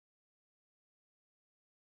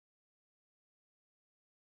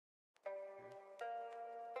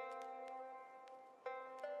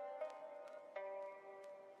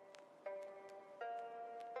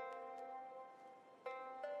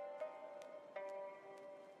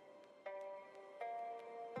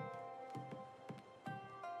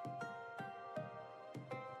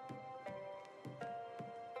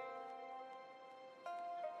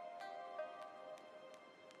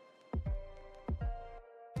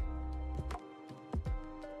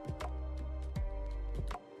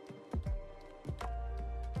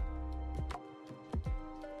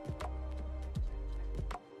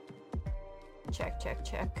Check.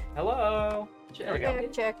 Hello. There we go.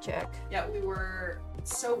 Check. Yeah, we were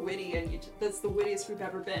so witty, and that's the wittiest we've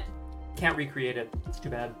ever been. Can't recreate it. It's too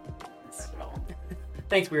bad. Not at all.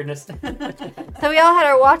 Thanks, weirdness. So we all had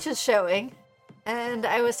our watches showing, and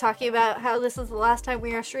I was talking about how this is the last time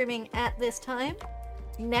we are streaming at this time.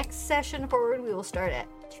 Next session forward, we will start at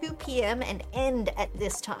 2 p.m. and end at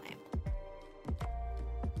this time.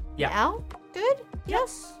 Yeah. Now? Good?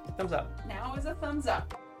 Yes? Thumbs up. Now is a thumbs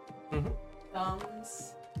up. Mm-hmm.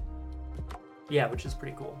 Thumbs. Yeah, which is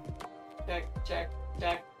pretty cool. Check.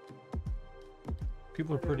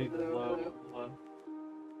 People are pretty low.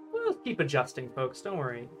 We'll keep adjusting, folks. Don't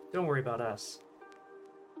worry. Don't worry about us.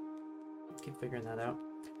 Let's keep figuring that out.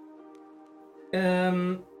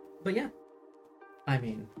 But yeah. I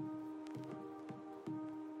mean,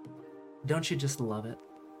 don't you just love it?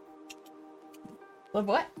 Love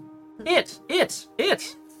what? It.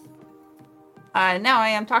 Now I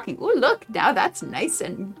am talking. Oh, look! Now that's nice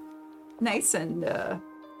and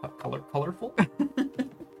Colorful.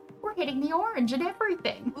 we're hitting the orange and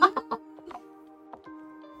everything.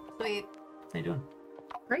 Sweet. How you doing?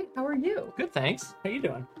 Great. How are you? Good, thanks. How you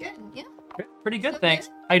doing? Good, yeah. Pretty good, So thanks.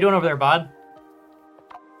 good. How you doing over there, Bod?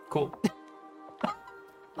 Cool.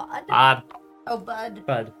 Bud? Oh, Bud.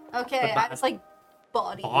 Bud. Okay, But I was like,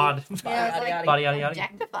 body. Bod. Yeah, I was like, Body, yada, yada.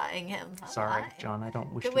 objectifying him. Sorry, Hi. John. I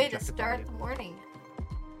don't wish Good to way to objectify start you. the morning.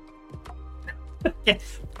 Yeah.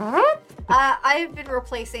 I've been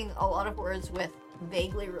replacing a lot of words with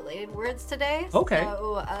vaguely related words today. Okay.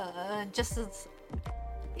 So, just as...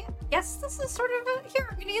 Yeah, yes, this is sort of here,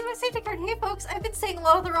 I'm gonna use my safety card. Hey folks, I've been saying a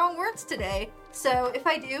lot of the wrong words today. So if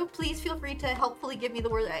I do, please feel free to helpfully give me the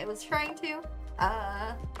word I was trying to.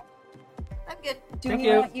 I'm good.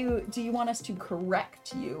 Do you want us to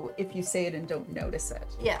correct you if you say it and don't notice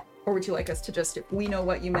it? Yeah. Or would you like us to just, if we know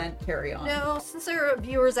what you meant, carry on? No, since there are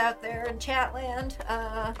viewers out there in Chatland,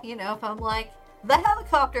 if I'm like, the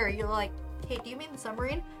helicopter, you're like, hey, do you mean the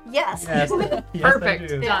submarine? Yes. Yes. Yes, I Perfect.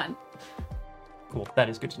 do. Done. Cool. That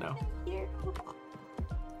is good to know.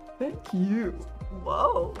 Thank you.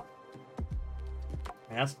 Whoa.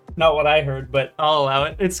 That's not what I heard, but I'll allow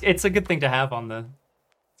it. It's a good thing to have on the.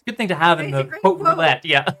 It's a good thing to have in It's a the great quote quote. roulette.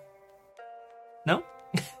 Yeah. No.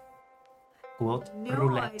 Quote No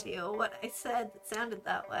roulette. idea what I said that sounded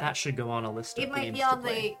that way. That should go on a list of It might games be to on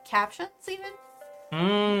play. the captions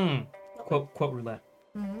even. Quote roulette.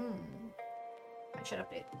 I should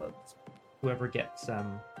update the quotes. Whoever gets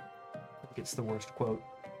the worst quote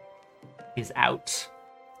is out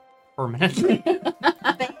permanently.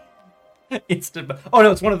 It's oh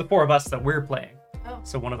no, it's one of the four of us that we're playing. Oh.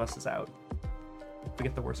 So one of us is out. We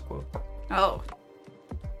get the worst quote. Oh.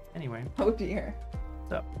 Anyway. Oh dear.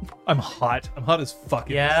 So I'm hot. I'm hot as fuck.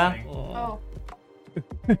 in yeah. this thing. Oh.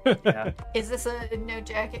 Yeah. Is this a no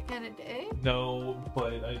jacket kind of day? No,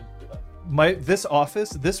 but this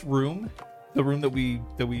office, this room, the room that we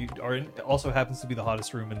are in, also happens to be the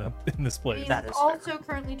hottest room in this place. That It's is fair. also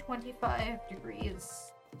currently 25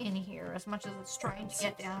 degrees in here, as much as it's trying to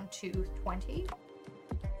get down to 20.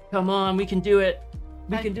 Come on, we can do it.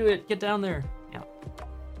 We I- can do it. Get down there. Yeah.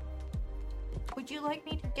 Would you like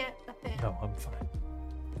me to get a fan? No, I'm fine.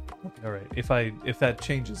 All right. If that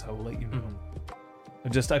changes, I will let you know.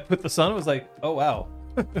 Mhm. I put the sun. I was like, oh wow.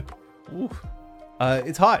 Ooh.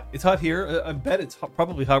 It's hot. It's hot here. I bet it's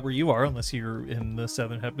probably hot where you are, unless you're in the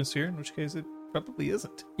southern hemisphere, in which case it probably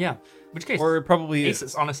isn't. Yeah. Which case? Or it probably is.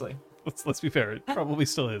 Aces, honestly. Let's be fair. It probably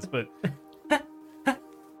still is, but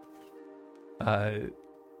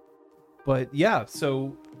but yeah.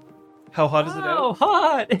 So how hot is it Oh, out?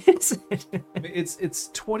 hot! It's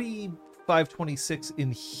 25, 26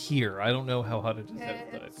 in here. I don't know how hot it is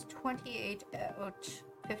outside. It's 28 out,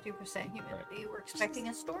 50% humidity. We're expecting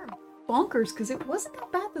a storm. Bonkers, because it wasn't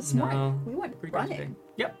that bad this No. morning. We went Pretty good today. running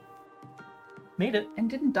Yep. Made it. and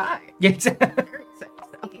didn't die. Yeah, exactly. Very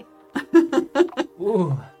sexy.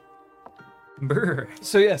 Ooh. Brr.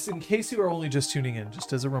 So yes, in case you are only just tuning in,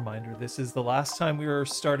 just as a reminder, this is the last time we are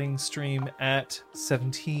starting stream at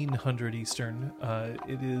 1700 Eastern.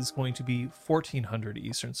 It is going to be 1400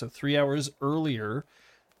 Eastern, so 3 hours earlier,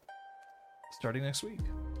 starting next week.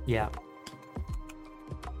 Yeah.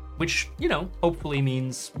 Which, hopefully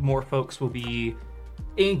means more folks will be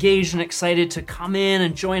engaged and excited to come in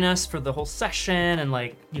and join us for the whole session, and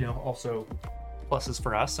also pluses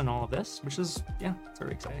for us and all of this, which is, it's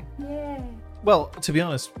very exciting. Yay. Well, to be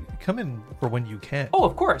honest, come in for when you can. Oh,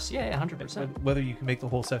 of course. Yeah, 100%. Whether you can make the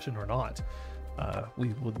whole session or not, we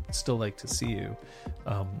would still like to see you.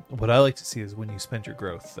 What I like to see is when you spend your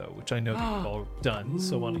growth, though, which I know that you've all done.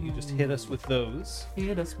 So why don't you just hit us with those?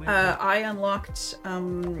 Hit us with I unlocked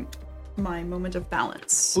my moment of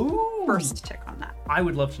balance. Ooh. First tick on that. I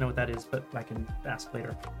would love to know what that is, but I can ask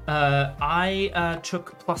later. I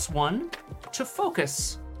took +1 to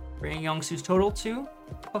focus, bringing Youngsu's total to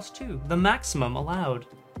 +2, the maximum allowed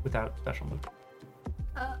without special move.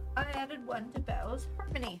 I added 1 to Bow's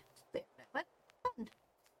harmony. Wait, what?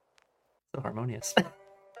 So harmonious.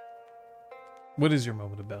 What is your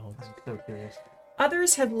moment of balance? I'm so curious.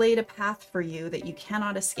 Others have laid a path for you that you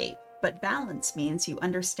cannot escape, but balance means you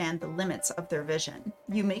understand the limits of their vision.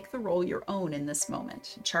 You make the role your own in this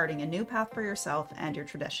moment, charting a new path for yourself and your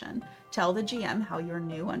tradition. Tell the GM how your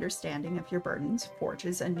new understanding of your burdens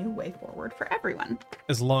forges a new way forward for everyone.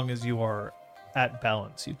 As long as you are at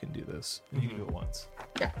balance, you can do this. You can do it once.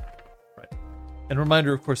 Yeah. Right. And a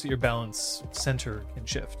reminder, of course, that your balance center can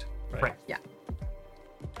shift. Right. Yeah.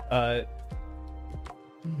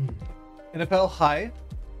 NFL, hi.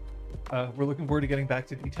 We're looking forward to getting back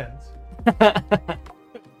to D10s. But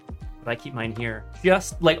I keep mine here.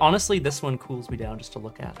 Just, like, honestly, this one cools me down just to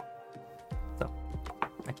look at. So,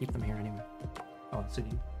 I keep them here anyway. Oh, so do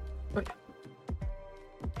you?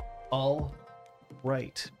 All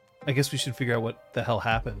right. I guess we should figure out what the hell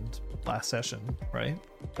happened last session, right?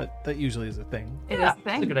 That usually is a thing Yeah,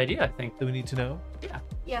 it's a good idea, I think. that we need to know.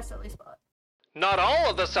 Yes, at least spot. Not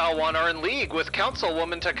all of the Salwan are in league with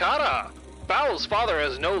Councilwoman Takata. Bao's father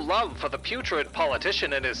has no love for the putrid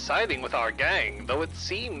politician and is siding with our gang, though it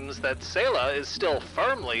seems that Sayla is still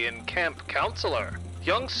firmly in Camp Counselor.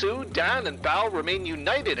 Youngsu, Dan, and Bao remain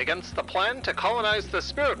united against the plan to colonize the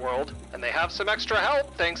spirit world, and they have some extra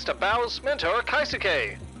help thanks to Bao's mentor,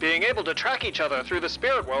 Kaisuke. Being able to track each other through the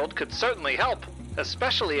spirit world could certainly help,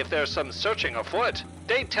 especially if there's some searching afoot.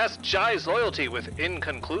 They test Jai's loyalty with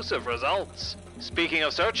inconclusive results. Speaking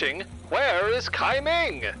of searching, where is Kai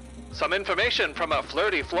Ming? Some information from a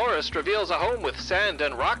flirty florist reveals a home with sand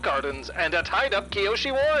and rock gardens and a tied-up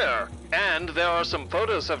Kyoshi warrior. And there are some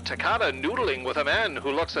photos of Takata noodling with a man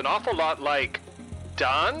who looks an awful lot like...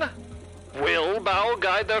 Dan? Will Bao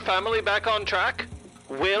guide their family back on track?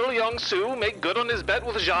 Will Youngsu make good on his bet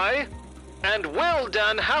with Jai? And will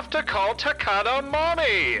Dan have to call Takata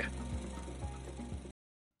mommy?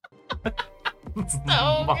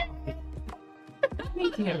 So hey,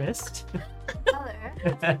 dearest.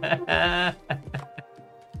 Mother.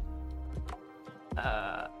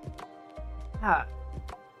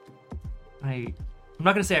 I'm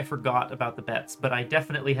not gonna say I forgot about the bets, but I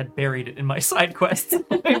definitely had buried it in my side quests.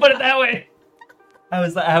 Let me put it that way. I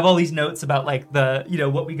have all these notes about like the,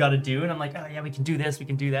 what we got to do, and I'm like, oh yeah, we can do this, we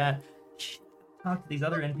can do that. Talk to these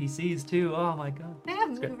other NPCs too. Oh my god. They have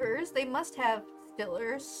It's good. movers. They must have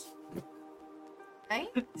stillers. Right?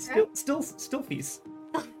 Still feast.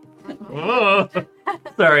 Oh,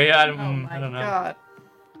 sorry, I Oh my don't know. god.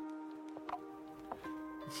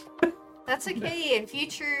 That's okay. In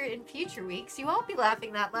future weeks, you won't be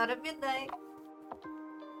laughing that loud at midnight.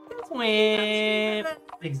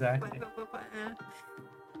 Exactly.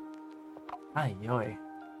 Ay, yoy.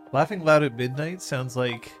 Laughing Loud at Midnight sounds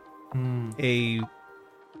like a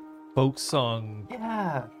folk song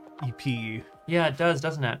Yeah. EP. Yeah, it does,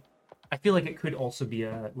 doesn't it? I feel like it could also be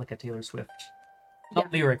a Taylor Swift,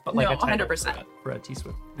 not lyric, but like No, a title 100%. for a T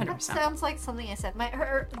Swift. 100%. Sounds like something I said.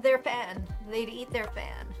 Their fan. They'd eat their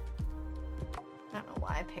fan. I don't know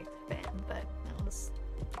why I picked fan, but it was.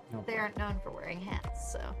 No. They aren't known for wearing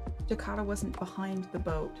hats, so. Dakota wasn't behind the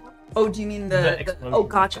boat. Oh, do you mean The the explosion. oh,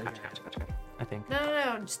 gotcha. I think.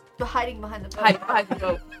 No, just hiding behind the boat. Hide the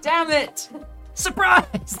boat. Damn it!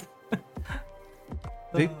 Surprise!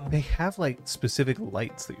 They have like specific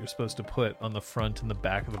lights that you're supposed to put on the front and the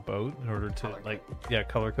back of the boat in order to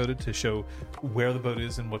color coded to show where the boat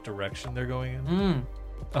is and what direction they're going in.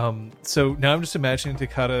 So now I'm just imagining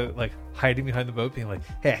Takata like hiding behind the boat, being like,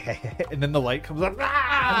 hey, and then the light comes up.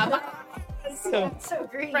 That's so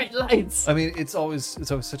green. Bright lights. I mean, it's always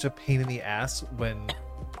such a pain in the ass when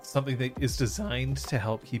something that is designed to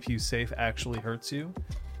help keep you safe actually hurts you,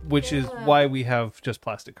 which is why we have just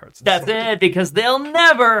plastic cards. That's it, because they'll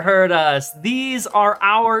never hurt us. These are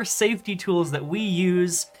our safety tools that we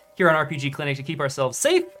use here on RPG Clinic to keep ourselves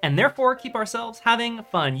safe and therefore keep ourselves having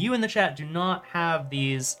fun. You in the chat do not have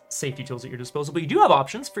these safety tools at your disposal, but you do have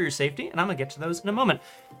options for your safety, and I'm going to get to those in a moment.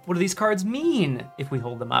 What do these cards mean if we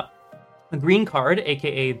hold them up? The green card,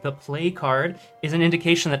 aka the play card, is an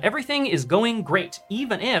indication that everything is going great,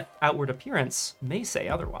 even if outward appearance may say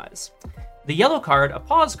otherwise. The yellow card, a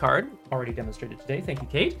pause card, already demonstrated today, thank you,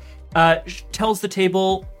 Kate, tells the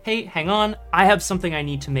table, hey, hang on, I have something I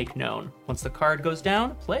need to make known. Once the card goes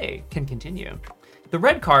down, play can continue. The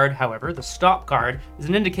red card, however, the stop card, is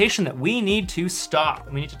an indication that we need to stop,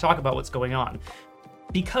 and we need to talk about what's going on.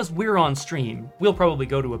 because we're on stream, we'll probably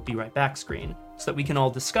go to a be right back screen so that we can all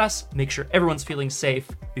discuss, make sure everyone's feeling safe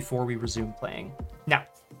before we resume playing. Now,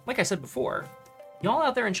 like I said before, y'all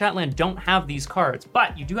out there in Chatland don't have these cards,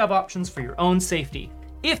 but you do have options for your own safety.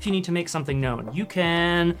 If you need to make something known, you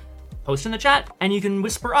can post in the chat and you can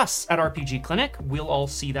whisper us at RPG Clinic. We'll all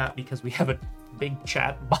see that because we have a big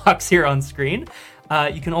chat box here on screen.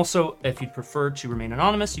 You can also, if you'd prefer to remain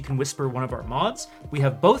anonymous, you can whisper one of our mods. We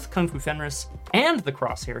have both Kung Fu Fenris and the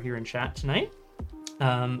Crosshair here in chat tonight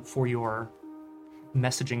for your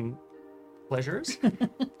messaging pleasures.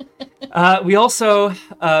 We also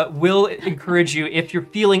will encourage you, if you're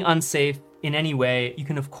feeling unsafe in any way, you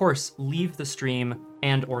can of course leave the stream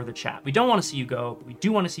and or the chat. We don't want to see you go, but we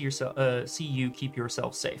do want to see you keep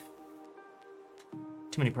yourself safe.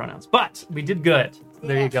 Too many pronouns, but we did good.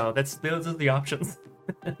 There you go. Those are the options.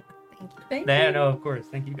 Thank you. Thank Yeah, you. no, of course.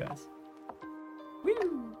 Thank you guys.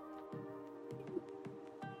 Woo.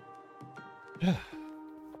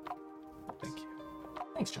 Thank you.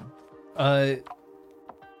 Thanks, John. I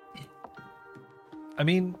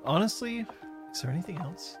mean, honestly, is there anything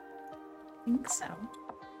else? I think so.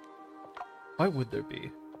 Why would there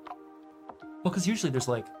be? Well, because usually there's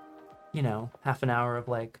like, half an hour of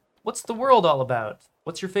like, what's the world all about?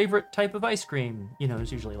 What's your favorite type of ice cream?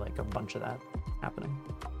 There's usually like a bunch of that happening.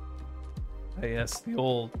 Yes, the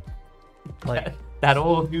old, like, That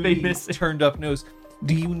old newly famous. turned up nose.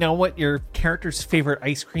 Do you know what your character's favorite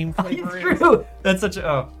ice cream flavor is? True. That's such a.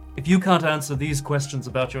 Oh, if you can't answer these questions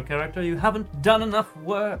about your character, you haven't done enough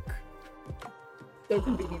work. So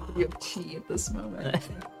convenient to be of chi at this moment.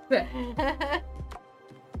 Put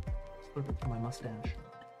it to my mustache.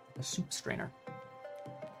 A soup strainer.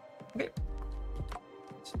 Okay.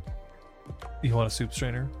 You want a soup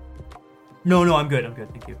strainer? No, I'm good.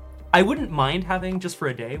 Thank you. I wouldn't mind having, just for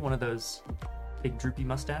a day, one of those big droopy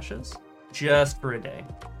mustaches. Just for a day.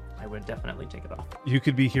 I would definitely take it off. You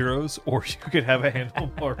could be heroes, or you could have a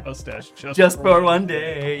handlebar mustache Just for one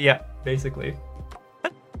day. Yeah, basically.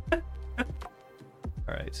 All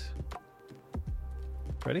right.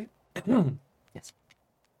 Ready? Yes.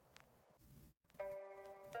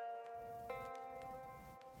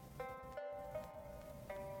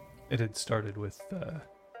 It had started with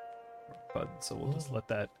button, so we'll just let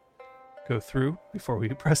that go through before we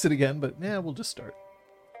press it again. But yeah, we'll just start.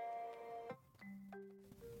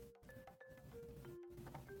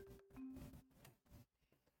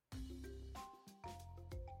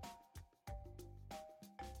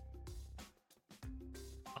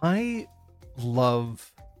 I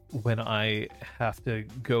love when I have to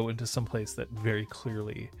go into some place that very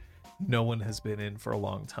clearly no one has been in for a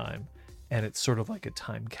long time, and it's sort of like a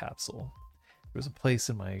time capsule. There was a place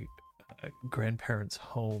in my grandparents'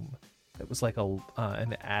 home that was like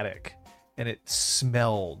an attic, and it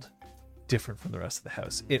smelled different from the rest of the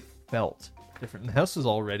house. It felt different. And the house was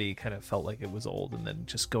already kind of felt like it was old, and then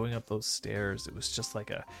just going up those stairs, it was just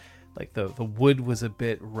like the wood was a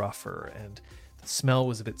bit rougher, and the smell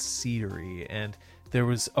was a bit cedary, and there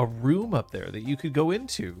was a room up there that you could go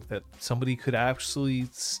into that somebody could actually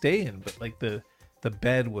stay in, but like the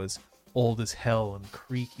bed was old as hell and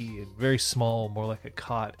creaky and very small, more like a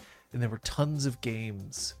cot, and there were tons of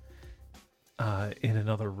games in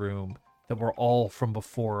another room that were all from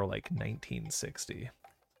before like 1960.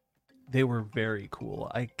 They were very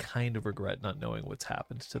cool. I kind of regret not knowing what's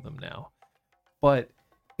happened to them now, but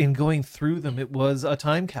in going through them, it was a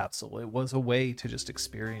time capsule. It was a way to just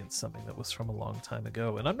experience something that was from a long time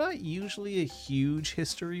ago. And I'm not usually a huge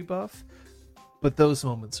history buff, but those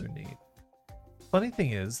moments are neat. Funny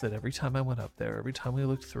thing is that every time I went up there, every time we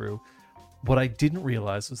looked through, what I didn't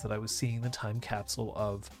realize was that I was seeing the time capsule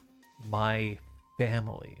of my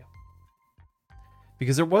family.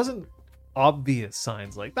 Because there wasn't obvious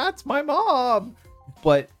signs like, that's my mom!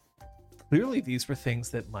 But clearly these were things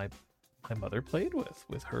that my mother played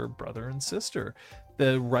with her brother and sister.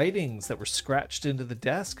 The writings that were scratched into the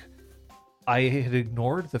desk, I had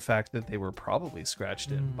ignored the fact that they were probably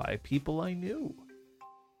scratched in by people I knew.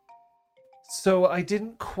 So I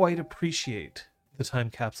didn't quite appreciate the time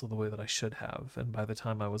capsule the way that I should have, and by the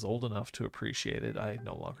time I was old enough to appreciate it, I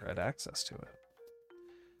no longer had access to it.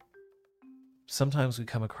 Sometimes we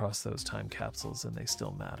come across those time capsules and they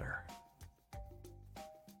still matter.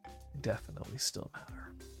 Definitely still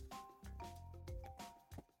matter.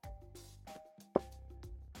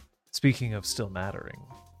 Speaking of still mattering,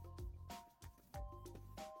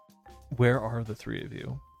 where are the three of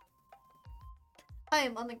you? I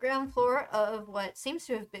am on the ground floor of what seems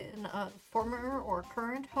to have been a former or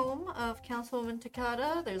current home of Councilwoman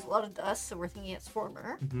Takata. There's a lot of dust, so we're thinking it's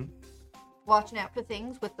former. Mm-hmm. Watching out for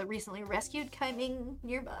things with the recently rescued coming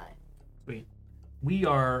nearby. Sweet. we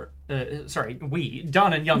are,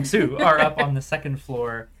 Don and Young-Soo are up on the second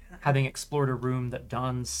floor, having explored a room that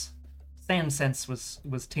Don's sand sense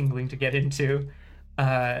was tingling to get into.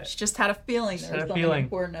 She just had a feeling there was something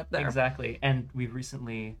important up there. Exactly. And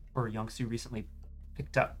Young-Soo recently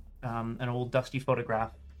picked up an old dusty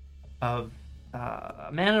photograph of a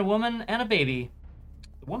man and a woman and a baby.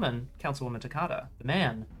 The woman, Councilwoman Takata. The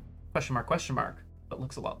man, question mark, but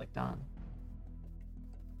looks a lot like Don.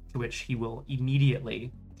 To which he will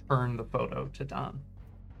immediately turn the photo to Don.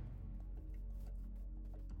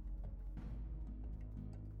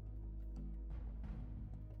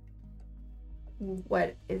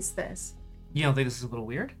 What is this? You don't think this is a little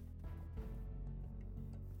weird?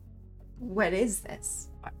 What is this?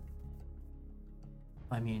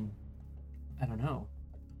 I mean, I don't know.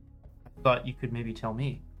 I thought you could maybe tell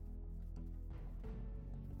me.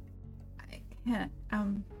 I can't, I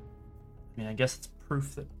mean, I guess it's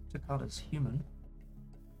proof that Takata's human.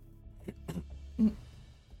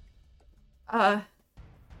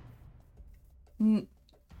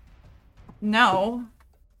 No.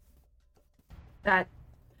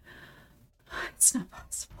 It's not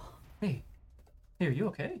possible. Hey, are you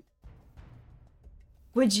okay?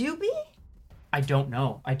 Would you be? I don't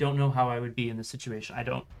know. I don't know how I would be in this situation. I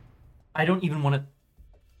don't even want to...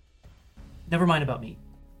 Never mind about me.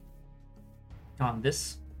 Don,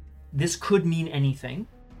 this could mean anything.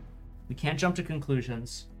 We can't jump to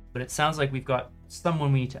conclusions, but it sounds like we've got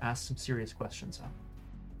someone we need to ask some serious questions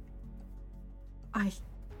of.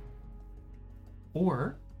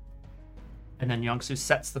 Or... And then Young-Soo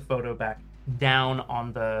sets the photo back down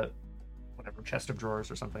on the whatever chest of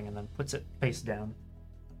drawers or something and then puts it face down.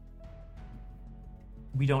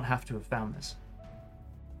 We don't have to have found this.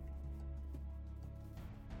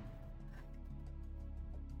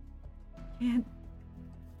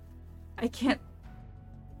 I can't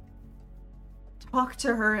talk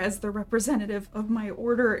to her as the representative of my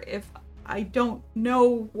order if I don't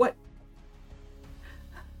know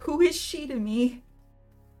who is she to me?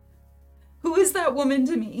 Who is that woman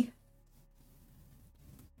to me?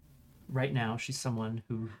 Right now, she's someone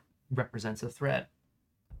who represents a threat.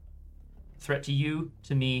 Threat to you,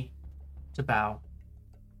 to me, to Bao,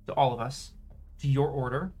 to all of us, to your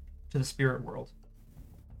order, to the spirit world.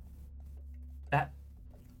 That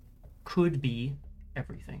could be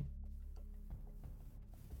everything.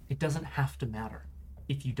 It doesn't have to matter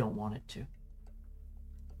if you don't want it to.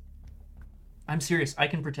 I'm serious. I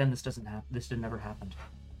can pretend this doesn't happen. This never happened.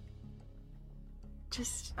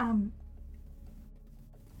 Just, I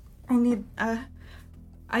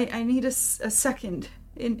need a second.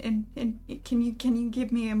 And can you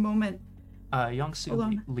give me a moment?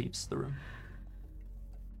 Young-Soo leaves the room.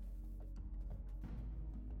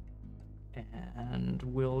 And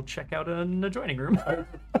we'll check out an adjoining room.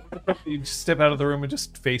 You just step out of the room and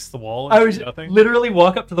just face the wall and I would nothing? literally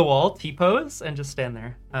walk up to the wall, T-pose, and just stand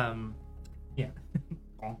there. Yeah.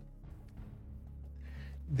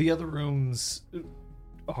 The other rooms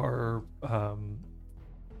are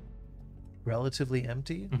relatively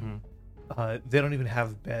empty. Mm-hmm. They don't even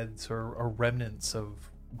have beds or remnants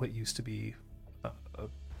of what used to be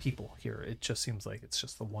people here. It just seems like it's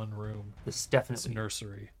just the one room. This definitely It's a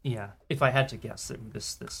nursery. Yeah. If I had to guess,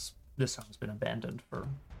 this home's been abandoned for,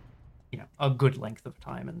 a good length of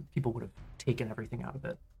time, and people would have taken everything out of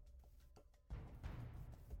it.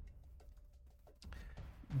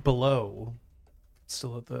 Below,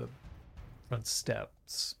 still at the front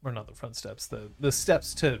steps, or not the front steps, the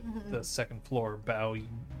steps to the second floor, Bao, you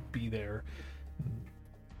be there.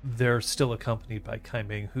 They're still accompanied by Kai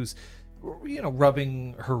Ming, who's,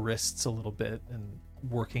 rubbing her wrists a little bit and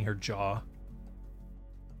working her jaw.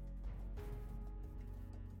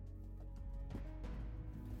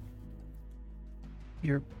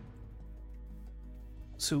 You're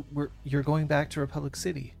going back to Republic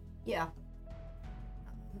City. Yeah.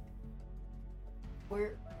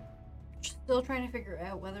 We're still trying to figure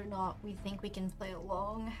out whether or not we think we can play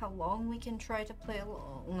along, how long we can try to play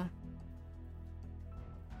along.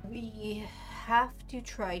 We have to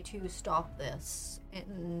try to stop this,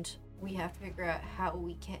 and we have to figure out how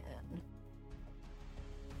we can.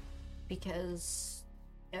 Because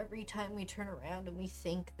every time we turn around and we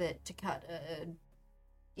think that Takata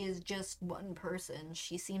is just one person,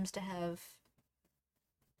 she seems to have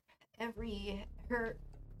an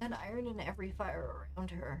iron in every fire around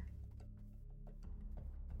her.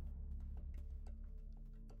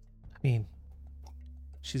 I mean,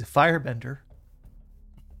 she's a firebender.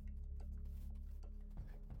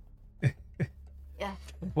 Yeah.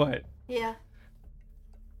 What? Yeah.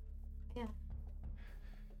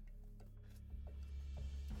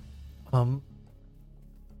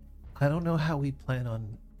 I don't know how we plan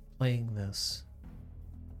on playing this.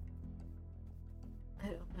 I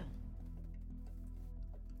don't know.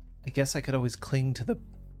 I guess I could always cling to the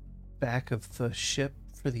back of the ship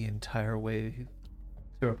for the entire way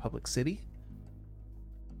to Republic City.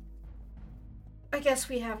 I guess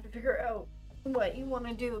we have to figure out what you want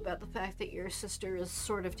to do about the fact that your sister is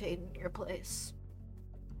sort of taking your place.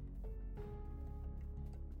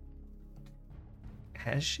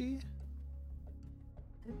 Has she?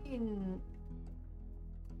 I mean,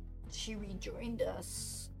 she rejoined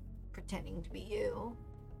us, pretending to be you.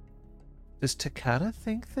 Does Takata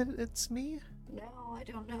think that it's me? No, I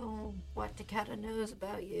don't know what Takata knows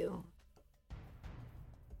about you.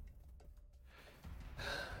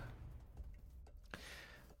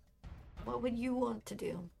 What would you want to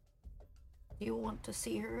do? You want to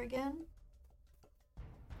see her again?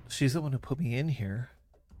 She's the one who put me in here.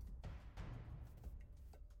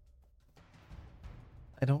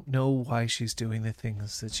 I don't know why she's doing the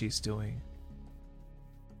things that she's doing.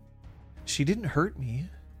 She didn't hurt me.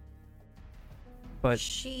 But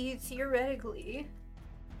She theoretically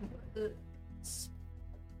was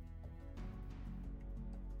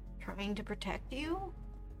trying to protect you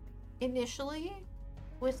initially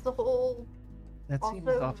with the whole that seems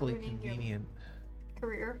also awfully ruining your- convenient.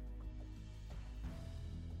 career.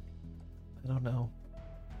 I don't know.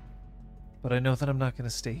 But I know that I'm not going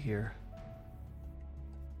to stay here.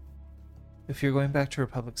 If you're going back to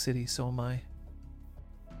Republic City, so am I.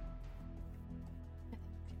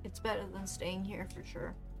 It's better than staying here for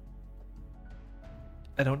sure.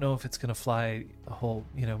 I don't know if it's going to fly a whole,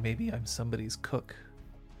 maybe I'm somebody's cook.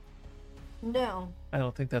 No, I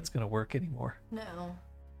don't think that's going to work anymore. no.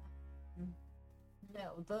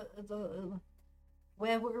 No, the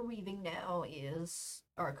where we're weaving now is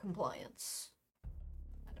our compliance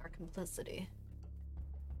and our complicity.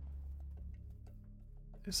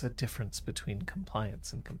 There's a difference between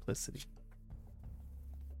compliance and complicity.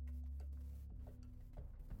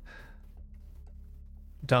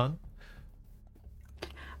 Don?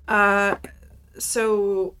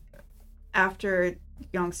 So after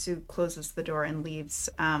Yongsu closes the door and leaves,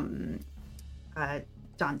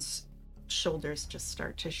 Don's shoulders just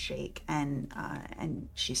start to shake, and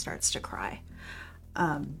she starts to cry.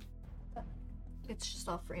 It's just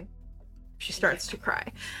off frame. She starts to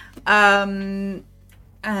cry, and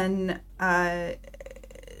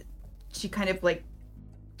she kind of like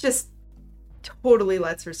just totally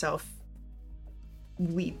lets herself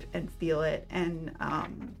weep and feel it. And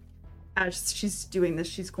as she's doing this,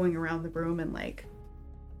 she's going around the room and like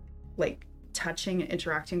touching and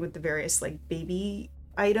interacting with the various like baby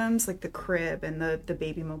items, like the crib and the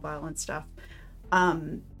baby mobile and stuff.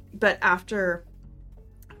 But after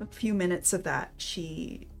a few minutes of that,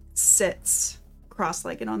 she sits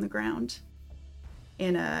cross-legged on the ground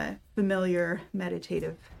in a familiar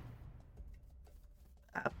meditative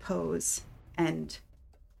pose, and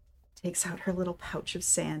takes out her little pouch of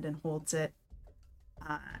sand and holds it,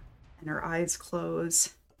 and her eyes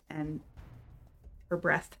close and her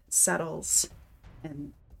breath settles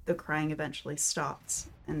and the crying eventually stops,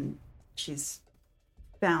 and she's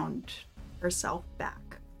found herself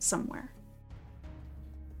back somewhere.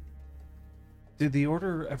 Did the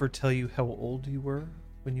Order ever tell you how old you were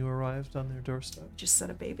when you arrived on their doorstep? Just said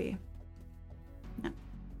a baby. No.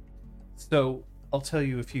 So I'll tell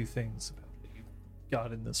you a few things about what you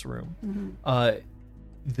got in this room. Mm-hmm.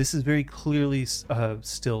 This is very clearly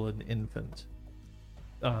still an infant.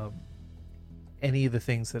 Any of the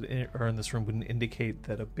things that are in this room wouldn't indicate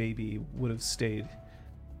that a baby would have stayed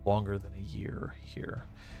longer than a year here.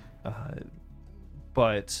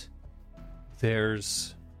 But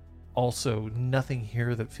there's also nothing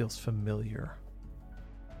here that feels familiar.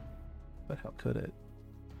 But how could it?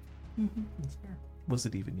 Mm-hmm. Was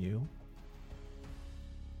it even you?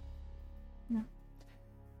 No.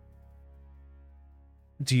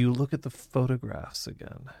 Do you look at the photographs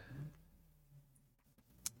again?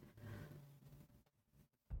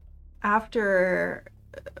 After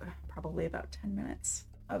probably about 10 minutes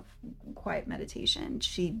of quiet meditation,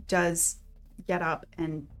 she does get up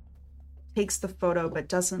and takes the photo but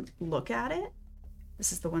doesn't look at it.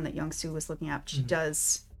 This is the one that Youngsu was looking at. She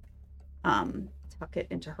does tuck it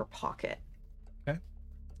into her pocket. Okay.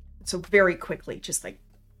 So very quickly, just like...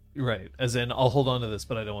 Right. As in, I'll hold on to this,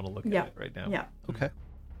 but I don't want to look Yeah. at it right now. Yeah. Okay.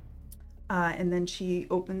 And then she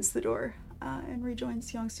opens the door and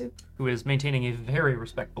rejoins Youngsu. Who is maintaining a very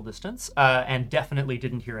respectful distance and definitely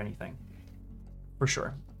didn't hear anything. For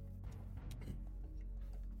sure.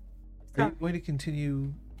 Are you going to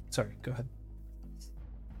continue? Sorry, go ahead.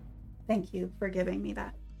 Thank you for giving me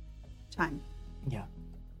that time. Yeah.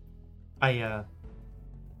 I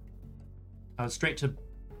I was straight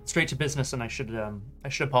to business, and I should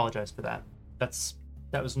apologize for that.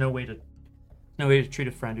 That was no way to treat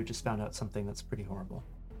a friend who just found out something that's pretty horrible.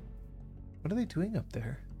 What are they doing up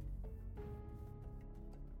there?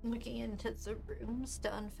 Looking into the rooms,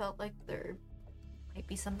 Dunn felt like there might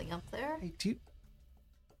be something up there. Hey,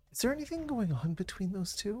 is there anything going on between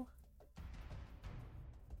those two?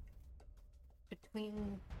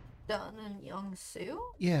 Between Dunn and Young Soo?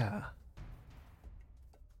 Yeah.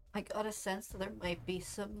 I got a sense that there might be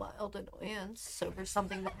some mild annoyance over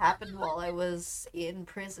something that happened while I was in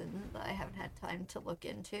prison that I haven't had time to look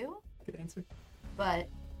into. Good answer. But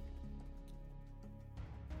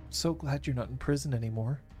So glad you're not in prison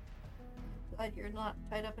anymore. glad you're not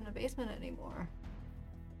tied up in a basement anymore.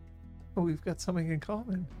 Oh, we've got something in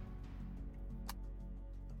common.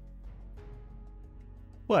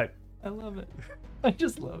 What? I love it. I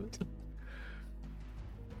just love it.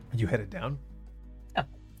 You headed down?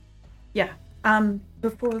 Yeah.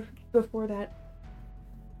 Before that,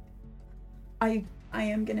 I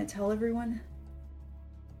am gonna tell everyone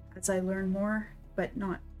as I learn more, but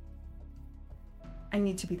not. I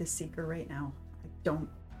need to be the seeker right now.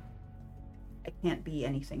 I can't be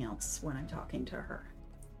anything else when I'm talking to her.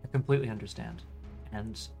 I completely understand.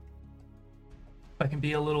 And if I can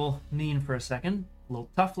be a little mean for a second, a little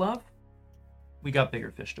tough love, we got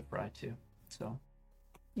bigger fish to fry too. So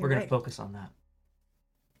we're going to focus on that.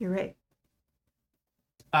 You're right.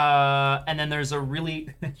 And then there's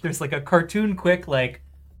there's like a cartoon quick like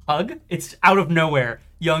hug. It's out of nowhere.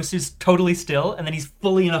 Youngsu's totally still, and then he's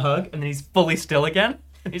fully in a hug, and then he's fully still again.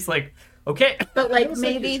 And he's like, okay. But like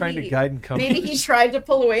You're trying to guide and comfort. maybe he tried to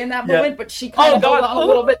pull away in that Yeah. moment, but she kind of God. held on a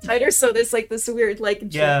little bit tighter. So there's like this weird like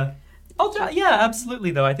Yeah. Yeah,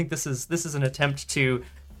 absolutely though. I think this is an attempt to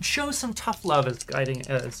show some tough love as guiding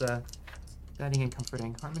and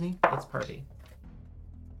comforting. Harmony, let's party.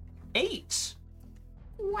 8.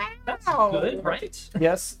 Wow. That's good, right?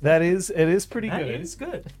 Yes, it is pretty That good. is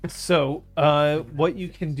good. So, what you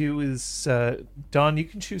can do is, Dawn, you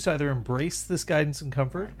can choose to either embrace this guidance and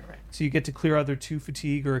comfort, Right. so you get to clear either 2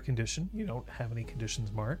 fatigue or a condition. You don't have any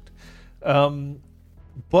conditions marked.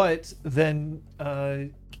 But then,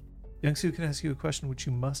 Youngsu can ask you a question which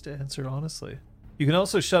you must answer honestly. You can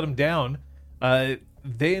also shut him down.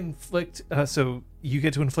 They inflict, so you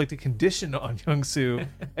get to inflict a condition on Youngsu,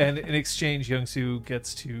 and in exchange, Youngsu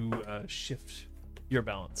gets to shift your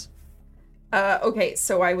balance. Okay,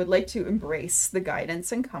 so I would like to embrace the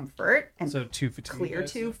guidance and comfort and So 2 fatigue. clear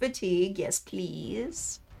guys. 2 fatigue. Yes,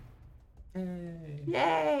 please. Yay.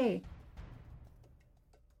 Yay!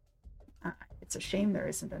 It's a shame there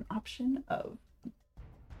isn't an option of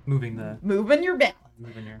Moving moving your balance.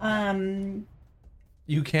 your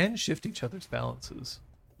You can shift each other's balances.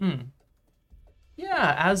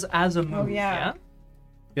 Yeah, as a move. yeah.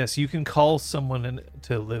 Yes, you can call someone in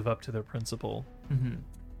to live up to their principle. Mm-hmm.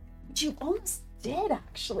 But you almost did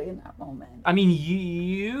actually in that moment. I mean,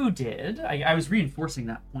 you did. I was reinforcing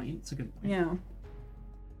that point. It's a good point. Yeah.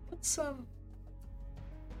 Let's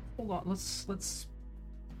hold on. Let's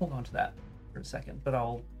hold on to that for a second. But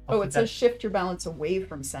I'll Oh, put it says shift your balance away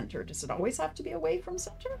from center. Does it always have to be away from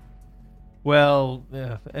center? Well,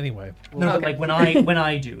 anyway. No, but Okay. like when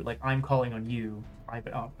I do, like I'm calling on you.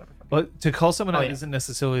 Whatever. But to call someone out yeah. isn't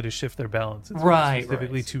necessarily to shift their balance. It's Right,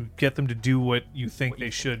 specifically right. to get them to do what you think they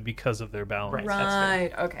should because of their balance. Right.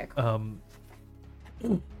 That's fair. Okay.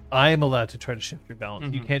 Cool. I am allowed to try to shift your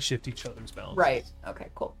balance. You Mhm. can't shift each other's balance. Right. Okay.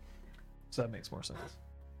 Cool. So that makes more sense.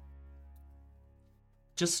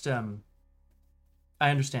 Just I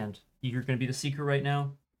understand. You're going to be the seeker right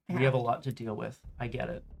now. We Yeah. have a lot to deal with. I get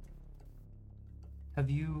it. Have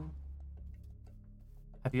you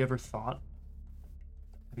ever thought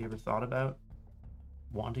about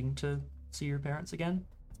wanting to see your parents again?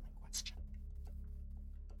 Question.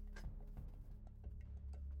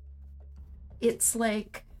 It's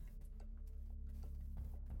like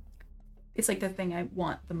the thing I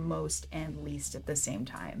want the most and least at the same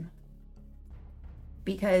time.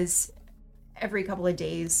 Because every couple of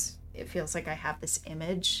days it feels like I have this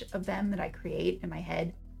image of them that I create in my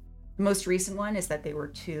head. The most recent one is that they were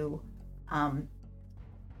 2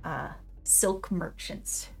 silk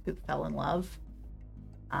merchants who fell in love.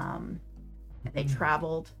 And they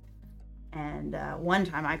traveled. And one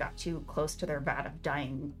time I got too close to their vat of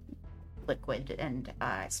dying liquid and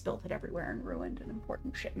I spilled it everywhere and ruined an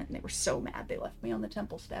important shipment. And they were so mad they left me on the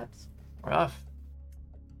temple steps. Rough.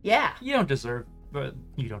 Yeah. You don't deserve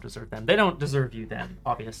them. They don't deserve you then,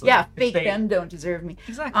 obviously. Yeah, If fake they- them don't deserve me.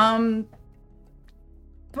 Exactly.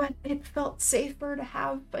 But it felt safer to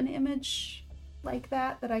have an image like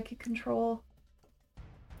that I could control.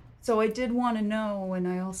 So I did want to know, and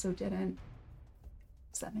I also didn't.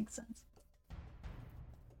 that make sense?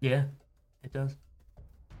 Yeah, it does.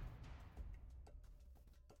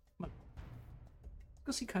 Come on.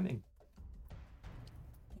 Go see Kaiming.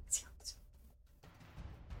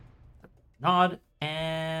 Nod,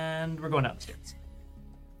 and we're going downstairs.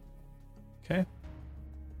 Okay.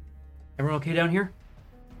 Everyone okay down here?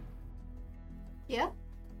 Yeah?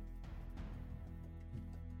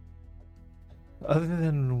 Other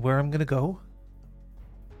than where I'm gonna go?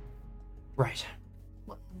 Right.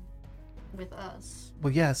 What, with us?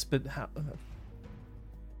 Well, yes, but how?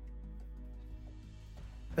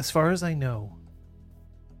 As far as I know,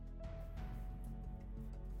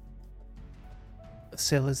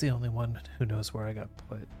 Sayla's the only one who knows where I got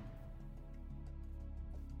put.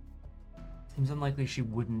 Seems unlikely she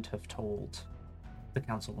wouldn't have told the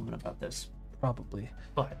councilwoman about this. Probably.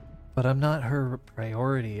 But I'm not her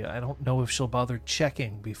priority. I don't know if she'll bother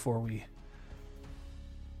checking before we...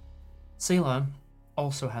 Sayla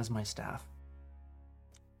also has my staff,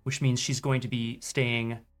 which means she's going to be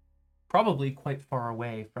staying probably quite far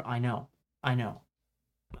away from... I know.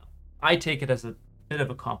 I take it as a bit of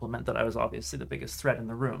a compliment that I was obviously the biggest threat in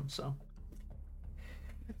the room, so...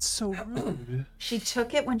 It's so rude. She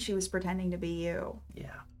took it when she was pretending to be you.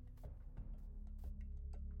 Yeah.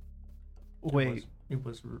 Wait, It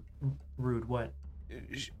was rude. What?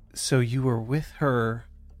 so you were with her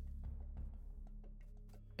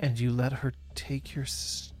and you let her take your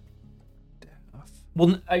stuff?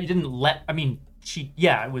 Well, I didn't let... I mean, she...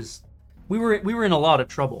 Yeah, it was... We were in a lot of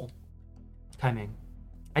trouble. Timing.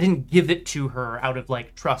 I didn't give it to her out of,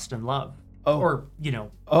 like, trust and love. Oh. Or, you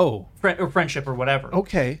know... Oh. Or friendship or whatever.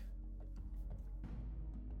 Okay.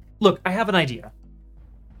 Look, I have an idea.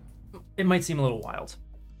 It might seem a little wild.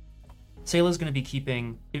 Sayla's going to be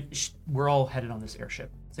keeping... We're all headed on this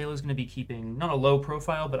airship. Sayla's going to be keeping, not a low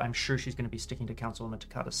profile, but I'm sure she's going to be sticking to Councilwoman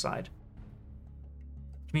Takata's side.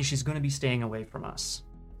 Which means she's going to be staying away from us.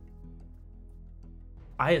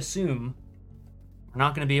 I assume we're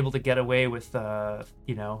not going to be able to get away with, a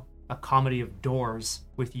comedy of doors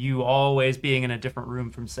with you always being in a different room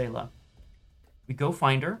from Sayla. We go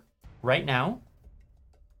find her right now.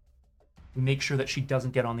 We make sure that she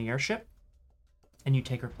doesn't get on the airship, and you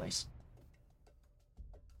take her place.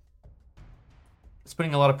 It's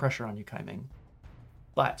putting a lot of pressure on you, Kaiming.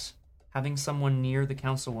 But having someone near the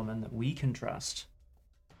councilwoman that we can trust...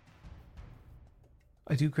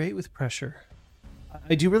 I do great with pressure.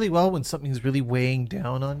 I do really well when something's really weighing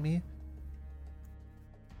down on me.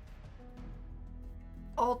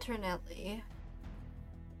 Alternately,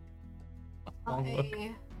 Long look.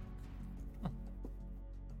 I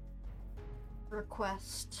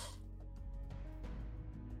request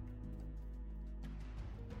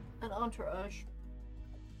an entourage.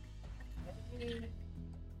 I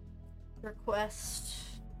request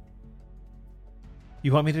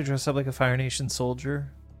You want me to dress up like a Fire Nation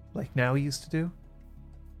soldier? Like now used to do?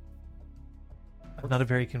 I'm not a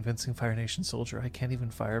very convincing Fire Nation soldier. I can't even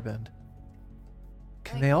firebend.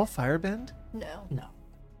 Can they all firebend? no. No.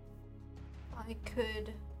 I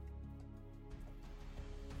could.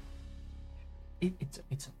 It's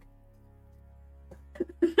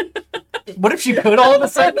okay. What if she could all of a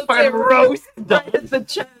sudden fire roast the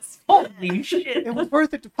chest. Holy shit. It was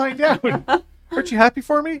worth it to find out. Aren't you happy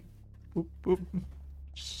for me? Boop, boop.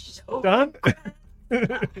 Done?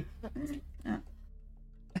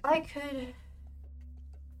 I could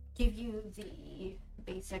give you the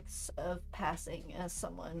basics of passing as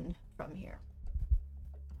someone from here.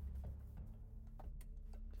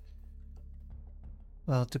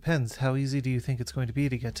 Well, it depends. How easy do you think it's going to be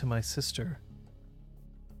to get to my sister?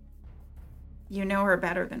 You know her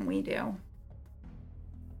better than we do.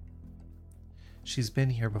 She's been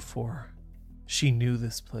here before. She knew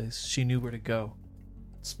this place. She knew where to go.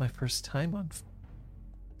 It's my first time on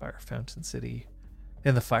Fire Fountain City.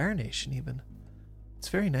 In the Fire Nation, even. It's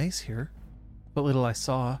very nice here. What little I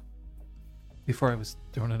saw before I was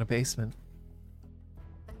thrown in a basement.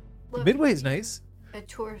 Look, Midway's nice. a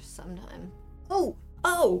tour sometime. Oh!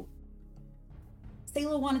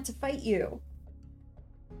 Sayla wanted to fight you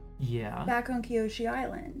Yeah. back on Kyoshi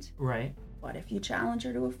Island. Right. What if you challenge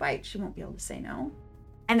her to a fight? She won't be able to say no.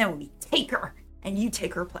 And then we take her, and you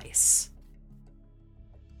take her place.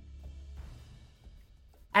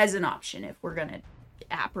 As an option if we're gonna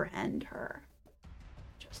apprehend her.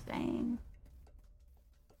 Just saying.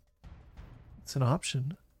 It's an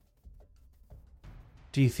option.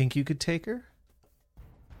 Do you think you could take her?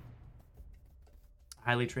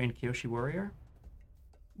 Highly trained Kyoshi warrior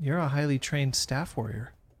You're a highly trained staff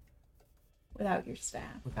warrior. Without your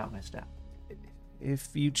staff. without my staff. If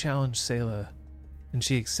you challenged Sayla and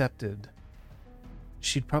she accepted,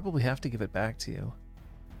 she'd probably have to give it back to you.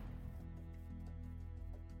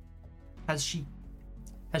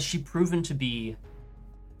 has she proven to be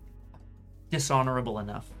dishonorable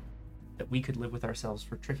enough that we could live with ourselves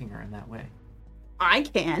for tricking her in that way? I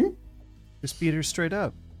can. Just beat her straight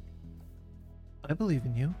up. I believe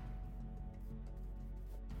in you.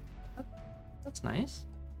 That's nice.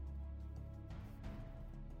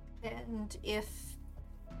 And if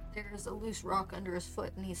there's a loose rock under his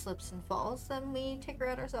foot and he slips and falls, then we take her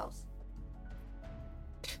out ourselves.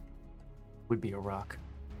 Would be a rock.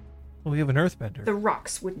 Well, we have an earthbender. The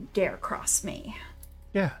rocks wouldn't dare cross me.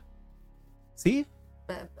 Yeah. See?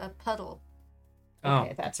 A puddle. Okay,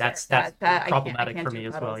 Oh, that's that's fair. That- I problematic can't for do me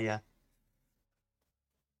as well. puddles. Yeah.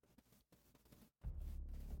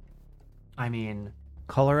 I mean,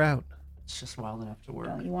 Call her out. it's just wild enough to work.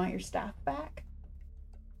 Don't you want your staff back?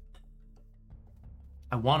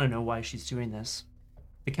 I want to know why she's doing this.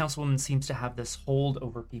 The councilwoman seems to have this hold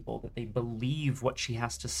over people that they believe what she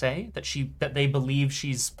has to say, that they believe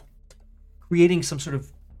she's creating some sort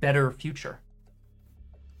of better future.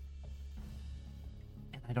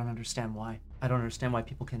 And I don't understand why. I don't understand why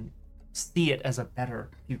people can see it as a better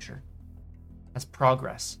future, as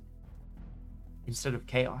progress, instead of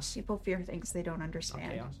chaos. People fear things they don't Not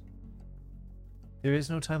understand. chaos. There is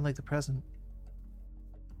no time like the present.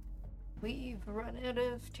 We've run out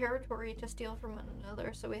of territory to steal from one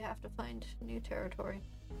another, so we have to find new territory.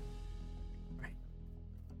 Right.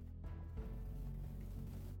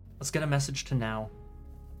 Let's get a message to now.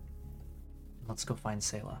 Let's go find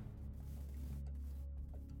Selah.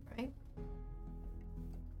 Right?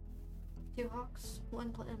 2 hawks,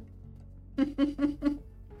 1 plan.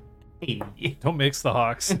 Hey. Don't mix the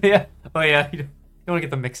hawks. Yeah. Oh yeah. You don't want to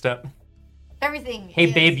get them mixed up. Everything. Hey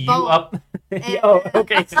is babe, you bone. up? And- Oh,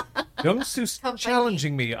 okay. Young Seuss Come fight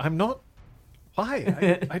challenging me. I'm not.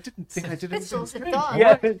 Why? I didn't think I did anything Pistols at strange. dawn.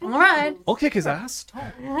 Yeah. All right. I'll kick his ass.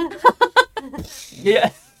 Yeah.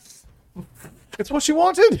 It's what she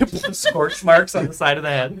wanted. Some scorch marks on the side of the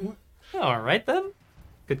head. All right then.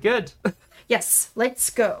 Good. Yes, let's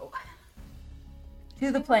go.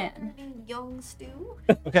 To the plan. Young stew.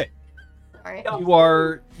 Okay. Sorry.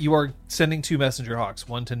 You are sending 2 messenger hawks,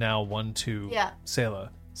 one to now, one to Yeah. Selah.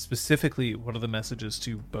 Specifically, what are the messages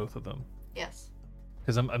to both of them? Yes.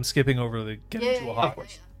 Because I'm skipping over the getting to a hawk.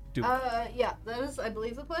 Do it. Yeah, that is, I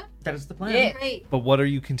believe, the plan. That is the plan. Yeah. Great. But what are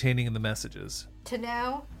you containing in the messages? To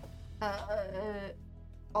now,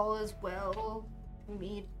 all is well.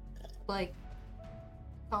 Meet, like,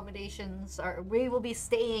 accommodations are. We will be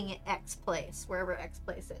staying at X place, wherever X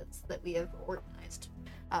place is that we have organized.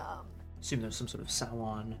 Assume there's some sort of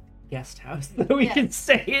Sawan guest house that we Yeah. can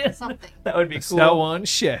stay in. Something. That would be cool. Sawan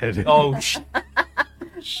Shed. Oh,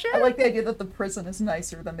 I like the idea that the prison is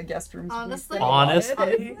nicer than the guest rooms. Honestly.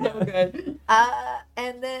 Honestly. So good.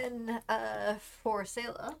 And then, for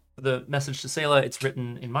Selah. the message to Selah, it's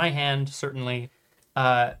written in my hand, certainly,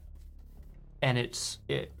 and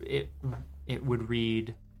it would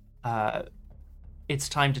read, "It's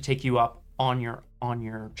time to take you up on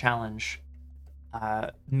your challenge.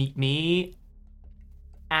 Meet me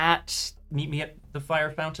at the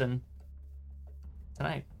fire fountain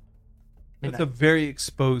tonight." That's a very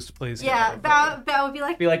exposed place. Yeah, that would be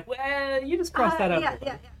like, Be like, well, you just crossed that out.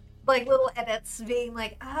 yeah. Like little edits being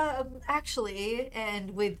like, actually, and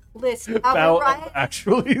with list a Bow variety.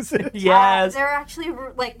 actually is it? Yes. They're actually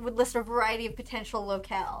would list a variety of potential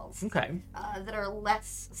locales Okay. that are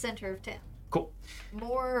less center of town. Cool.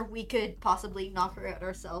 More, we could possibly knock her out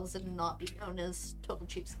ourselves and not be known as total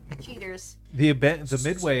cheaters. The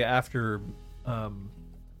midway after,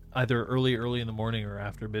 either early in the morning or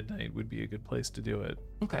after midnight would be a good place to do it.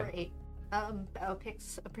 Okay. Great. Bao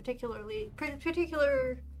picks a particular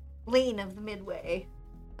lane of the midway.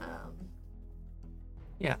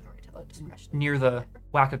 Yeah. Storyteller discretion. Near the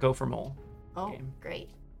Whack-A-Gopher Mole. Oh, game. great.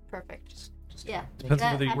 Perfect. Just Yeah. Depends on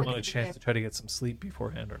That whether you want happens a to be chance to try to get some sleep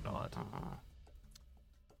beforehand or not. Uh,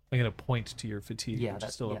 I'm gonna point to your fatigue, yeah, which is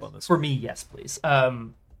that's still yes. up on this. For me, yes, please.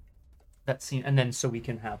 That scene, and then so we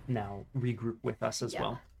can have now regroup with us as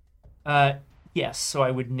Yeah. well. Yes. So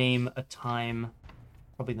I would name a time,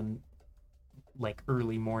 probably like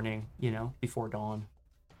early morning, before dawn.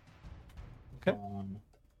 Okay.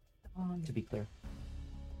 Dawn, to be clear.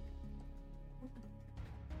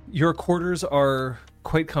 Your quarters are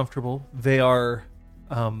quite comfortable. They are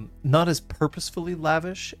not as purposefully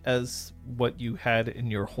lavish as what you had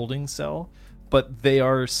in your holding cell, but they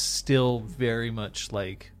are still very much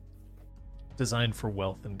like designed for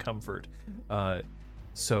wealth and comfort.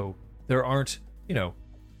 So there aren't,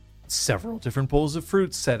 several different bowls of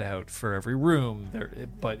fruit set out for every room.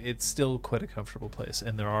 But it's still quite a comfortable place,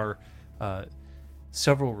 and there are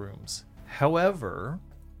several rooms. However,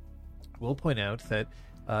 we'll point out that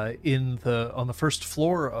On the first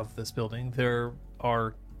floor of this building, there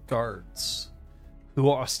are guards who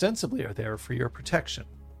ostensibly are there for your protection.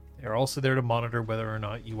 They are also there to monitor whether or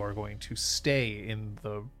not you are going to stay in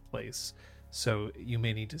the place. So you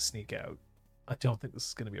may need to sneak out. I don't think this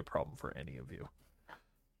is going to be a problem for any of you.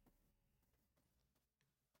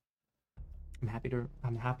 I'm happy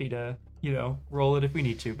to, roll it if we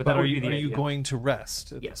need to. But But that are would be you the idea. going to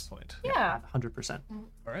rest at Yes. this point? Yeah. 100%.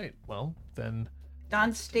 All right. Well, then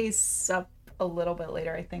Dawn stays up a little bit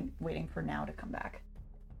later, I think, waiting for Now to come back.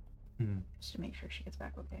 Just to make sure she gets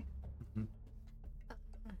back okay.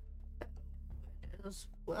 As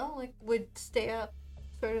well, like, would stay up,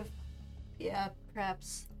 sort of, yeah,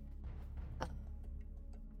 perhaps.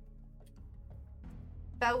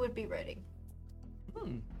 Bao would be writing.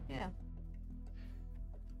 Yeah.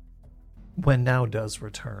 when Now does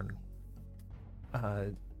return,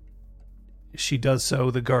 she does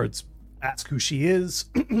so. The guards ask who she is.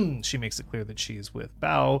 She makes it clear that she's with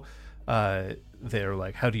Bao. They're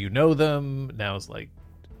like, how do you know them? Now's like,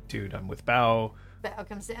 dude, I'm with Bao. Bao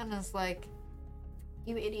comes down and is like,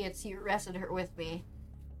 you idiots, you arrested her with me.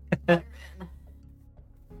 But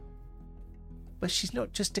she's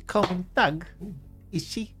not just a common thug, is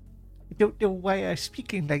she? I don't know why I'm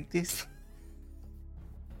speaking like this.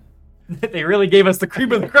 They really gave us the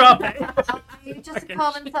cream of the crop. Are you just a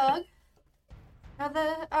common thug?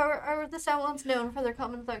 Are the Sauwans known for their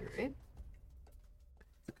common thuggery?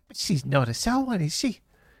 But she's not a Salwan, is she?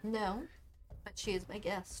 No, but she is my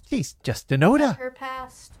guest. She's just an Oda. Her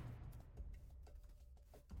past.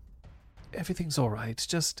 Everything's all right.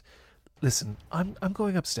 Just listen. I'm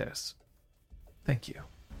going upstairs. Thank you.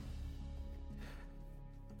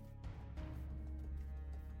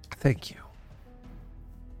 Thank you.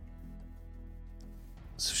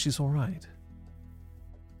 So she's all right.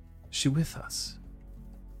 Is she with us?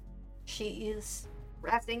 She is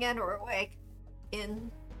resting and or awake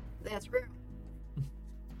in this room.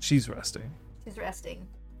 She's resting. She's resting.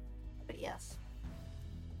 But yes.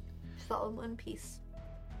 She's all in one piece.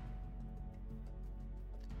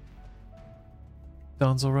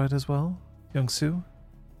 Don's all right as well? Young Soo?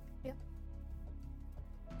 Yep.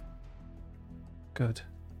 Good.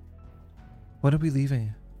 When are we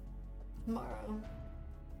leaving? Tomorrow.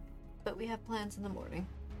 But we have plans in the morning.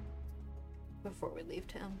 Before we leave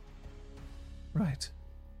town. Right.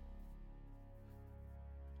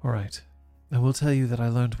 All right. I will tell you that I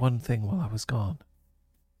learned one thing while I was gone.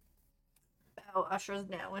 Bao ushers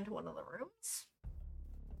Now into one of the rooms.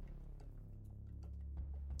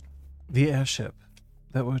 The airship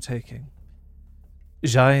that we're taking.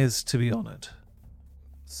 Jai is to be on it.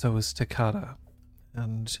 So is Takara.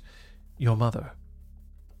 And your mother.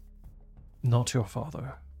 Not your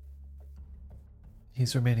father.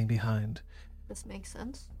 He's remaining behind. This makes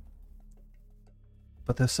sense.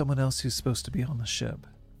 But there's someone else who's supposed to be on the ship.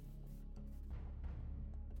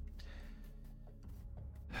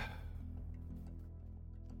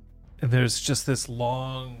 And there's just this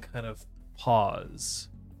long kind of pause.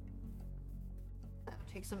 That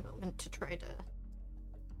takes a moment to try to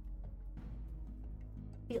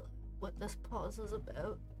feel what this pause is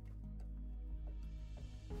about.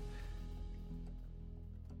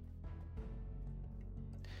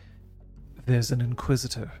 There's an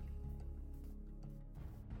Inquisitor.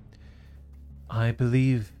 I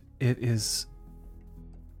believe it is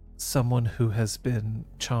someone who has been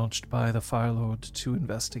charged by the Fire Lord to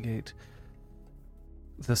investigate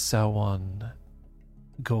the Sauwan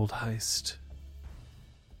gold heist.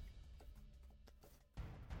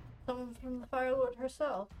 Someone from the Fire Lord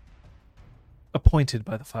herself. Appointed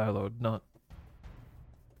by the Fire Lord, not...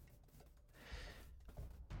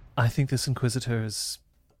 I think this Inquisitor is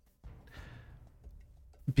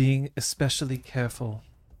being especially careful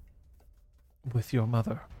with your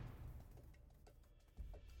mother.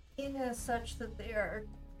 In as such that they are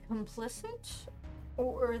complicit,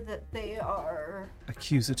 or that they are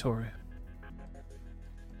Accusatory.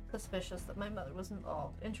 suspicious that my mother was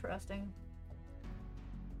involved. Interesting.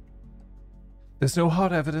 There's no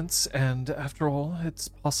hard evidence, and after all, it's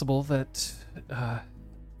possible that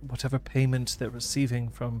whatever payment they're receiving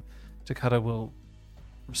from Takara will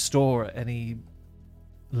restore any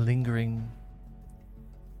lingering...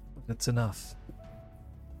 It's enough.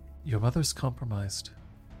 Your mother's compromised,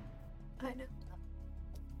 I know.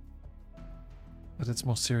 but it's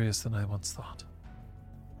more serious than I once thought.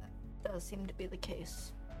 That does seem to be the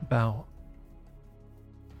case. Bao.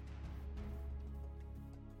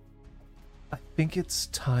 I think it's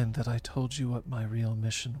time that I told you what my real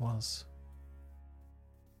mission was.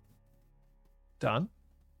 Done?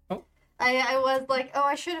 I was like, oh,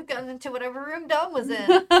 I should have gotten into whatever room Dom was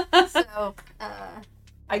in. So,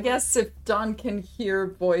 I guess if Dawn can hear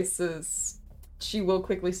voices, she will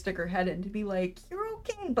quickly stick her head in to be like, "You're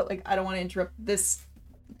okay," but like I don't want to interrupt this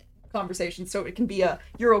conversation, so it can be a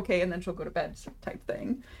 "you're okay" and then she'll go to bed type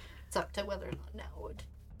thing. It's up to whether or not now would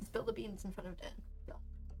spill the beans in front of Dan. So.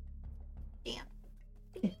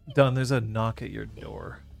 Dan. Don, there's a knock at your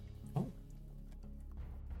door.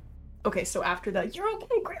 Okay, so after that, "You're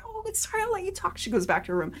okay, great. Oh, sorry, I'll let you talk." She goes back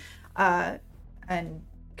to her room, and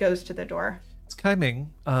goes to the door. It's Kaiming.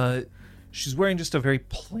 She's wearing just a very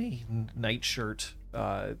plain nightshirt.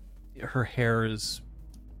 Her hair is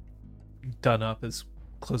done up as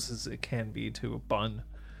close as it can be to a bun,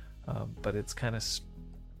 but it's kind of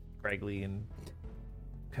scraggly and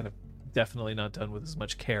kind of definitely not done with as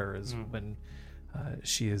much care as when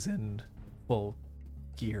she is in full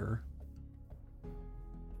gear.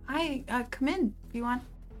 Hi, come in if you want.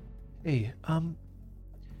 Hey,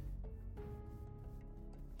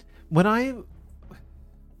 when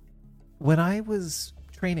I was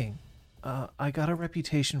training, I got a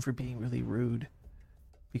reputation for being really rude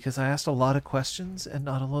because I asked a lot of questions and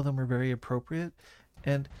not all of them were very appropriate.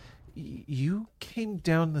 And you came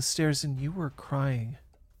down the stairs and you were crying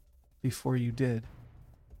before you did.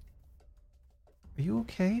 Are you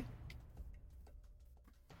okay?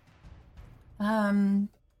 I'm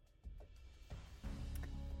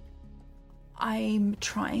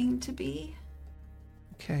trying to be.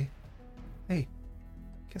 Okay. Hey,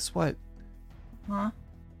 guess what? Huh?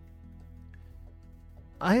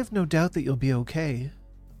 I have no doubt that you'll be okay.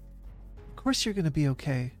 Of course you're going to be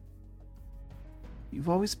okay. You've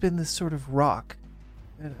always been this sort of rock.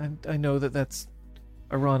 And I know that that's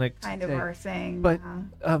ironic to Kind of say, our thing. but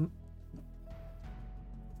yeah.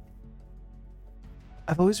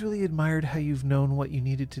 I've always really admired how you've known what you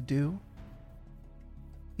needed to do,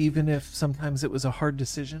 even if sometimes it was a hard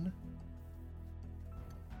decision.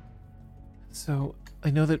 So I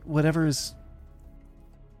know that whatever is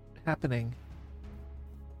happening,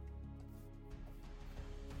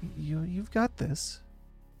 you've got this.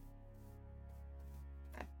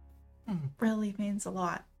 Really means a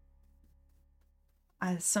lot.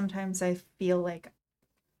 Sometimes I feel like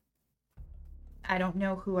I don't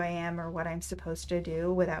know who I am or what I'm supposed to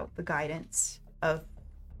do without the guidance of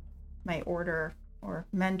my order or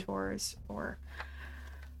mentors or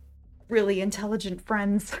really intelligent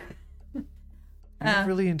friends. You have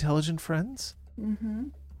really intelligent friends? Mm-hmm.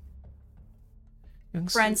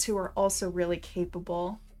 Youngsu, Friends who are also really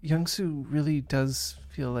capable. Youngsu really does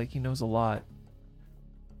feel like he knows a lot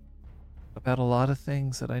about a lot of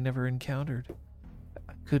things that I never encountered.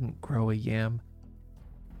 I couldn't grow a yam.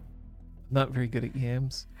 I'm not very good at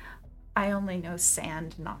yams. I only know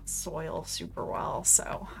sand, not soil, super well,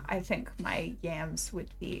 so I think my yams would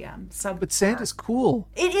be subpar. But sand is cool.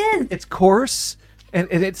 It is! It's coarse, and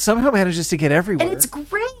it somehow manages to get everywhere. And it's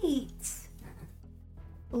great!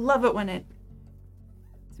 Love it when it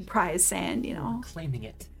surprise sand, you know? Claiming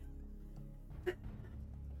it.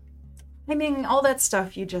 I mean, all that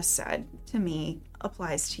stuff you just said to me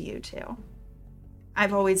applies to you too.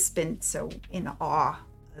 I've always been so in awe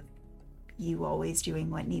of you always doing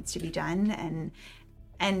what needs to be done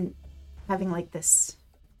and having like this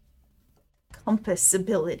compass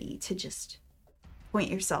ability to just point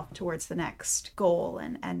yourself towards the next goal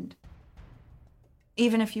and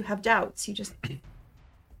even if you have doubts, you just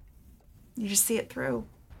see it through.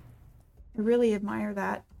 I really admire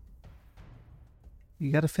that.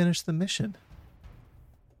 You gotta finish the mission.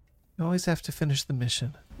 You always have to finish the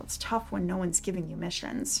mission. Well, it's tough when no one's giving you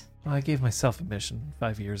missions. Well, I gave myself a mission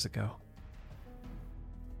 5 years ago.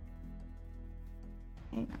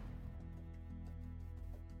 I know.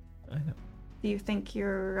 I know. Do you think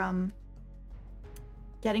you're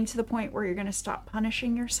getting to the point where you're going to stop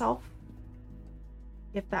punishing yourself?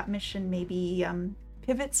 If that mission maybe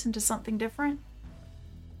pivots into something different?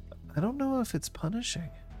 I don't know if it's punishing.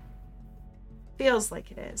 Feels like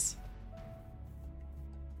it is.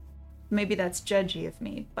 Maybe that's judgy of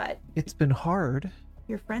me, but It's been hard,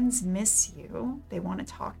 your friends miss you. They want to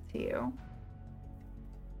talk to you.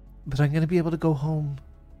 but I'm gonna be able to go home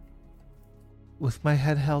with my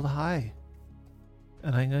head held high.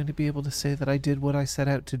 And I'm going to be able to say that I did what I set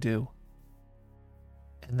out to do.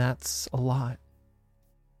 And that's a lot.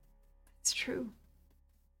 It's true.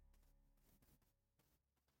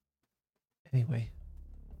 Anyway,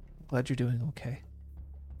 I'm glad you're doing okay.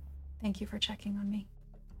 Thank you for checking on me.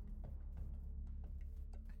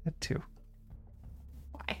 I had to.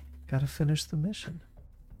 Why? Gotta finish the mission.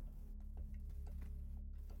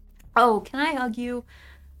 Oh, can I hug you?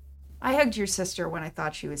 I hugged your sister when I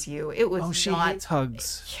thought she was you. It was She not... hates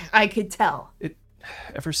hugs. I could tell.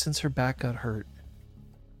 Ever since her back got hurt.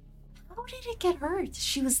 How How did it get hurt?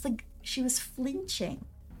 She was flinching.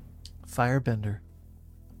 Firebender.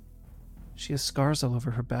 She has scars all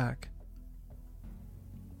over her back.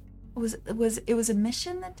 It was a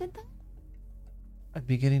mission that did that? I'm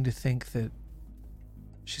beginning to think that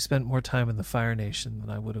she spent more time in the Fire Nation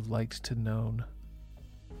than I would have liked to known.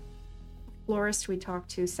 Florist we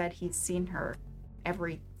talked to said he's seen her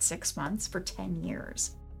every 6 months for 10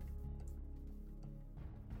 years.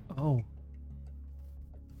 Oh.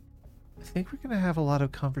 I think we're going to have a lot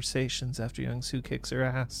of conversations after young Sue kicks her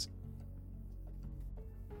ass.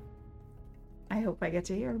 I hope I get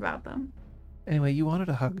to hear about them. Anyway, you wanted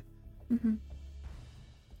a hug. Mm-hmm.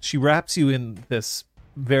 She wraps you in this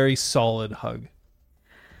very solid hug.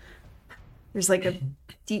 There's like a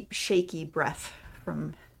deep, shaky breath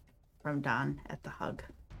from Don at the hug.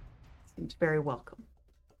 Seems very welcome.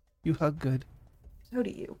 You hug good. So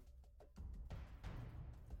do you.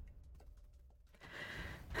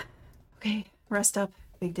 Okay, rest up.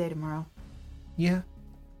 Big day tomorrow. Yeah.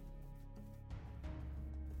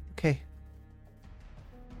 Okay.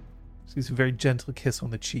 She gives a very gentle kiss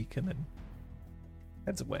on the cheek and then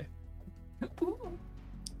heads away.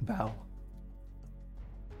 Bow.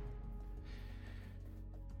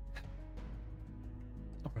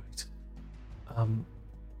 All right.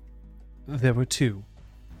 There were 2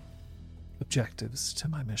 objectives to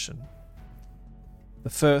my mission.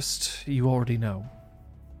 The first, you already know.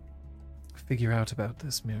 Figure out about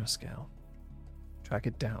this mirror scale. Track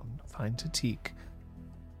it down. Find Tatik.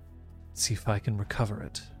 See if I can recover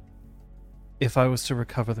it. If I was to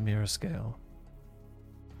recover the mirror scale,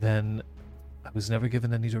 then I was never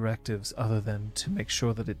given any directives other than to make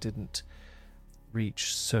sure that it didn't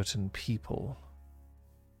reach certain people.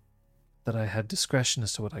 That I had discretion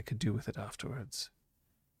as to what I could do with it afterwards.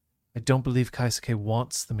 I don't believe Kaisuke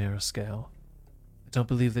wants the mirror scale. I don't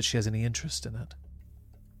believe that she has any interest in it.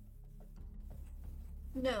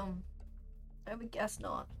 No, I would guess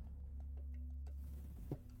not.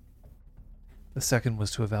 The second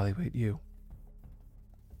was to evaluate you.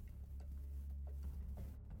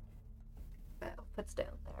 Val puts down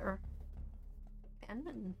their pen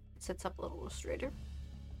and sits up a little straighter.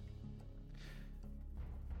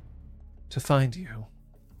 To find you.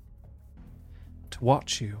 To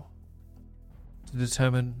watch you. To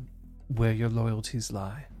determine where your loyalties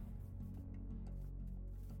lie.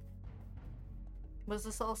 Was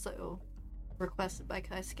this also requested by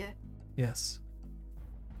Kaisuke? Yes.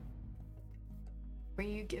 Were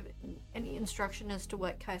you given any instruction as to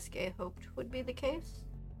what Kaisuke hoped would be the case?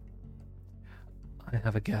 I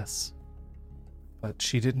have a guess. But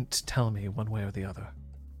she didn't tell me one way or the other.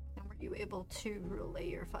 And were you able to relay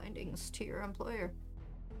your findings to your employer?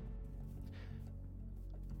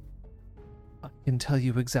 I can tell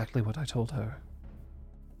you exactly what I told her.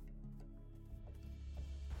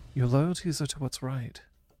 Your loyalties are to what's right.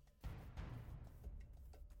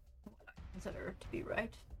 I consider to be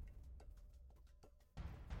right.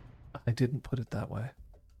 I didn't put it that way.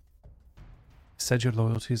 I said your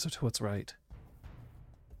loyalties are to what's right.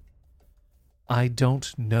 I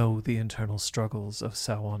don't know the internal struggles of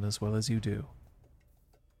Sawan as well as you do.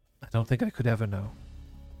 I don't think I could ever know.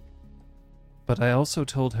 But I also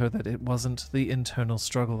told her that it wasn't the internal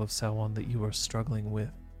struggle of Sawan that you were struggling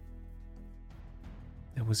with.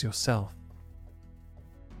 It was yourself.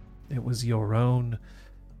 It was your own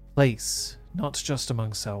place, not just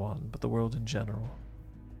among Sawan, but the world in general.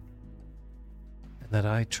 And that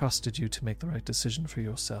I trusted you to make the right decision for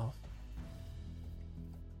yourself.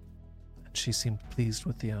 And she seemed pleased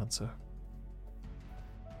with the answer.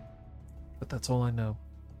 But that's all I know.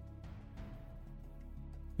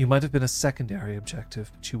 You might have been a secondary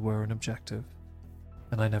objective, but you were an objective.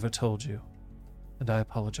 And I never told you. And I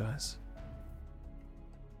apologize.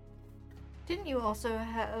 Didn't you also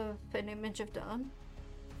have an image of Dawn?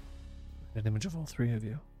 An image of all 3 of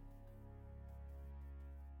you.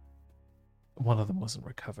 One of them wasn't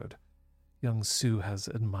recovered. Young Sue has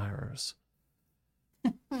admirers.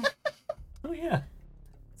 Oh, yeah.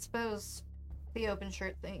 Suppose the open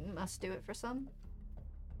shirt thing must do it for some.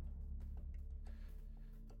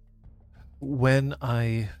 When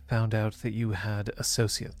I found out that you had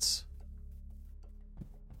associates,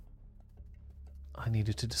 I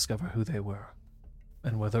needed to discover who they were,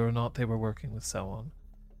 and whether or not they were working with Sawan.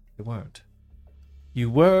 They weren't.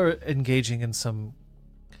 You were engaging in some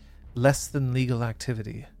less than legal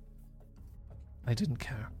activity. I didn't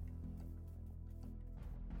care.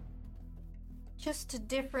 Just a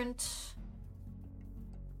different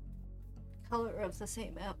color of the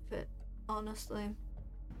same outfit, honestly,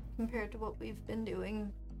 compared to what we've been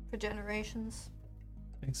doing for generations.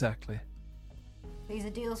 Exactly. These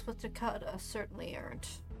deals with Takata certainly aren't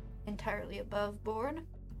entirely above board?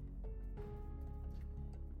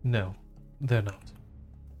 No, they're not.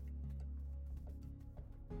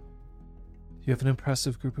 You have an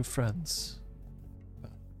impressive group of friends.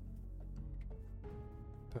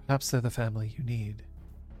 Perhaps they're the family you need.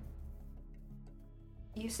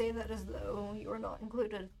 You say that as though you are not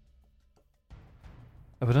included.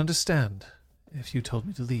 I would understand if you told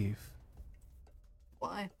me to leave.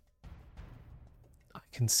 Why? I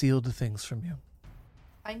concealed things from you.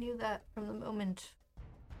 I knew that from the moment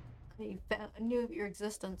I knew of your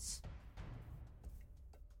existence.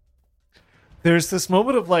 There's this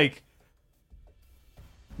moment of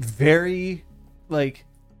very like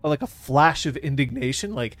a flash of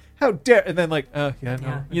indignation, like how dare, and then oh yeah, no,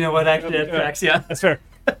 Yeah. You know what? Actually, that tracks. Yeah. that's fair.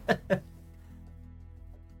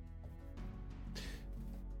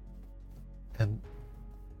 And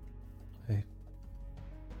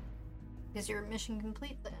Is your mission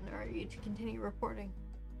complete then, or are you to continue reporting?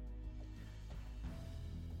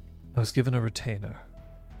 I was given a retainer.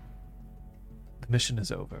 The mission is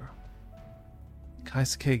over.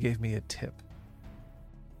 Kaisuke gave me a tip.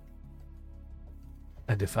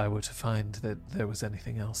 And if I were to find that there was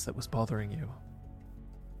anything else that was bothering you,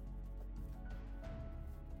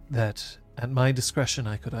 that at my discretion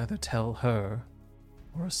I could either tell her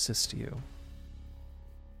or assist you.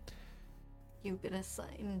 You've been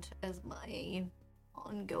assigned as my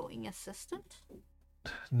ongoing assistant?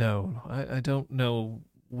 No, I don't know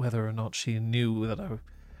whether or not she knew that I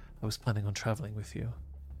was planning on traveling with you.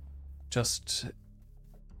 Just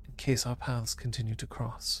in case our paths continue to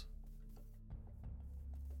cross.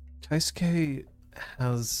 Kaisuke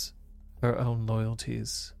has her own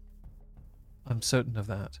loyalties. I'm certain of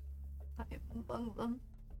that. I am among them.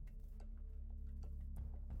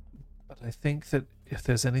 But I think that if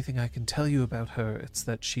there's anything I can tell you about her, it's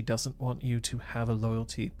that she doesn't want you to have a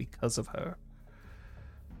loyalty because of her.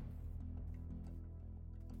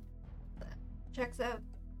 That checks out.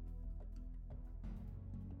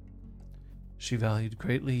 She valued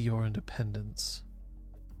greatly your independence.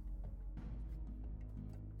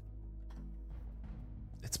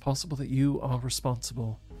 It's possible that you are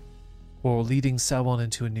responsible for leading Salwon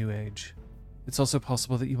into a new age. It's also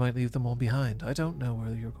possible that you might leave them all behind. I don't know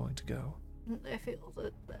where you're going to go. I feel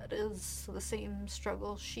that that is the same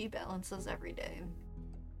struggle she balances every day.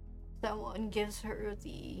 Someone gives her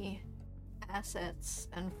the assets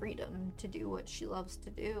and freedom to do what she loves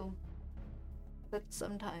to do. But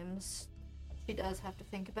sometimes she does have to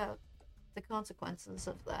think about the consequences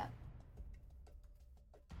of that.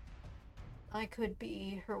 I could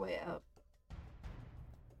be her way out.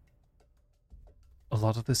 A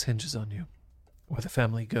lot of this hinges on you. Where the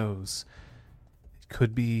family goes. It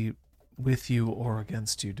could be with you or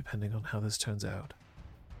against you, depending on how this turns out.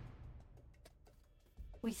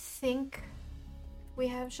 We think we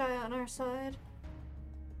have Shai on our side.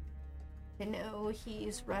 I know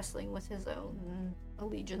he's wrestling with his own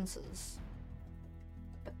allegiances.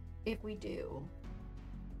 But if we do,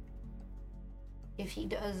 if he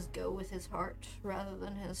does go with his heart rather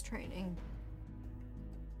than his training,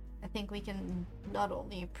 I think we can not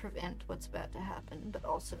only prevent what's about to happen, but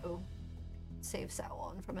also save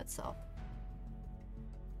Salwon from itself.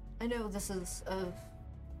 I know this is of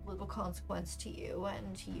little consequence to you,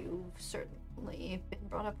 and you've certainly been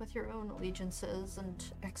brought up with your own allegiances and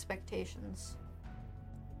expectations.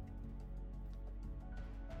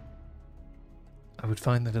 I would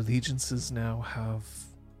find that allegiances now have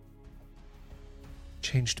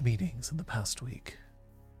changed meanings in the past week.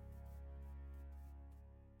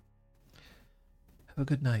 Have a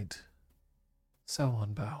good night.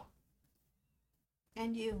 Salwon Bao.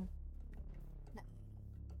 And you. No.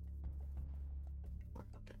 We're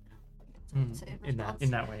up to now. That's what I'd say response.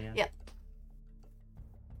 In that way, yeah. Yeah.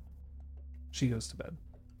 She goes to bed.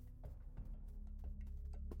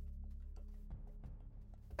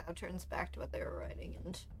 Bao turns back to what they were writing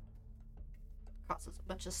and crosses a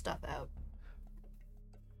bunch of stuff out.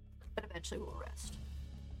 But eventually we'll rest.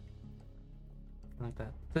 I like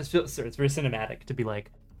that. This feels, it's very cinematic to be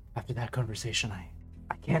like, after that conversation, I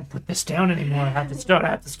can't put this down anymore. I have to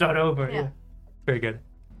start over. Yeah. Very good.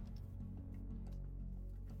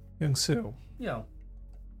 Young Soo, Yeah.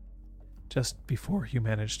 just before you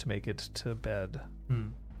manage to make it to bed,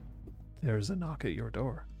 there's a knock at your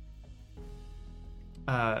door.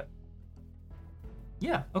 Yeah,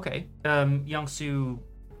 okay. Youngsu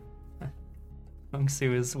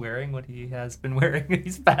is wearing what he has been wearing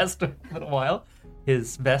these past a little while.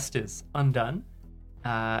 His vest is undone.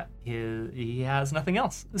 He has nothing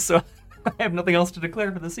else. So I have nothing else to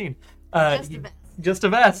declare for the scene. Just a vest. Just a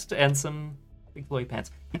vest and some big flowy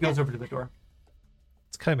pants. He goes over to the door.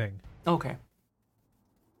 It's Kaiming. Okay.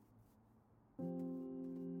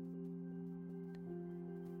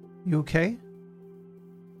 You okay?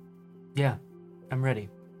 Yeah, I'm ready.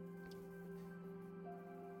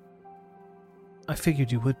 I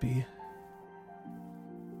figured you would be.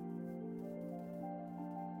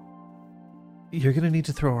 You're gonna need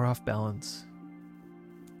to throw her off balance.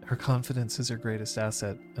 Her confidence is her greatest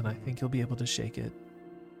asset, and I think you'll be able to shake it.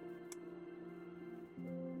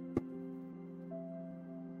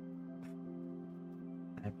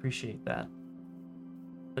 I appreciate that.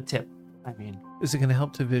 The tip, I mean. Is it gonna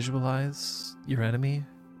help to visualize your enemy?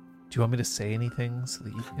 Do you want me to say anything so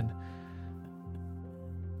that you can...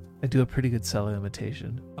 I do a pretty good Sela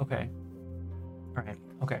imitation. Okay. Alright,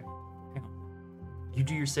 okay. Hang on. You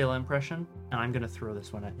do your Sayla impression, and I'm gonna throw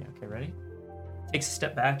this one at you. Okay, ready? Takes a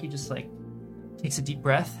step back, he just like takes a deep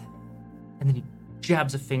breath, and then he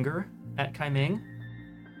jabs a finger at Kai Ming.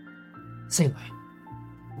 Sayla,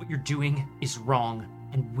 what you're doing is wrong,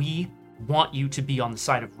 and we want you to be on the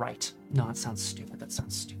side of right. No, that sounds stupid. That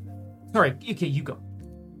sounds stupid. Sorry, okay, you go.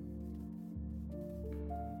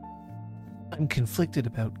 I'm conflicted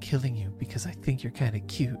about killing you because I think you're kind of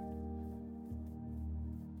cute.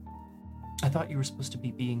 I thought you were supposed to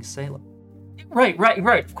be being Sayla.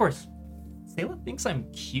 Right, of course. Sayla thinks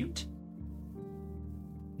I'm cute?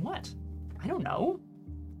 What? I don't know.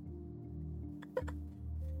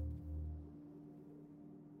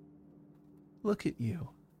 Look at you.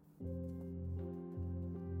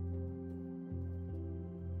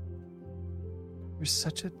 You're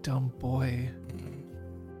such a dumb boy.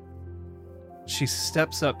 She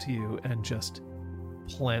steps up to you and just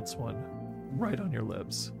plants one right on your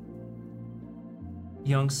lips.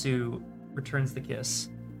 Youngsu returns the kiss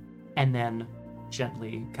and then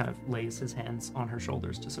gently kind of lays his hands on her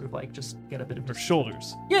shoulders to sort of like just get a bit of Her distance.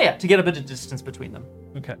 shoulders. Yeah, to get a bit of distance between them.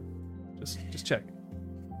 Okay. Just check.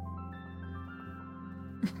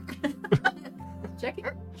 Checking.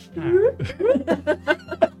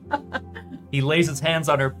 He lays his hands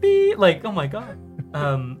on her beat, like, oh my god.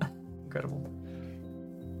 Incredible.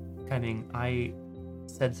 Kai-Ming, I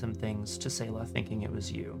said some things to Sayla thinking it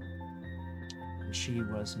was you. And she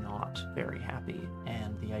was not very happy.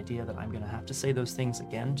 And the idea that I'm gonna have to say those things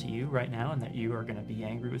again to you right now and that you are gonna be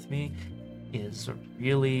angry with me is a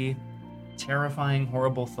really terrifying,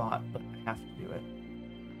 horrible thought, but I have to do it.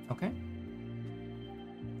 Okay?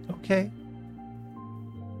 Okay.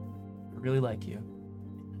 I really like you.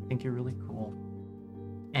 I think you're really cool.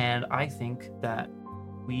 And I think that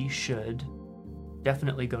we should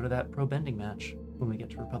definitely go to that pro bending match when we get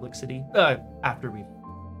to Republic City. After we've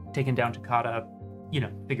taken down Takata,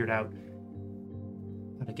 figured out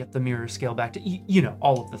how to get the mirror scale back to,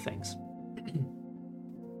 all of the things.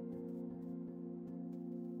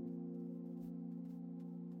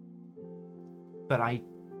 But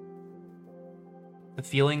the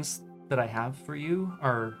feelings that I have for you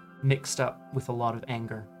are mixed up with a lot of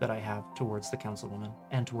anger that I have towards the councilwoman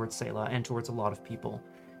and towards Sayla and towards a lot of people.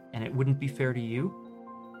 And it wouldn't be fair to you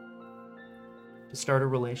to start a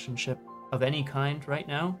relationship of any kind right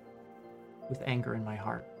now with anger in my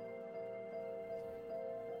heart.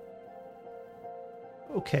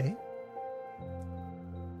 Okay.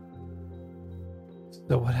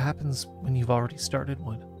 So what happens when you've already started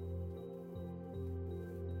one?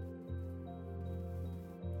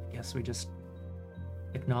 I guess we just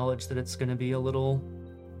acknowledge that it's going to be a little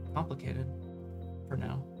complicated for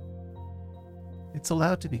now. It's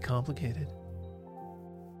allowed to be complicated.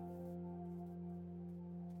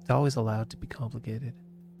 It's always allowed to be complicated.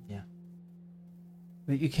 Yeah.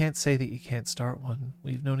 But you can't say that you can't start one.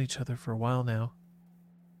 We've known each other for a while now.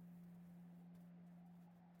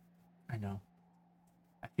 I know.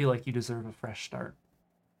 I feel like you deserve a fresh start.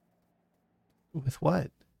 With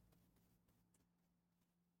what?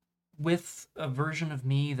 With a version of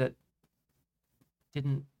me that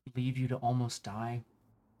didn't leave you to almost die.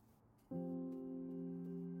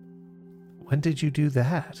 When did you do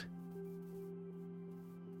that?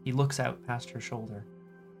 He looks out past her shoulder.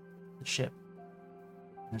 The ship.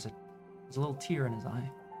 There's a little tear in his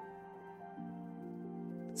eye.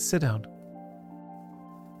 Sit down.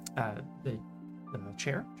 The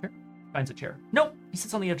chair? Finds a chair. Nope! He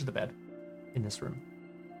sits on the edge of the bed. In this room.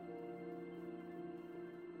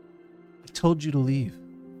 I told you to leave.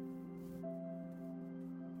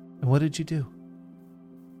 And what did you do?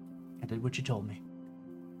 I did what you told me.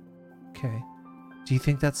 Okay. Do you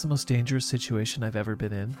think that's the most dangerous situation I've ever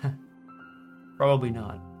been in? Probably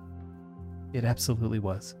not. It absolutely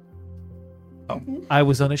was. I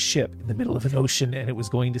was on a ship in the middle of an ocean and it was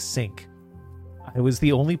going to sink. I was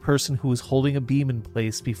the only person who was holding a beam in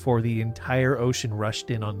place before the entire ocean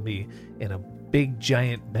rushed in on me in a big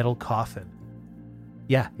giant metal coffin.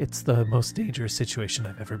 Yeah, it's the most dangerous situation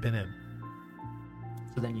I've ever been in.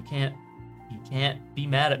 So then you can't be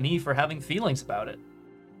mad at me for having feelings about it.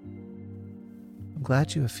 I'm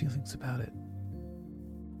glad you have feelings about it.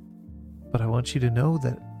 But I want you to know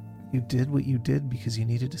that you did what you did because you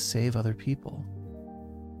needed to save other people.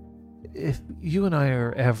 If you and I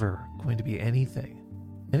are ever going to be anything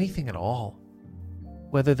at all,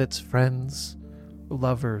 whether that's friends, or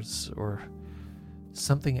lovers, or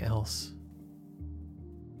something else,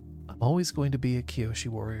 I'm always going to be a Kyoshi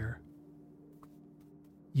warrior.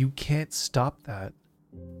 You can't stop that.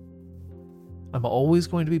 I'm always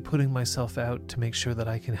going to be putting myself out to make sure that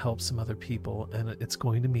I can help some other people, and it's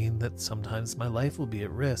going to mean that sometimes my life will be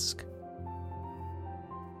at risk.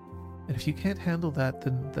 And if you can't handle that,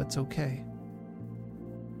 then that's okay.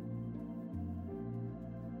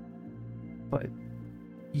 But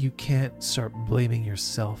you can't start blaming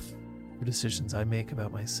yourself for decisions I make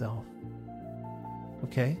about myself.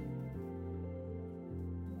 Okay?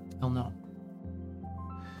 Hell no.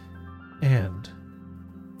 And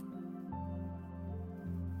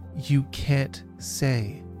you can't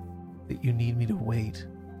say that you need me to wait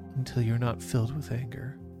until you're not filled with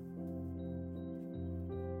anger.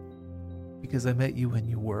 Because I met you when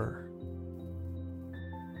you were.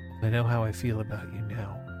 And I know how I feel about you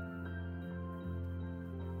now.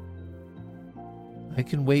 I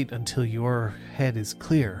can wait until your head is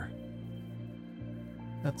clear.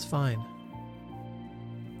 That's fine.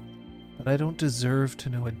 But I don't deserve to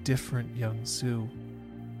know a different young Sue.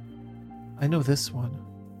 I know this one.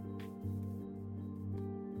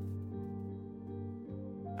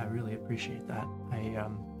 I really appreciate that.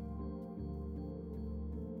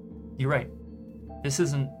 You're right. This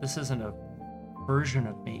isn't a version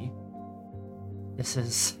of me. This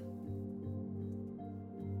is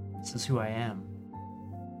who I am.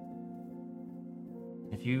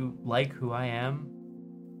 If you like who I am,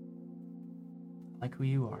 I like who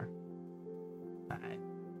you are.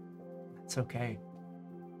 It's okay.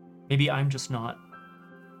 Maybe I'm just not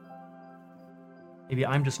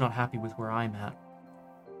happy with where I'm at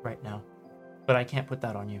right now. But I can't put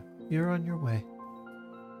that on you. You're on your way.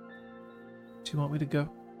 Do you want me to go?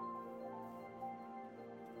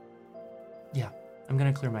 Yeah, I'm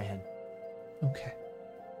gonna clear my head. Okay.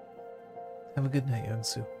 Have a good night, young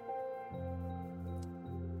Sue.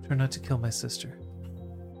 Try not to kill my sister.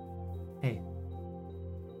 Hey.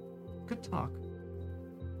 Good talk.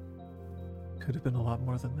 Could have been a lot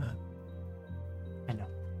more than that. I know.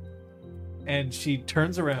 And she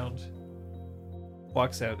turns around,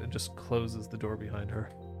 walks out, and just closes the door behind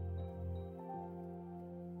her.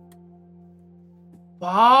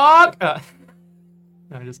 Fuck! No,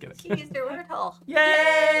 I'm just kidding. She used her word hole.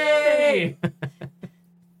 Yay!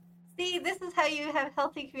 See, this is how you have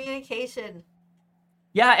healthy communication.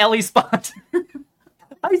 Yeah, Ellie Spot.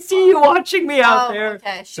 I see you watching me out there.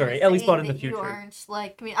 Okay. She Sorry, was Ellie saying Spot in the that future. You aren't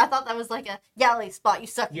like me. I thought that was like a Ellie Spot. You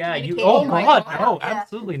suck. At Yeah, you. communicating. Oh Like, God, yeah, no, yeah.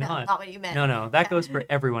 absolutely No, not. not what you meant. No, that goes for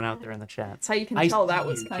everyone out there in the chat. That's how you can I tell that see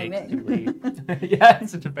was you, coming. Jake Dooley. Yeah,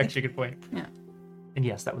 it's actually a good point. Yeah. And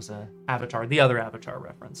yes, that was a Avatar, the other Avatar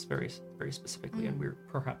reference, very, very specifically and weird,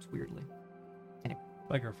 perhaps weirdly.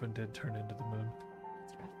 My girlfriend did turn into the moon.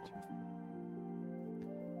 That's rough, that's rough.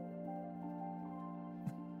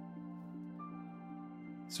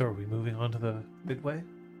 So are we moving on to the midway?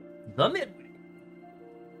 The Midway.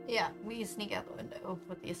 Yeah, we sneak out the window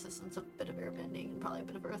with the assistance of a bit of airbending and probably a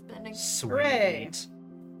bit of earthbending. Sweet. Hooray.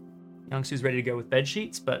 Youngsu's ready to go with bed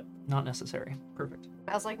sheets, but not necessary. Perfect.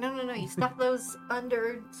 I was like, no, you stuff those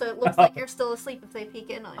under so it looks like you're still asleep if they peek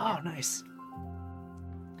in on you. Oh, nice.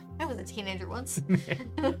 I was a teenager once.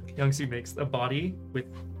 Youngsu makes a body with,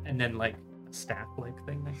 and then like a staff leg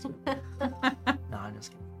thing next to it. No, I'm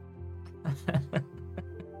just kidding.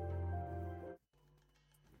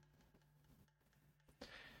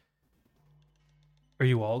 Are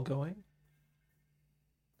you all going?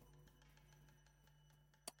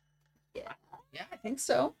 Yeah, I think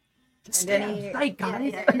so. Just And any right,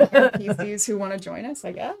 guys. NPCs who want to join us,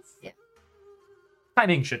 I guess.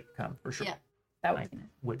 Timing should come for sure. Yeah. That I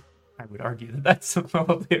would would argue that that's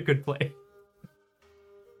probably a good play.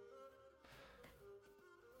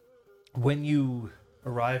 When you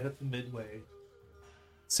arrive at the midway,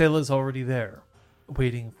 Sayla's already there,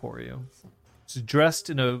 waiting for you. She's dressed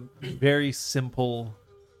in a very simple,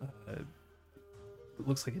 it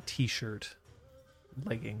looks like a t-shirt,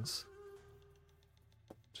 leggings.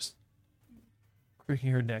 Just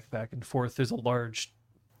creaking her neck back and forth. There's a large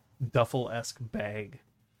duffel-esque bag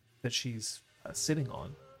that she's sitting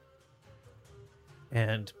on.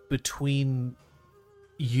 And between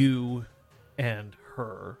you and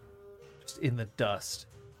her, just in the dust,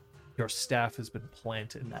 your staff has been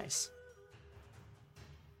planted. Nice.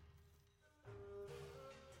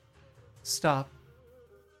 Stop.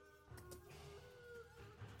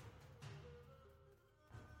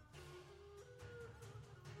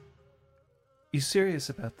 You serious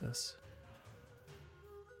about this?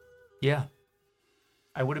 Yeah.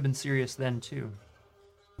 I would have been serious then, too.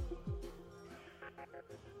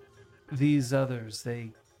 These others,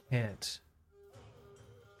 they can't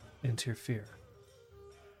interfere.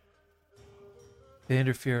 They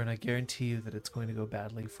interfere, and I guarantee you that it's going to go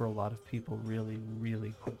badly for a lot of people really,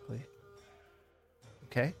 really quickly.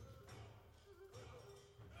 Okay?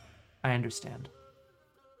 I understand.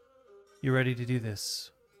 You ready to do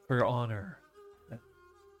this for honor?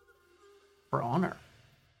 For honor.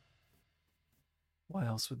 Why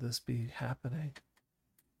else would this be happening?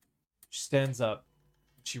 She stands up.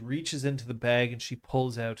 She reaches into the bag and she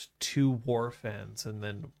pulls out 2 war fans and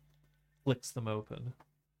then flicks them open.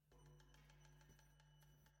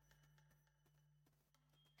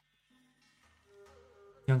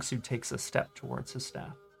 Youngsu takes a step towards his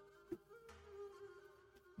staff.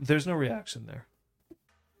 There's no reaction there.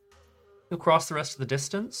 He'll cross the rest of the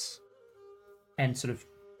distance and sort of,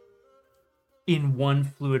 in one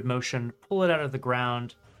fluid motion, pull it out of the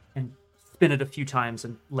ground and spin it a few times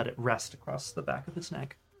and let it rest across the back of his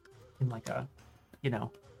neck in like a,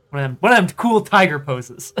 one of them cool tiger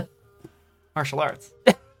poses. Martial arts.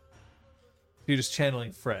 You're just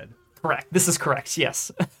channeling Fred. Correct. This is correct,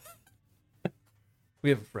 yes. We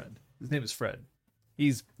have a friend. His name is Fred.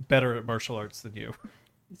 He's better at martial arts than you.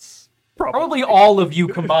 It's probably all of you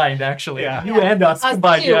combined, actually. Yeah. You and us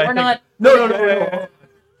combined. Too. Yeah, I We're think. not. No.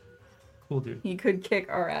 Cool, dude. He could kick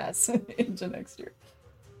our ass into next year.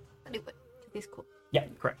 Anyway, he's cool. Yeah,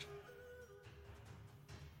 correct.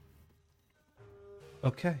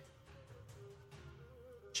 Okay.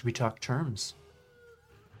 Should we talk terms?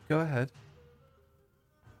 Go ahead.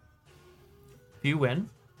 If you win,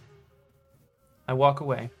 I walk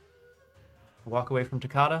away. I walk away from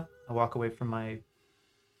Takata. I walk away from my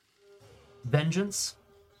vengeance.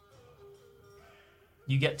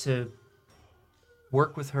 You get to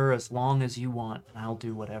work with her as long as you want, and I'll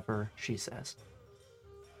do whatever she says.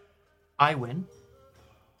 I win.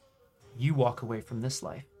 You walk away from this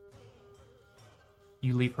life.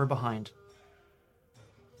 You leave her behind.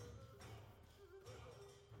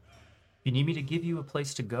 If you need me to give you a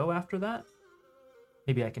place to go after that,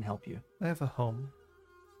 maybe I can help you. I have a home.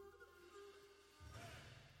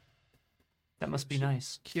 That must be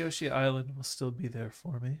nice. Kyoshi Island will still be there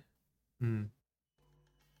for me. Hmm.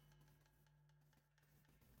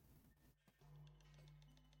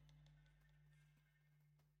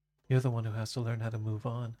 You're the one who has to learn how to move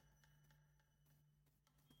on.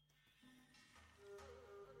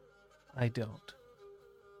 I don't.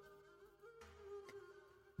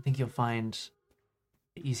 I think you'll find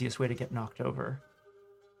the easiest way to get knocked over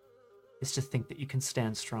is to think that you can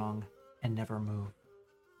stand strong and never move.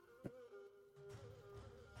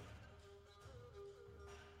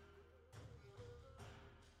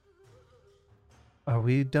 Are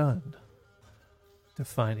we done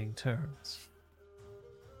defining terms?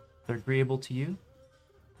 If they're agreeable to you,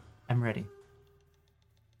 I'm ready.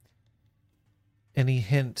 Any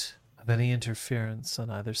hint of any interference on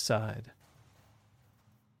either side?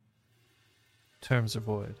 Terms are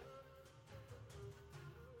void.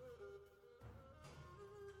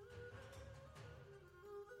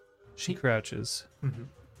 She crouches. Mm-hmm.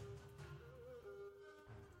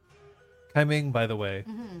 Kai Ming, by the way,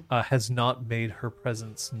 Mm-hmm. has not made her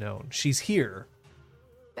presence known. She's here.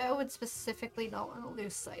 Bao would specifically not want to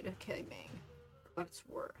lose sight of Kai Ming, for what it's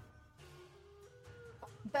worth.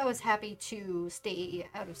 Bao is happy to stay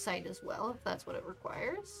out of sight as well, if that's what it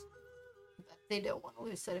requires. But they don't want to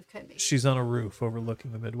lose sight of Kai Ming. She's on a roof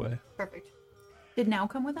overlooking the midway. Perfect. Did Now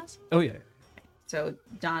come with us? Oh, yeah. So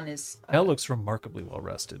Don is. Now looks remarkably well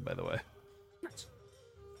rested, by the way.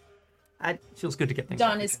 Feels good to get things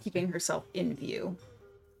Dawn off is your chest. keeping herself in view.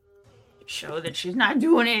 Show that she's not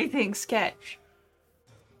doing anything sketch.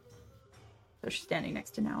 So she's standing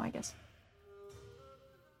next to Now, I guess.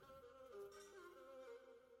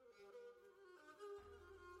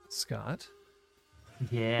 Scott,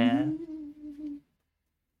 Yeah.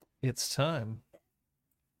 it's time.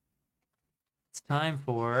 It's time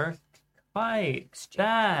for fight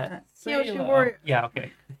that. Kyoshi Sailor. warrior. Yeah,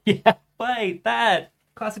 okay. Yeah, fight that.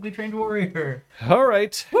 Classically trained warrior. All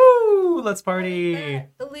right. Woo! Let's party.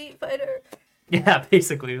 Elite fighter. Yeah,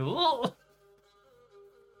 basically. Ugh.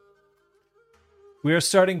 We are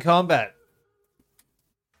starting combat.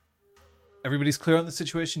 Everybody's clear on the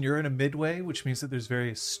situation. You're in a midway, which means that there's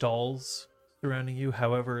various stalls surrounding you.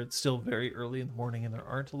 However, it's still very early in the morning and there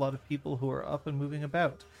aren't a lot of people who are up and moving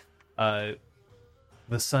about.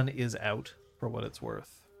 The sun is out, for what it's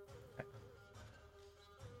worth.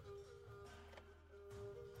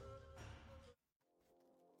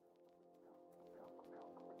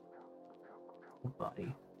 Oh,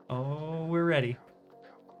 buddy. Oh, we're ready.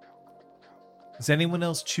 Is anyone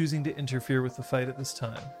else choosing to interfere with the fight at this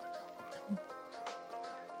time?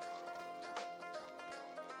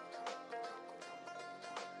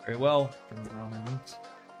 Very well.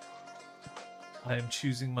 I am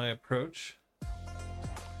choosing my approach.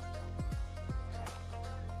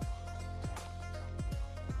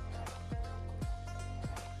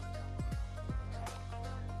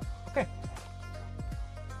 Okay.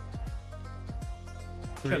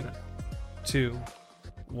 3, Chosen. 2,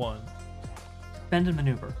 1. Bend and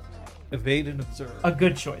maneuver. Evade and observe. A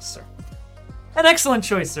good choice, sir. An excellent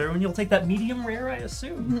choice, sir. And you'll take that medium rare, I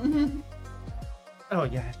assume. Oh,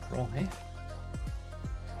 yeah, I have to roll, eh?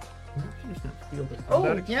 I'm just gonna feel the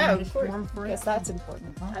combat exchange form for it. Yes, that's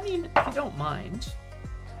important. Huh? I mean, if you don't mind.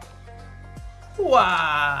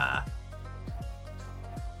 Wah!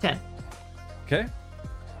 10. Okay.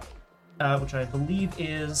 Which I believe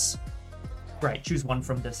is... Right, choose one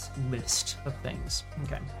from this list of things.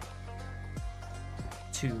 Okay.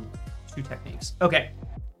 Two techniques. Okay.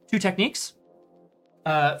 2 techniques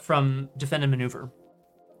from defend and maneuver.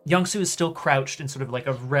 Youngsu is still crouched in sort of like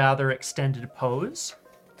a rather extended pose.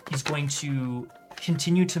 He's going to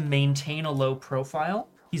continue to maintain a low profile.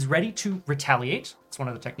 He's ready to retaliate. It's one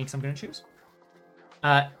of the techniques I'm going to choose.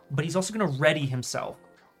 But he's also going to ready himself.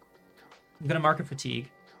 I'm going to mark a fatigue.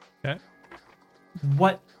 Okay.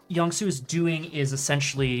 What Youngsu is doing is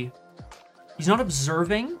essentially... He's not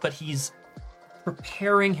observing, but he's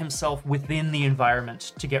preparing himself within the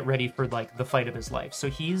environment to get ready for like the fight of his life. So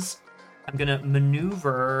I'm gonna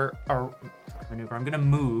maneuver. I'm gonna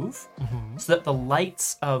move so that the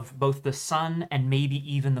lights of both the sun and maybe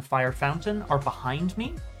even the fire fountain are behind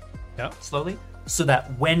me. Yeah. Slowly, so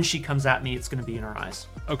that when she comes at me, it's gonna be in her eyes.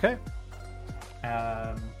 Okay.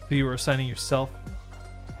 So you were assigning yourself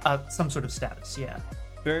Some sort of status. Yeah.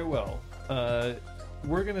 very well.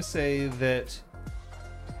 We're gonna say that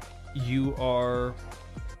you are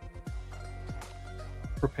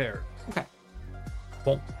prepared. Okay.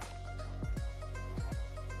 Well,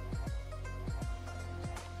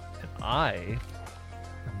 And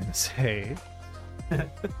I'm gonna say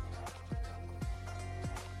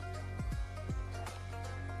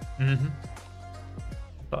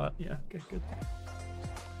Thought. Yeah. Good.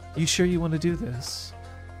 you sure you want to do this?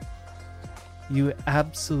 You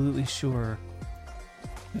absolutely sure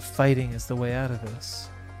that fighting is the way out of this?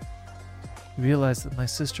 You realize that my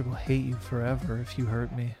sister will hate you forever if you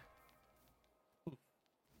hurt me.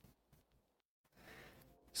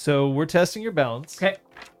 So we're testing your balance. Okay.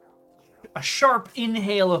 A sharp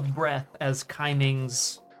inhale of breath as Kai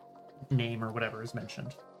Ming's name or whatever is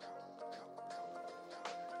mentioned.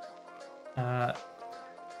 Yeah.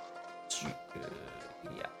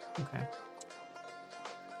 Okay.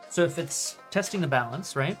 So if it's testing the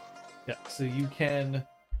balance, right? Yeah, so you can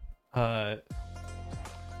so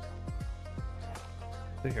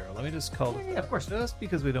here, let me just call Yeah, of course. just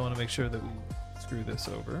because we don't want to make sure that we screw this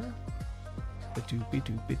over.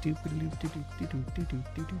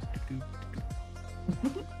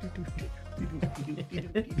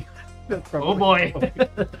 Oh boy.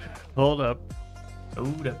 Hold up.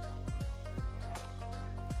 Hold up.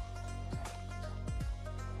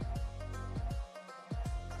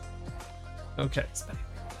 Okay. It's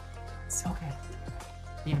okay.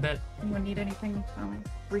 You bet. Anyone need anything while I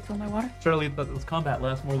refill my water? Surely this combat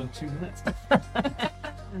lasts more than 2 minutes.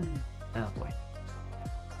 Oh boy.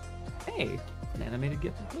 Hey, an animated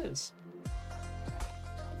GIF of Liz.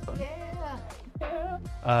 Yeah.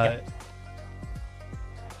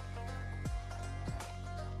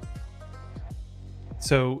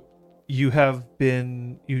 So you have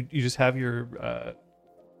been you just have your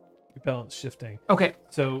balance shifting. Okay.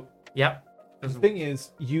 So Yep. the thing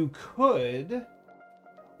is, you could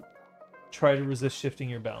try to resist shifting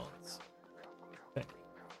your balance.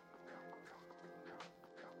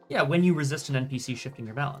 Yeah, when you resist an NPC shifting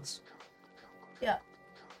your balance. Yeah.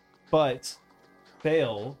 But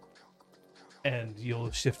fail, and you'll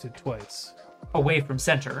have shifted twice. Away from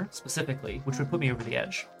center, specifically, which would put me over the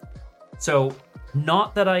edge. So,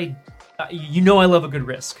 not that I love a good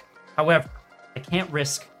risk. However, I can't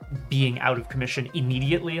risk being out of commission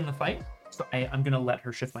immediately in the fight. So I'm going to let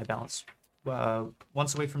her shift my balance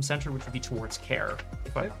once away from center, which would be towards care,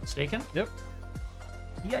 if I'm not mistaken. Yep.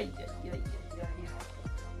 Yeah.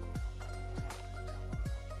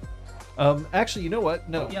 Actually, you know what?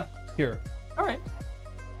 No. Yeah. Here. All right.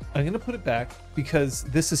 I'm going to put it back because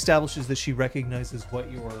this establishes that she recognizes what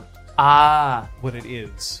it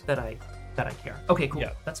is. That I care. Okay, cool.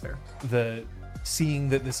 Yeah. That's fair. Seeing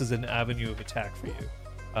that this is an avenue of attack for you.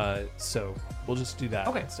 So we'll just do that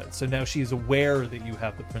Okay. instead. So now she is aware that you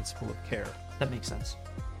have the principle of care. that makes sense.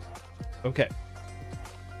 Okay.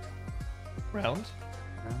 Round.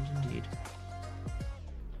 Round indeed.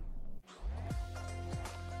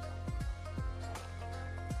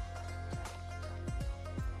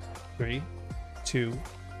 Three, two,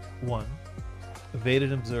 one. Evade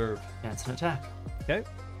and observe. Yeah, it's an attack. Okay.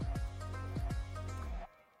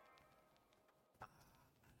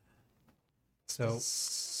 So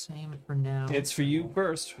Same for now. it's for you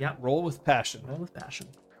first. Yep. Roll with passion. Roll with passion.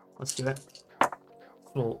 Let's do it.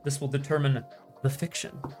 This will determine the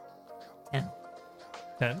fiction. 10.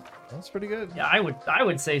 10. That's pretty good. Yeah, I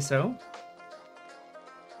would say so.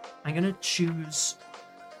 I'm gonna choose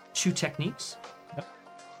 2 techniques. Yep.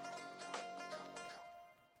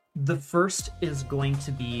 The first is going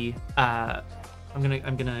to be I'm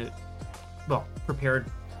gonna well,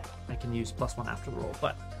 prepared. I can use +1 after the roll,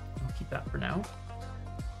 but I'll keep that for now.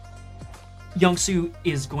 Youngsu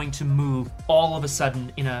is going to move all of a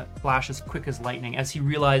sudden in a flash as quick as lightning as he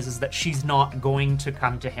realizes that she's not going to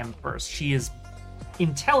come to him first. She is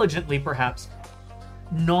intelligently, perhaps,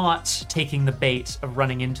 not taking the bait of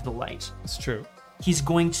running into the light. It's true. He's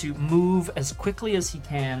going to move as quickly as he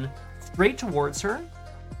can straight towards her,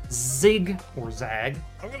 zig or zag.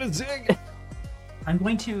 I'm gonna zig. I'm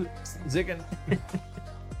going to Zigging.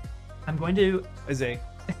 I'm going to I zig.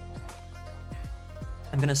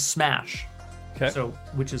 I'm going to smash. Okay. So,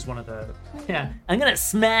 which is one of the I'm going to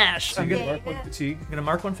smash. So I'm you going get mark 1 fatigue. to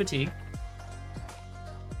mark 1 fatigue.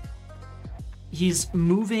 He's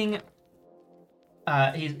moving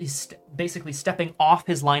he's basically stepping off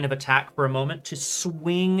his line of attack for a moment to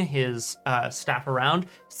swing his staff around,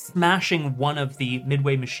 smashing one of the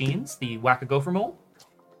midway machines, the Whack-A-Gopher Mole,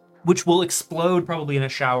 which will explode probably in a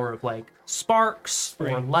shower of like sparks or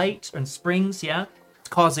Springs. light and springs,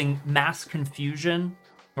 causing mass confusion.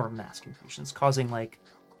 It's causing like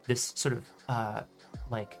this sort of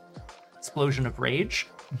like explosion of rage.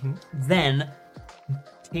 Mm-hmm. Then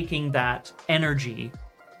taking that energy,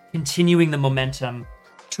 continuing the momentum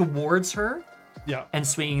towards her, Yeah. and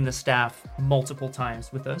swinging the staff multiple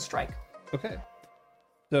times with a strike. Okay.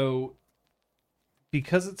 So,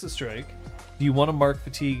 because it's a strike, do you want to mark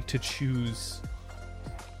fatigue to choose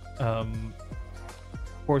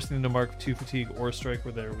forcing them to mark 2 fatigue or strike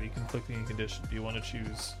where they're weak, inflicting a condition? Do you want to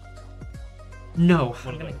choose? No,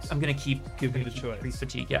 One of those. I'm gonna keep Give me I'm the gonna keep choice. 3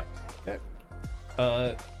 fatigue. Yeah. Okay.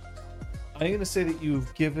 I'm going to say that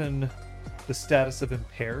you've given the status of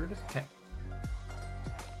impaired Okay.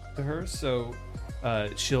 to her, so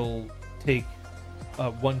she'll take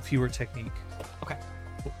 1 fewer technique Okay.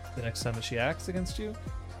 the next time that she acts against you.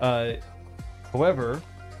 However,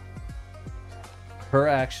 her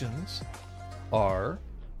actions are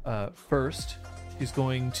first, she's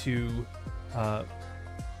going to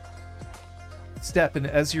step, and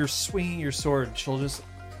as you're swinging your sword, she'll just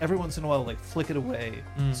every once in a while like flick it away.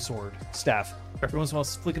 Sword, staff. Every once in a while,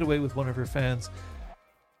 flick it away with one of her fans.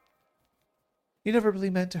 You never really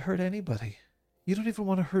meant to hurt anybody. You don't even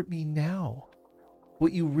want to hurt me now.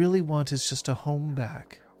 What you really want is just a home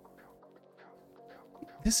back.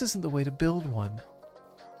 This isn't the way to build one.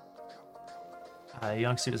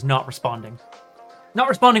 Youngsuit is not responding. Not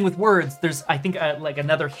responding with words. There's, I think, like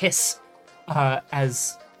another hiss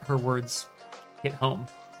as her words hit home.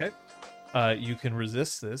 Okay. You can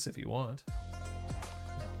resist this if you want.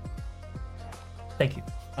 Thank you.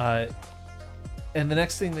 And the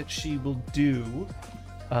next thing that she will do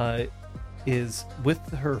is with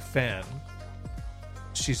her fan,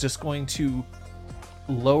 she's just going to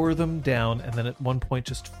lower them down and then at one point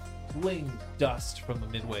just fling dust from the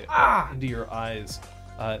midway up into your eyes,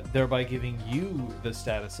 thereby giving you the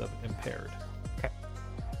status of impaired. Okay.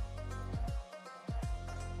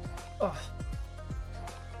 Ugh.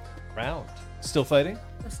 Round. Still fighting?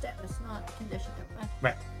 The status, not condition.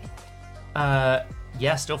 Right.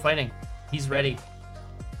 Yeah, still fighting. He's ready.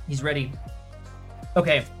 He's ready.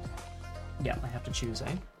 Okay. Yeah, I have to choose,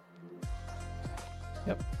 eh?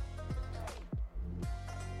 Yep.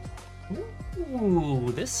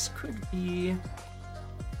 Ooh, this could be...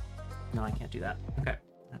 No, I can't do that. Okay,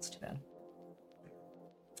 that's too bad.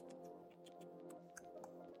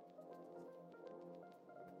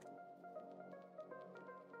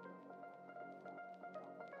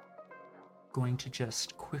 Going to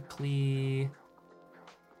just quickly...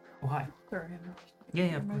 Why?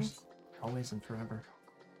 Yeah, of course. Always and forever.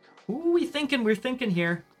 Ooh, we're thinking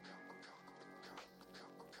here.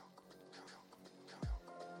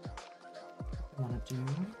 Want to do...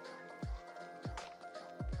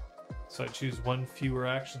 So I choose 1 fewer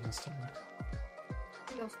action this time.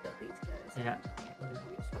 You'll spell these guys. Yeah.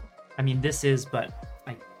 I mean, this is, but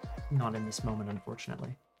not in this moment,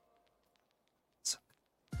 unfortunately. So,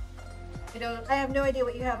 I have no idea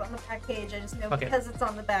what you have on the back page. I just know Okay. because it's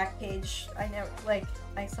on the back page. I know, like,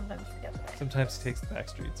 I sometimes forget that. Sometimes he takes the back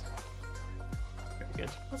streets. Very good.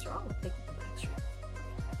 What's wrong with taking the back street?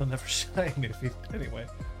 He'll never shine if he. Anyway.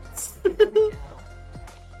 Let's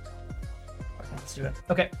do it.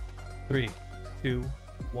 Okay. 3, 2,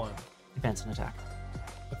 1. Advance and attack.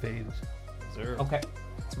 Evade. Observe. Okay.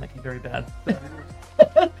 This might be very bad.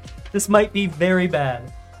 This might be very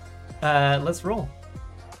bad. Let's roll.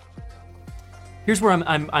 Here's where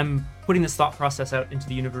I'm putting this thought process out into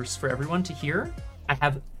the universe for everyone to hear. I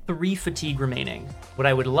have 3 fatigue remaining. What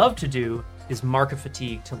I would love to do is mark a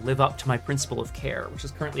fatigue to live up to my principle of care, which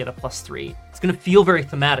is currently at a +3. It's going to feel very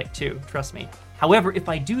thematic too, trust me. However, if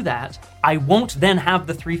I do that, I won't then have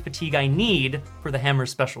the 3 fatigue I need for the hammer's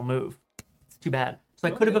special move. It's too bad. So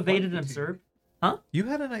I You could have only had evaded one and fatigue. observed. Huh? You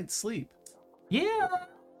had a night's sleep. Yeah.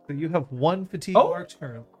 So you have 1 fatigue Oh. marked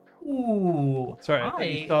currently. Ooh. Sorry, I thought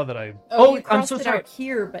you saw that I. Oh, you I'm crossed so it sorry. out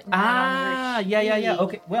here, but not Ah, on your yeah. sheet.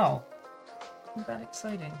 Okay, well, isn't that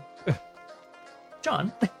exciting?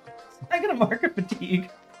 John, I'm gonna mark a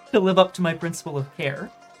fatigue to live up to my principle of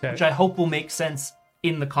care, Okay. which I hope will make sense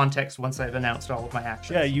in the context once I've announced all of my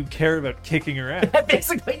actions. Yeah, you care about kicking her ass.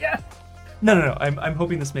 Basically, yeah. No. I'm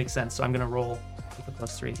hoping this makes sense, so I'm gonna roll with a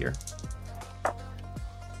 +3 here.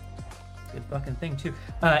 Good fucking thing too.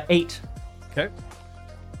 8, Okay.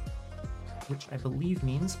 which I believe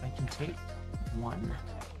means I can take 1.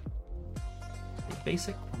 A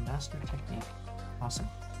basic or master technique. Awesome.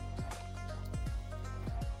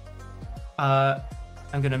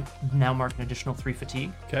 I'm gonna now mark an additional 3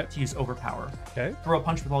 fatigue Okay. to use overpower. Okay. Throw a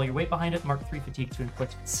punch with all your weight behind it. Mark 3 fatigue to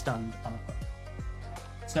inflict stunned on a foe.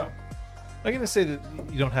 So, I'm gonna say that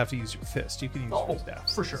you don't have to use your fist. You can use your staff.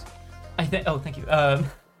 for sure. I think. Oh, thank you. And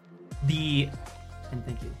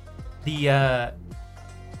thank you.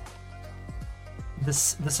 The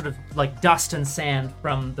sort of like dust and sand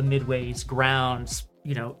from the midway's ground,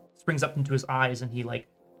 springs up into his eyes, and he like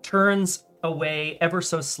turns away ever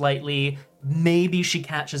so slightly. Maybe she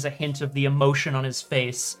catches a hint of the emotion on his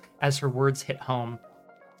face as her words hit home.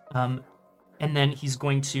 And then he's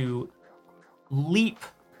going to leap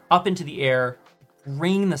up into the air,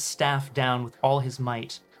 bring the staff down with all his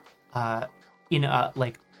might, in a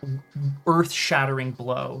like earth-shattering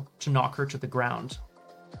blow to knock her to the ground.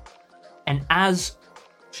 And as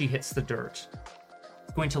she hits the dirt,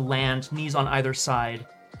 he's going to land knees on either side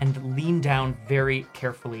and lean down very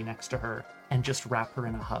carefully next to her and just wrap her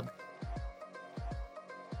in a hug.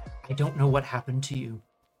 I don't know what happened to you,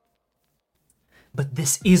 but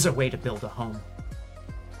this is a way to build a home.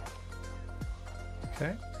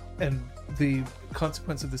 Okay. And the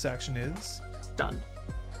consequence of this action is, Stunned.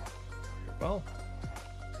 well,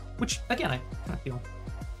 Which, again, I kind of feel.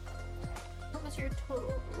 What was your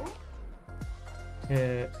total?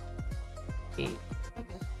 8. Okay,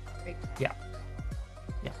 great. Yeah.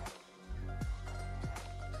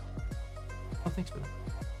 Oh, thanks for that.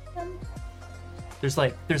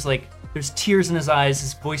 There's tears in his eyes.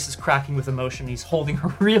 His voice is cracking with emotion. He's holding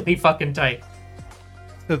her really fucking tight.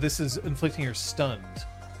 so this is inflicting her stunned.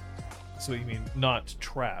 That's what you mean, not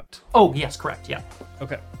trapped. Oh, yes, correct. Yeah.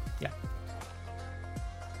 Okay. Yeah.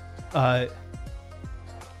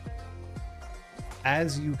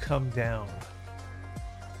 As you come down,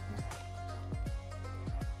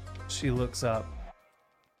 she looks up.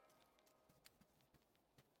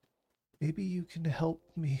 Maybe you can help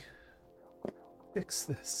me fix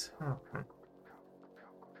this.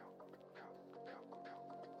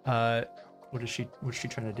 What is she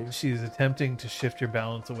trying to do? She's attempting to shift your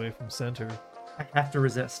balance away from center. I have to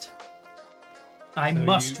resist. I So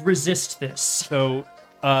must you- resist this. So,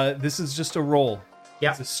 this is just a roll.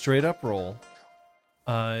 Yeah. It's a straight up roll.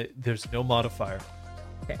 There's no modifier.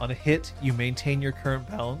 Okay. On a hit, you maintain your current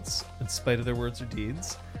balance in spite of their words or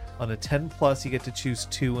deeds. On a 10 plus, you get to choose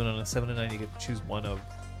 2, and on a 7 to 9, you get to choose 1 of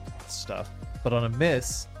stuff. But on a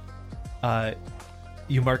miss,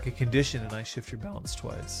 you mark a condition, and I shift your balance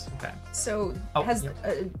twice. Okay. So Oh,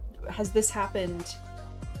 has this happened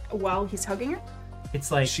while he's hugging her? It's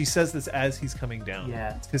like She says this as he's coming down.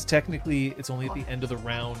 Yeah. Because technically, it's only at the end of the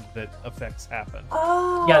round that effects happen.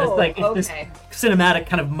 Oh, Yeah, it's like it's okay. this cinematic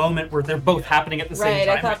kind of moment where they're both happening at the same Right,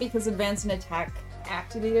 time. I thought because advance and attack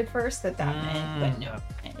activated first that meant, but no.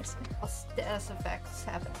 I understand. Status effects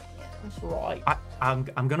happen at the end. Right.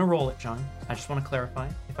 I'm gonna roll it, John. I just want to clarify,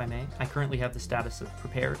 if I may. I currently have the status of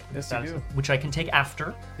prepared, Yes, status you do. which I can take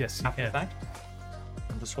after Yes, you the can. fact.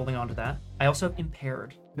 I'm just holding on to that. I also have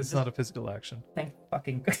impaired. It's not a physical action. Thank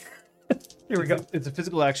fucking. Here we go. It's a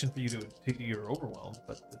physical action for you to take your overwhelm,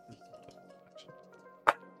 but this is not an action.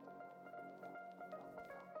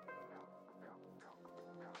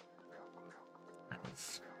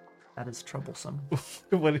 That is troublesome.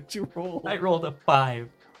 What did you roll? I rolled a 5.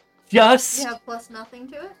 Just. You have plus nothing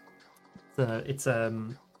to it? It's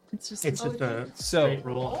It's a So straight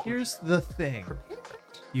roll. here's the thing: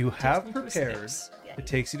 you have me to a prepared. 6. It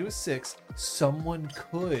takes you to a 6. Someone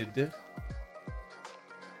could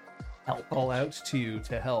call out to you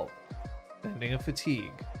to help, ending a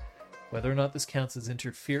fatigue. Whether or not this counts as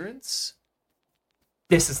interference,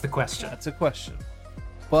 This is the question. that's a question.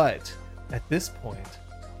 But at this point,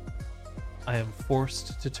 I am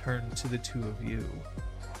forced to turn to the two of you.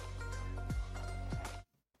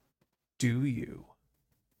 Do you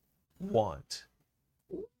want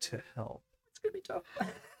to help? It's gonna be tough.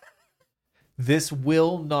 This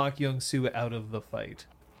will knock Young-Soo out of the fight.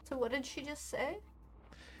 So what did she just say?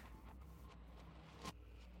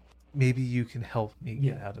 Maybe you can help me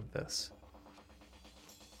get Yeah. out of this.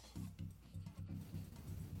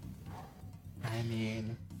 I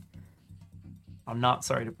mean, I'm not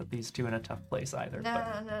sorry to put these two in a tough place either. No,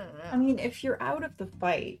 but no, no, I no. mean, if you're out of the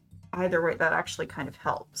fight, either way, that actually kind of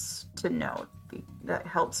helps to know. That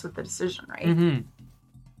helps with the decision, right? Mhm.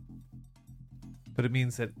 But it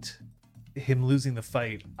means that him losing the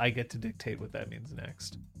fight, I get to dictate what that means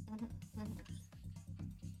next.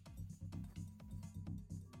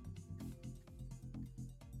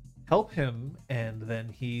 Help him, and then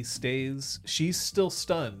he stays. She's still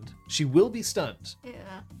stunned. She will be stunned.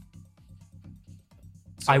 Yeah.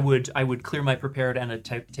 I would clear my prepared and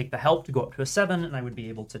take the help to go up to a 7, and I would be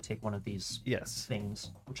able to take one of these Yes.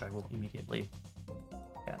 things, which I will immediately.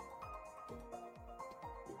 Yeah.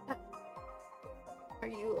 Are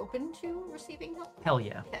you open to receiving help? Hell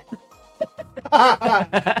yeah.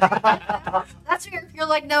 That's where you're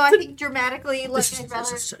like, no, I think dramatically, like, This I'd is- rather.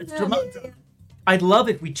 this is- it's I'd love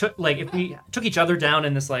if we took each other down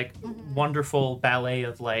in this like wonderful ballet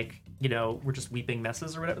of like, you know, we're just weeping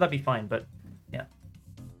messes or whatever. That'd be fine, but yeah.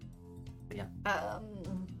 I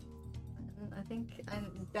think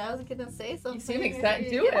I was gonna say something. You seem excited.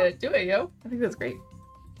 Do it, yo. I think that's great.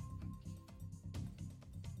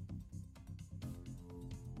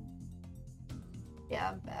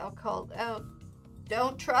 Yeah, Bao called out.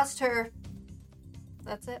 Don't trust her.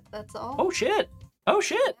 That's it. That's all. Oh shit.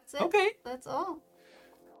 That's it. Okay. That's all.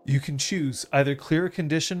 You can choose either clear a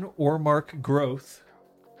condition or mark growth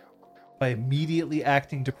by immediately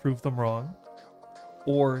acting to prove them wrong,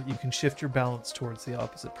 or you can shift your balance towards the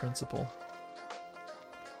opposite principle.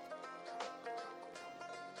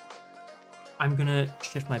 I'm gonna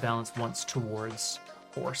shift my balance once towards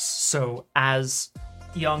force. So as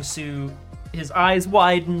Young-Soo, his eyes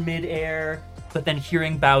widen midair, but then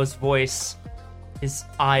hearing Bao's voice, his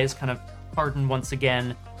eyes kind of harden once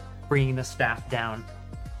again, bringing the staff down.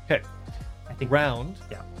 Okay. I think Round.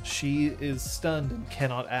 Yeah. She is stunned and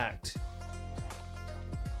cannot act.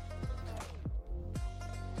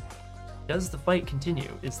 Does the fight continue?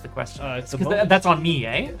 Is the question. At the 'Cause moment- that's on me,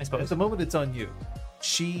 eh? I At suppose. the moment, it's on you.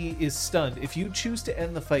 She is stunned. If you choose to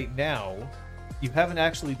end the fight now, you haven't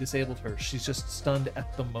actually disabled her. She's just stunned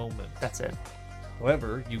at the moment. That's it.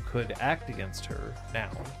 However, you could act against her now,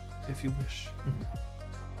 if you wish.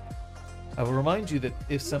 I will remind you that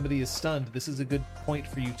if somebody is stunned, this is a good point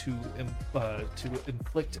for you to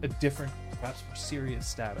inflict a different, perhaps more serious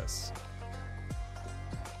status.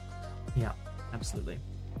 Yeah, absolutely.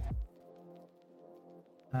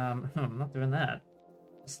 I'm not doing that.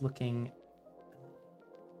 Just looking.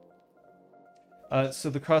 So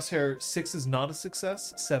the crosshair 6 is not a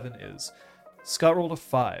success, 7 is. Scott rolled a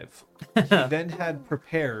 5. He then had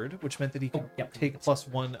prepared, which meant that he could yep. take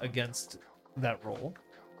 +1 against that roll,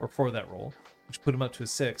 or for that roll, which put him up to a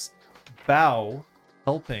 6. Bow,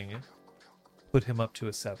 helping, put him up to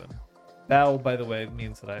a 7. Bow, by the way,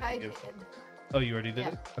 means that I have to I give. did. Oh, you already did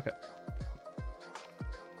Yeah. it? Okay.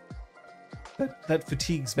 That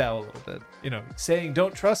fatigues Bow a little bit. You know, saying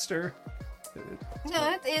don't trust her.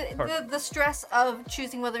 No, hard. the stress of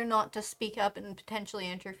choosing whether or not to speak up and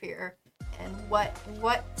potentially interfere, and what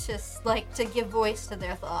to give voice to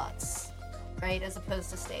their thoughts, right, as opposed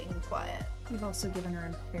to staying quiet. You've also given her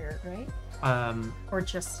impaired, right? Or Or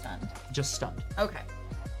just stunned? just stunned. Okay.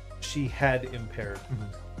 She had impaired,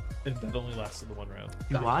 Mm-hmm. and that only lasted the one round.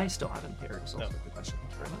 Do I still have impaired? Is also No. a good question.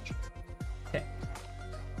 Thank you very much. Okay.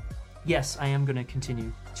 Yes, I am going to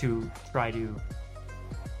continue to try to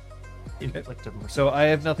inflict a mercy. So I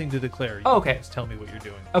have nothing to declare. You Oh, can okay. Just tell me what you're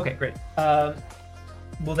doing. Okay, great. Well,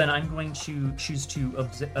 then I'm going to choose to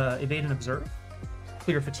evade and observe,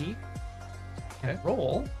 clear fatigue, and Okay.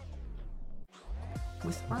 roll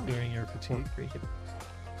with harmony. Clearing your fatigue. Oh, creativity.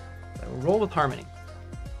 I will roll with harmony.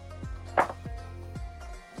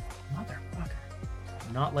 Motherfucker.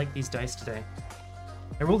 Not like these dice today.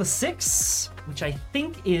 I rolled a 6, which I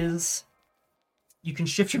think is you can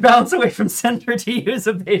shift your balance away from center to use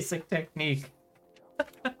a basic technique.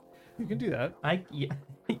 You can do that. Yeah,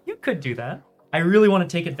 you could do that. I really want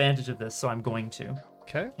to take advantage of this, so I'm going to.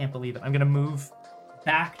 Okay. Can't believe it. I'm going to move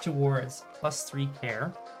back towards +3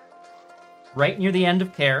 care. Right near the end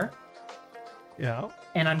of care. Yeah.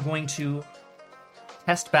 And I'm going to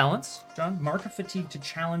test balance. John, mark a fatigue to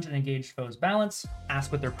challenge an engaged foe's balance.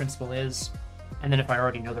 Ask what their principle is. And then if I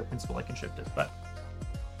already know their principle, I can shift it. But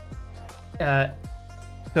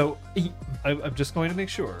So I'm just going to make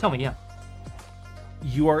sure. tell me, yeah.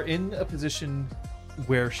 You are in a position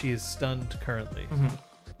where she is stunned currently.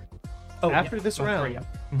 Oh, After yeah. this Oh, round, sorry,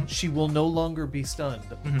 yeah. she will no longer be stunned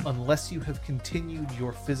Mhm. unless you have continued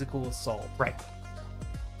your physical assault. Right.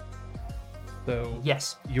 So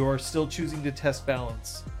Yes. you're still choosing to test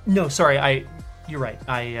balance. No, sorry. You're right.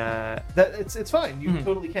 That it's fine. You Mhm.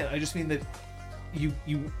 totally can. I just mean that you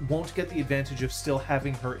won't get the advantage of still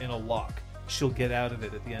having her in a lock. She'll get out of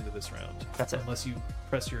it at the end of this round. That's it. Unless you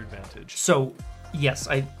press your advantage. So, yes,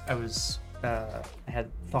 I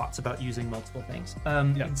had thoughts about using multiple things.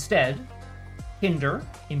 Instead, hinder,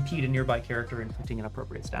 impede a nearby character, inflicting an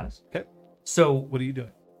appropriate status. Okay. So, What are you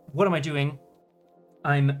doing? what am I doing?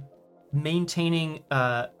 I'm maintaining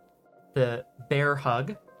the bear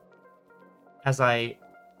hug as I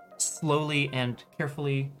slowly and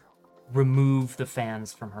carefully remove the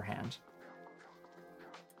fans from her hand.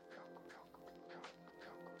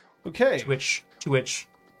 Okay. To which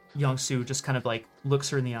Young-Soo just kind of like looks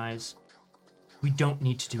her in the eyes. We don't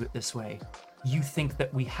need to do it this way. You think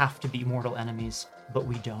that we have to be mortal enemies, but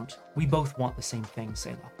we don't. We both want the same thing,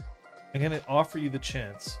 Selah. I'm going to offer you the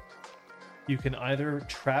chance. You can either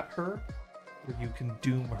trap her or you can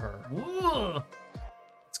doom her. Ugh.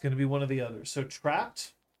 It's going to be one or the other. So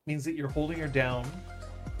trapped means that you're holding her down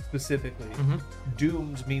specifically. Mhm.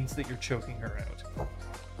 Doomed means that you're choking her out.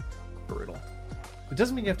 Brutal. It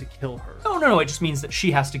doesn't mean you have to kill her. No. It just means that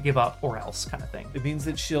she has to give up or else kind of thing. It means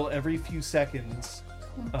that she'll, every few seconds,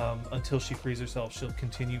 until she frees herself, she'll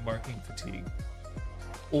continue marking fatigue.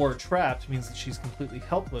 Or trapped means that she's completely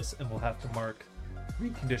helpless and will have to mark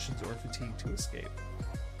 3 conditions or fatigue to escape.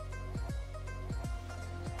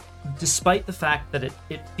 Despite the fact that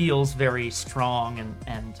it feels very strong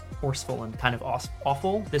and forceful and kind of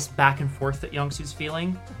awful, this back and forth that Young-Soo's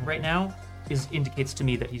feeling right now indicates to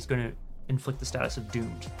me that he's going to inflict the status of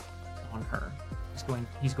doomed on her.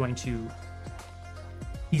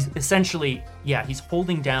 He's essentially, he's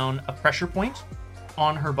holding down a pressure point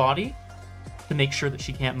on her body to make sure that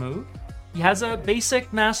she can't move. He has a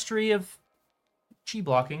basic mastery of chi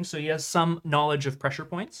blocking, so he has some knowledge of pressure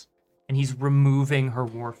points, and he's removing her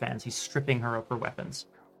war fans. He's stripping her of her weapons.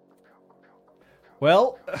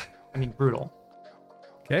 Well, I mean, brutal.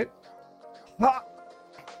 okay.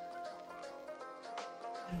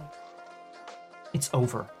 It's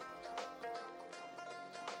over.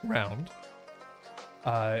 Round.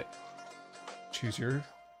 Choose your.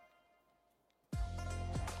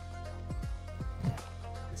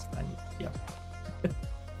 Yeah.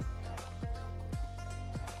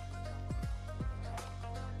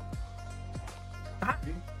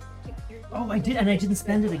 Oh, I did, and I didn't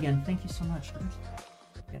spend it again. Thank you so much.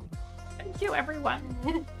 Thank you,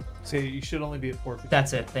 everyone. So you should only be at 4.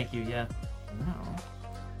 That's it. Thank you. Yeah. No.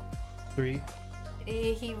 3.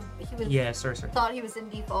 He was Yeah. Sorry. thought he was in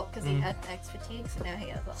default because he had X fatigue, so now he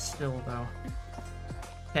has all. Still though.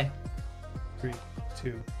 Okay. 3,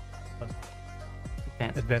 2, 1.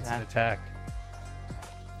 Advance Advance attack. and attack.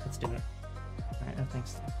 Let's do it. All right. No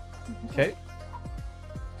thanks. Okay.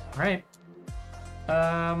 All right.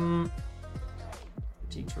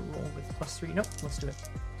 Fatigue to roll with +3. Nope. Let's do it.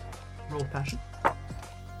 Roll with passion.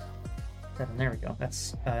 7. There we go.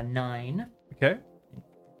 That's 9. Okay.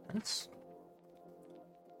 That's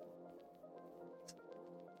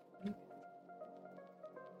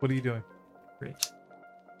What are you doing? great.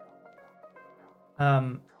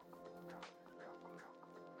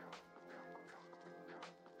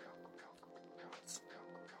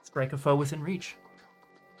 Strike a foe within reach.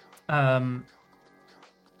 I'm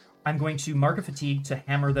going to mark a fatigue to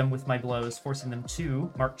hammer them with my blows, forcing them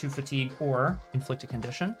to mark 2 fatigue or inflict a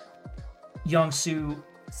condition. Young-Soo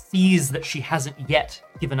sees that she hasn't yet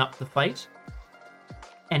given up the fight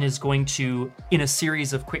and is going to, in a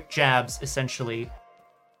series of quick jabs, essentially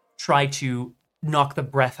try to knock the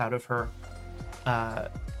breath out of her,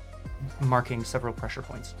 marking several pressure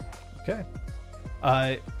points. Okay.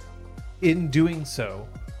 In doing so,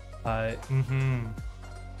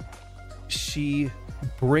 she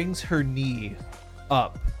brings her knee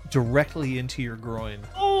up directly into your groin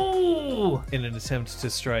Oh! in an attempt to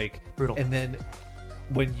strike. Brutal. And then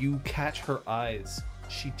when you catch her eyes,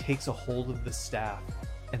 she takes a hold of the staff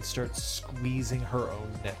and starts squeezing her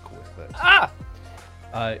own neck with it. Ah!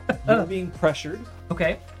 You're being pressured.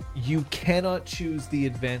 Okay. You cannot choose the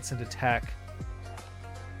advance and attack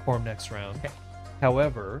form next round. Okay.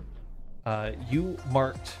 However, you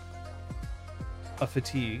marked a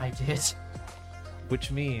fatigue, I did.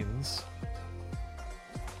 which means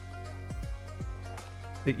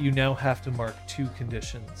that you now have to mark 2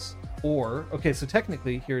 conditions. Or, okay, so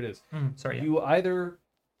technically, here it is. Sorry. Yeah. You either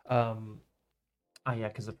Yeah,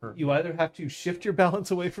 because of her. you either have to shift your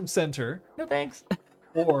balance away from center, No thanks.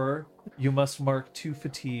 or you must mark 2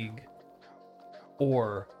 fatigue,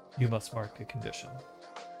 or you must mark a condition.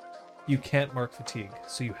 You can't mark fatigue,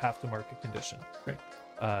 so you have to mark a condition. Right.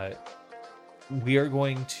 We are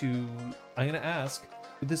going to... I'm going to ask,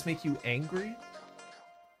 would this make you angry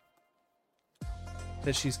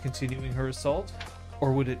that she's continuing her assault?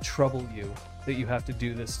 Or would it trouble you that you have to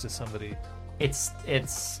do this to somebody? It's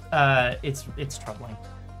troubling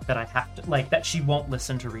that I have to, like, that she won't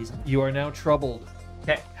listen to reason. You are now troubled.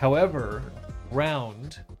 Okay. However,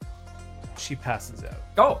 round, she passes out.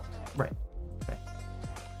 Oh, right. Okay.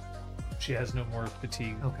 She has no more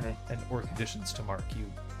fatigue Okay. or conditions to mark. You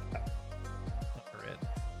let her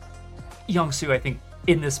in. Youngsu, I think,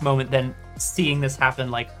 in this moment, then seeing this happen,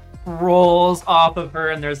 like, rolls off of her,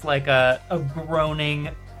 and there's like a groaning,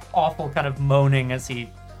 awful kind of moaning as he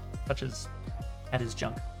touches at his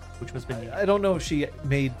junk, which was beneath. I don't know if she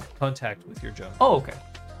made contact with your junk. Oh, okay.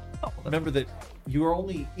 Oh, well, Remember that you are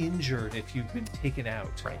only injured if you've been taken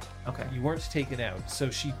out. right. Okay. You weren't taken out,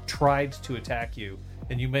 so she tried to attack you,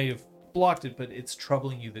 and you may have blocked it, but it's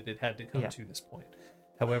troubling you that it had to come Yeah. to this point.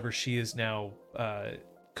 However, she is now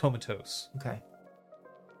comatose. Okay.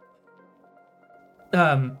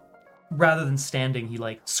 Rather than standing, he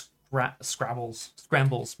like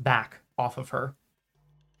scrambles back off of her,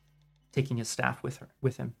 taking his staff with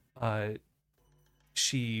him.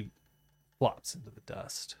 She flops into the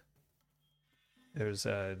dust. There's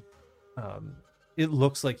a... it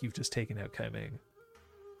looks like you've just taken out Kaiming.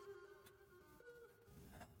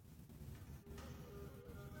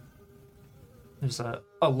 There's a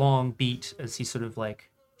long beat as he sort of like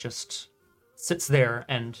just sits there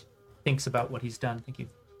and thinks about what he's done. Thank you.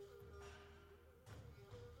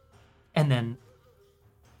 And then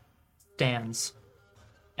stands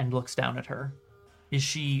and looks down at her. Is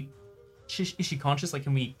she conscious? Like,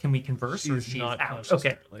 can we converse? She or is she's not out? conscious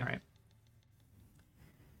Okay, currently.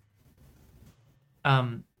 all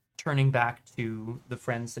right. Turning back to the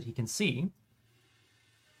friends that he can see,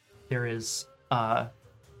 there is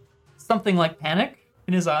something like panic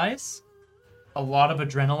in his eyes, a lot of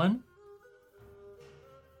adrenaline,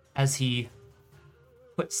 as he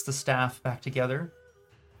puts the staff back together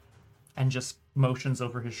and just motions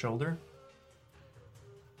over his shoulder.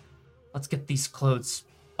 Let's get these clothes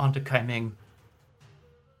onto Kaiming.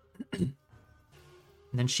 And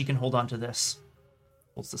then she can hold on to this.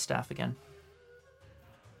 Holds the staff again.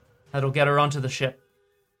 That'll get her onto the ship.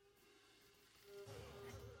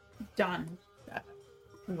 Don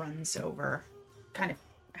runs over, kind of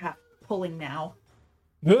half pulling now.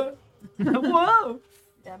 Whoa!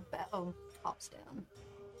 Yeah, Bao hops down.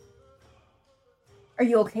 Are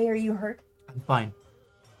you okay? Are you hurt? I'm fine.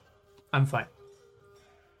 I'm fine.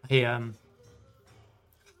 I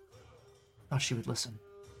thought she would listen.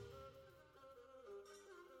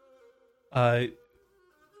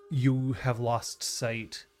 You have lost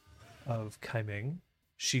sight of Kaiming.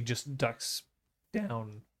 She just ducks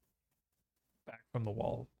down back from the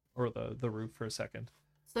wall or the roof for a second.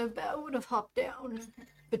 So Bao would have hopped down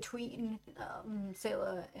between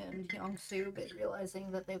Sayla and Yongsu, but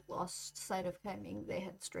realizing that they've lost sight of Kaiming, they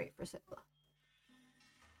head straight for Sayla.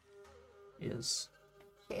 Is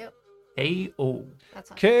Yep, A.O.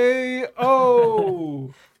 that's on.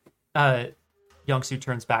 K.O. Youngsu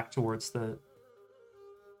turns back towards the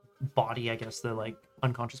body, I guess, the like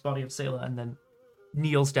unconscious body of Sayla, and then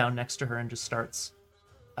kneels down next to her and just starts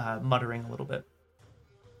muttering a little bit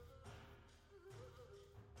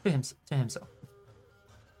to himself.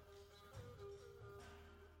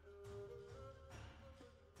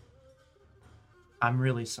 I'm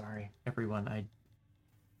really sorry, everyone.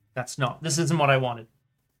 This isn't what I wanted.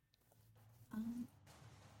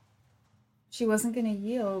 She wasn't gonna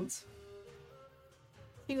yield.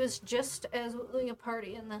 She was just as willing a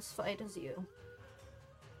party in this fight as you.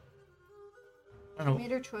 I She don't know.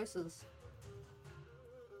 made her choices.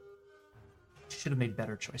 She should have made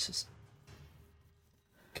better choices.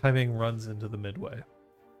 Kaiming runs into the midway.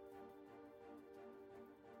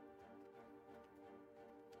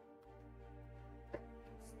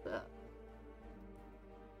 So,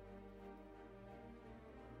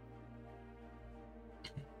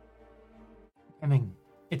 I mean,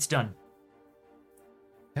 it's done.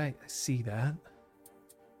 I see that.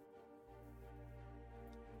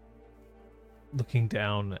 Looking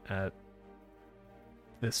down at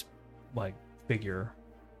this, like, figure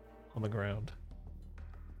on the ground.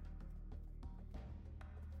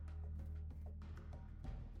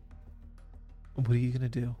 What are you gonna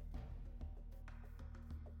do?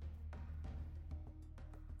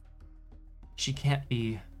 She can't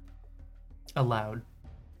be allowed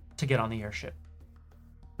to get on the airship.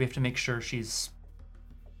 We have to make sure she's...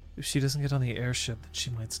 If she doesn't get on the airship, then she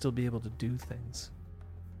might still be able to do things.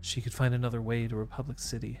 She could find another way to Republic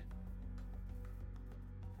City.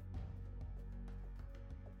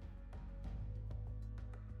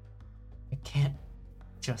 I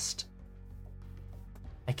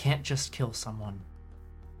can't just kill someone.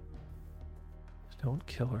 Don't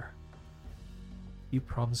kill her. You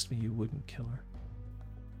promised me you wouldn't kill her.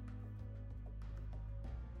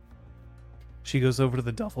 She goes over to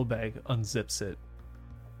the duffel bag, unzips it,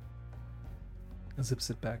 zips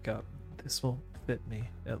it back up. This will fit me,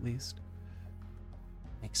 at least.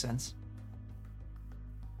 Makes sense.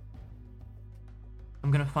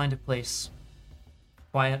 I'm gonna find a place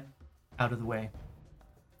quiet, out of the way.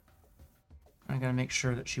 I gotta make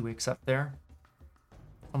sure that she wakes up there.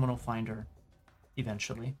 Someone will find her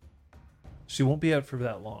eventually. She won't be out for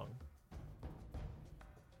that long.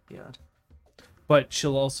 God. But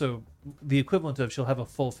she'll also, the equivalent of, she'll have a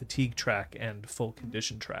full fatigue track and full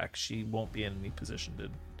condition track. She won't be in any position to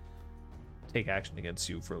take action against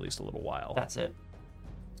you for at least a little while. That's it.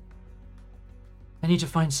 I need to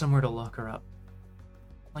find somewhere to lock her up.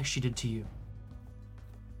 Like she did to you.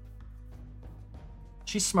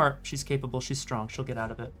 She's smart, she's capable, she's strong, she'll get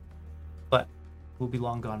out of it. But we'll be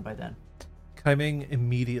long gone by then. Kaiming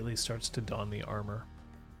immediately starts to don the armor.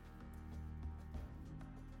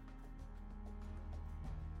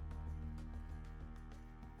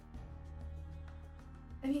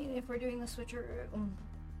 I mean, if we're doing the switcheroo,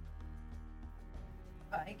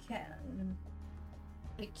 I can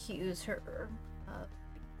accuse her of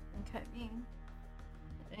being.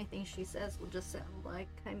 Anything she says will just sound like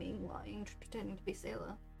Kaiming lying, pretending to be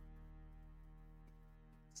Sayla.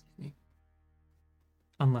 Excuse me.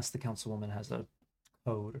 Unless the councilwoman has a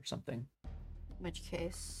code or something. In which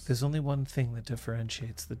case... There's only one thing that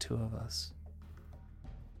differentiates the two of us.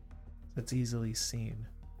 That's easily seen.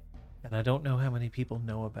 And I don't know how many people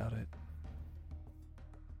know about it.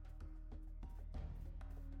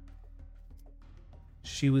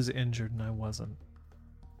 She was injured and I wasn't.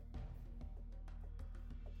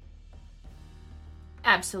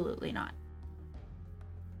 Absolutely not.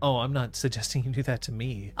 Oh, I'm not suggesting you do that to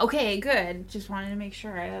me. Okay, good. Just wanted to make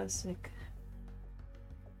sure I was like...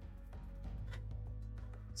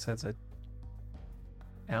 Says it.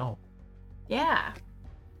 Ow. Yeah.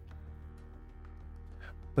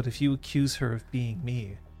 But if you accuse her of being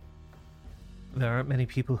me, there aren't many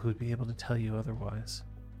people who would be able to tell you otherwise.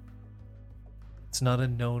 It's not a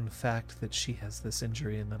known fact that she has this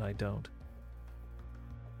injury and that I don't.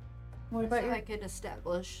 What about I could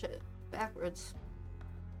establish it backwards?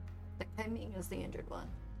 That Kaiming is the injured one.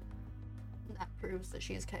 And that proves that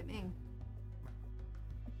she is Kaiming.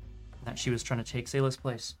 That she was trying to take Sayla's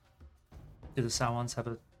place. Do the Sawans have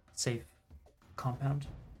a safe compound?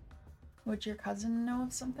 Would your cousin know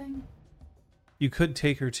of something? You could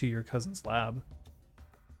take her to your cousin's lab.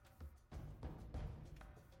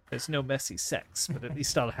 There's no messy sex, but at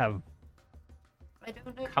least I'll have... I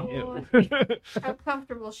don't know Come how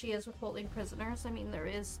comfortable she is with holding prisoners. I mean, there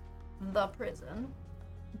is the prison,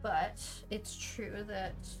 but it's true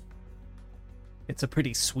that... It's a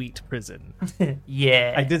pretty sweet prison.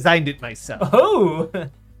 Yeah. I designed it myself. Oh!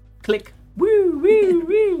 Click. Woo, woo,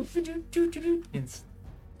 woo.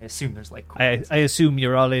 I assume there's like... I assume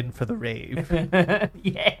you're all in for the rave.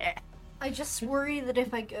 Yeah. I just worry that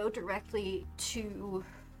if I go directly to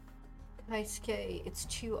Kaisuke, it's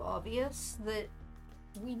too obvious that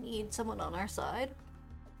we need someone on our side.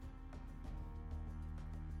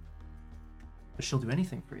 But she'll do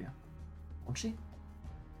anything for you. Won't she?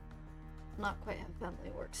 Not quite how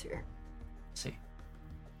family works here. See.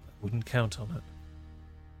 Wouldn't count on it.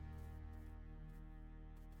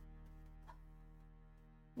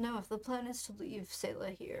 No, if the plan is to leave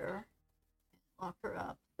Sayla here and lock her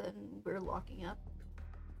up, then we're locking up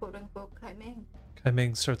quote-unquote Kaiming.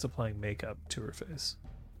 Kaiming starts applying makeup to her face.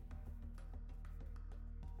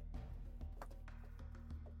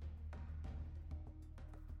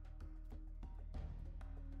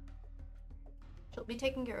 She'll be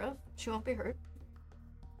taken care of. She won't be hurt.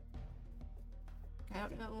 I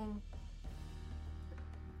don't know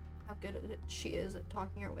how good she is at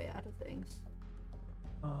talking her way out of things.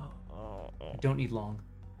 I don't need long.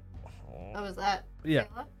 Oh, is that? Yeah.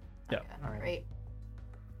 Kayla? Yeah. Okay, All right. great.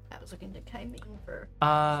 I was looking to Kaiming for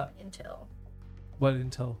intel. What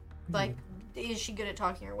intel? Like, is she good at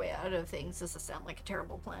talking her way out of things? Does this sound like a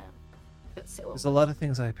terrible plan? There's a lot of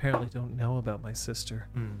things I apparently don't know about my sister.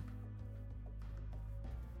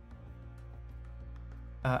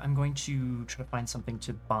 I'm going to try to find something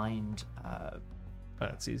to bind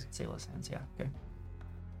That's easy. Sayla's hands. Yeah. Okay.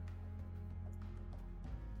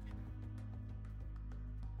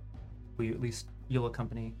 You'll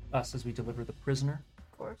accompany us as we deliver the prisoner.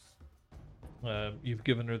 Of course. You've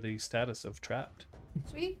given her the status of trapped.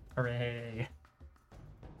 Sweet. Hooray!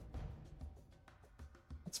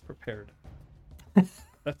 It's prepared.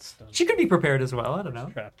 That's done. She could be prepared as well. I don't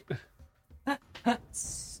know. Trapped.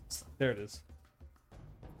 There it is.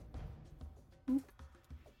 I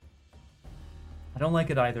don't like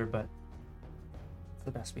it either, but it's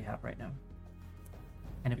the best we have right now.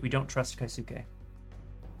 And if we don't trust Kaisuke,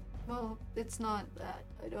 Well, it's not that.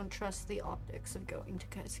 I don't trust the optics of going to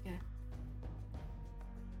Kaisuke.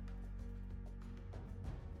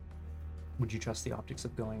 would you trust the optics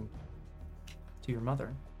of going to your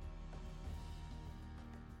mother?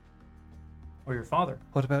 Or your father?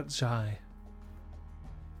 What about Jai?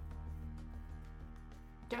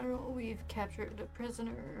 General, we've captured a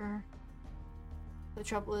prisoner. The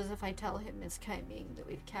trouble is, if I tell him Miss Kaiming that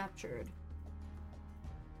we've captured,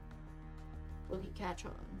 will he catch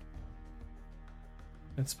on?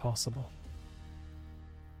 It's possible.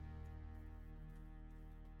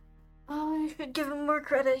 I should give him more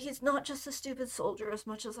credit. He's not just a stupid soldier, as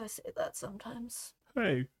much as I say that sometimes.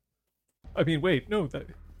 Hey. I mean, wait, no, that...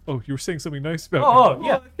 Oh, you were saying something nice about Oh, me.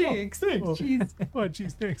 yeah. Thanks. Thanks. Oh. Jeez. Oh,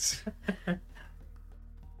 jeez, thanks.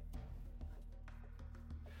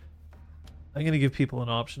 I'm going to give people an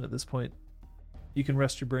option at this point. You can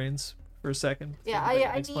rest your brains for a second. Yeah, Think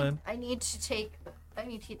about your next I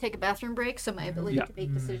need to take a bathroom break, so my ability Yeah. to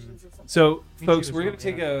make decisions is something. So, Me folks, too as we're going well,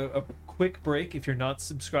 to take a quick break. If you're not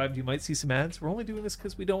subscribed, you might see some ads. We're only doing this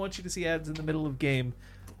because we don't want you to see ads in the middle of game,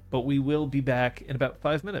 but we will be back in about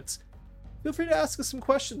 5 minutes. Feel free to ask us some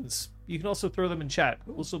questions. You can also throw them in chat,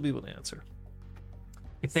 but we'll still be able to answer.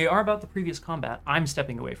 If they are about the previous combat, I'm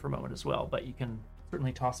stepping away for a moment as well, but you can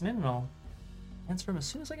certainly toss them in and I'll answer them as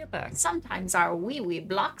soon as I get back. Sometimes our wee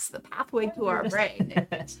blocks the pathway to our brain.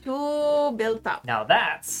 It's too built up. Now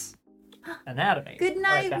that's anatomy. Good All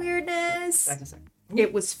night, right, weirdness. back in a second.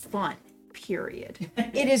 It was fun. Period.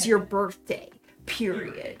 It is your birthday.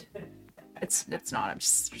 Period. It's not. I'm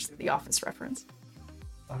just the Office reference.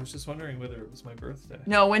 I was just wondering whether it was my birthday.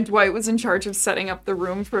 No, when Dwight was in charge of setting up the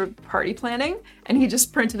room for party planning, and he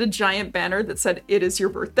just printed a giant banner that said, "It is your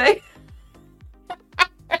birthday."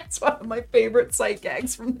 It's one of my favorite sight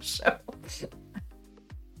gags from the show.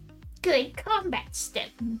 Good combat step.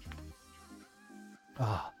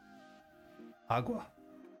 Ah. Agua.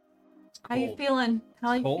 It's How you cold. feeling?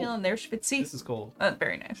 How you cold. feeling there, Schwitzy? This is cold.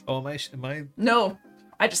 Very nice. Oh, am I... No,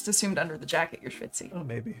 I just assumed under the jacket you're Schwitzy. Oh,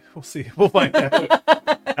 maybe. We'll see. We'll find out.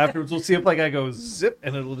 Afterwards, we'll see if, like, I go zip,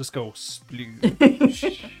 and it'll just go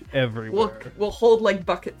sploosh everywhere. We'll hold like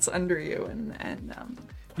buckets under you and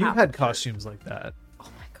You've had costumes like that. oh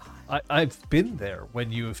my god. I've been there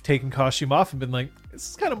when you have taken costume off and been like,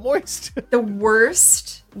 this is kind of moist. The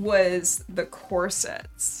worst was the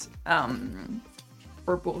corsets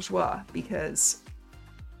for bourgeois, because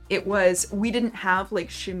we didn't have like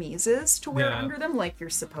chemises to wear Yeah. under them like you're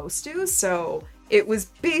supposed to, so it was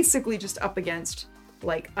basically just up against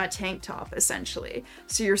like a tank top essentially.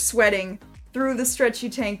 So you're sweating through the stretchy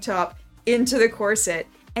tank top into the corset,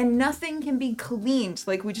 and nothing can be cleaned.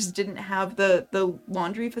 Like, we just didn't have the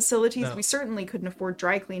laundry facilities. No. We certainly couldn't afford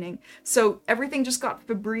dry cleaning. So everything just got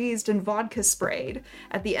Febrezed and vodka sprayed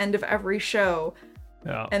at the end of every show.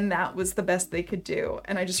 Yeah. And that was the best they could do.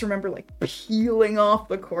 And I just remember like peeling off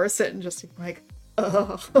the corset and just like,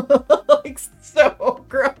 ugh, like so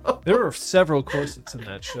gross. There were several corsets in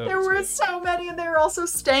that show. There were so many, and they were also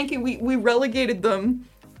stanky. We relegated them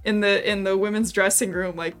in the women's dressing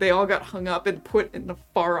room. Like, they all got hung up and put in the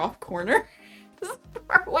far off corner as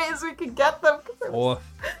far away as we could get them, because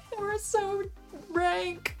they were so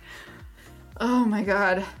rank. Oh my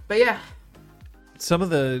god. But yeah, Some of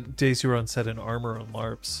the days you were on set in armor on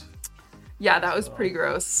LARPs. yeah, that was pretty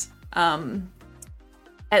gross.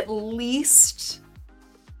 At least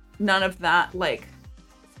none of that, like,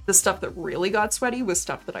 the stuff that really got sweaty was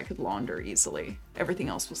stuff that I could launder easily. Everything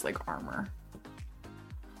else was like armor.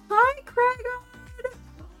 Hi, Craig.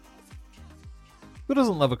 Who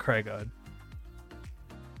doesn't love a Craigod?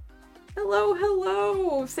 Hello,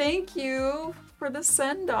 hello. Thank you for the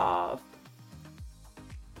send-off.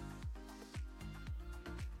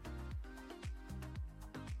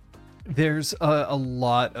 There's a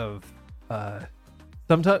lot of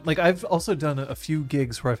sometimes, like, I've also done a few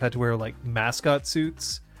gigs where I've had to wear like mascot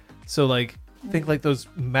suits, so like think like those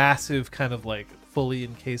massive kind of like fully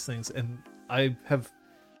encased things, and I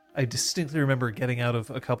distinctly remember getting out of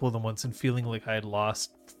a couple of them once and feeling like I had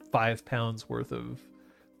lost 5 pounds worth of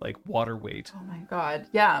like water weight. Oh my god.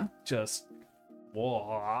 Yeah. Just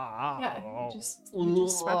whoa. Yeah. You just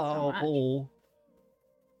sweat so much.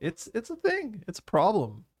 It's a thing. It's a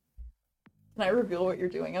problem. Can I reveal what you're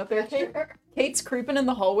doing out there, Kate? Kate's creeping in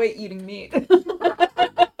the hallway eating meat.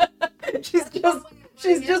 she's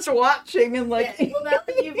just watching and like. Yeah, well, now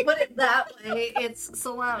that you put it that way, it's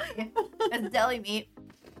salami. It's deli meat.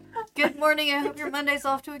 Good morning. I hope your Monday's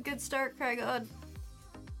off to a good start, Craigon.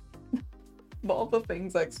 Of all the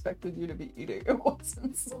things I expected you to be eating, it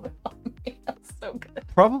wasn't salami. That's so good.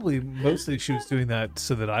 Probably mostly she was doing that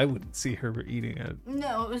so that I wouldn't see her eating it.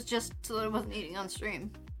 No, it was just so that I wasn't eating on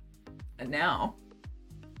stream. And now,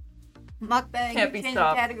 Mukbang. Can't be change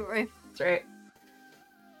stopped. category. that's right.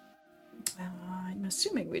 I'm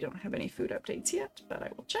assuming we don't have any food updates yet, but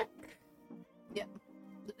I will check. Yeah.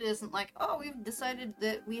 It isn't like, oh, we've decided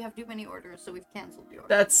that we have too many orders, so we've canceled the order.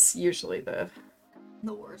 That's usually the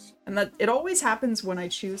worst. and that it always happens when I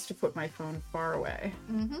choose to put my phone far away.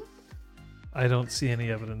 Mm-hmm. I don't see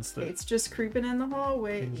any evidence that It's just creeping in the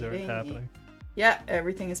hallway. things aren't eating happening. meat. Yeah,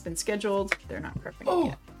 everything has been scheduled. They're not prepping it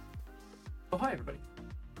yet. Oh, hi, everybody.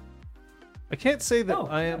 I can't say that Oh.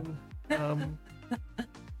 I am. Can't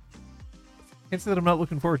say that I'm not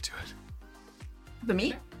looking forward to it. The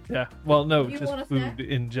meat? Yeah. Well, no, You just want a food snack?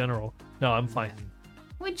 in general. No, I'm fine.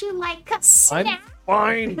 Would you like a I'm snack?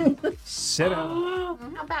 fine. Sit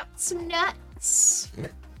down. How about some nuts?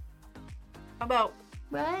 How about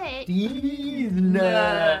What? I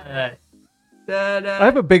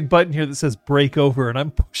have a big button here that says "break over," and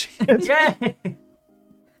I'm pushing it. Yay!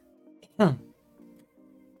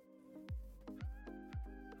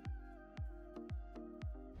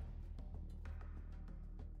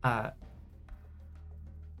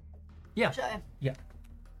 Yeah. Shy? Yeah.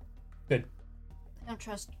 Good. I don't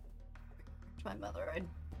trust my mother. I'd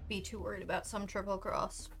be too worried about some triple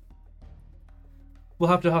cross. We'll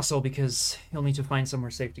have to hustle because you'll need to find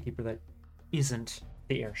somewhere safe to keep her that isn't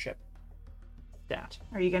the airship. That.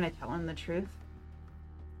 Are you gonna tell him the truth?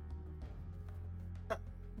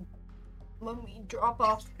 When we drop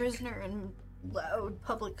off the prisoner in loud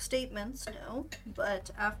public statements, no. But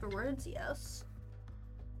afterwards, yes.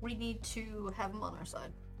 We need to have him on our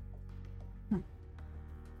side. And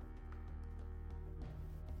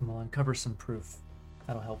we'll uncover some proof.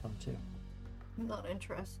 That'll help him too. I'm not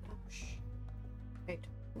interested. Oh, shh.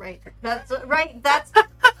 Right. That's right. That's.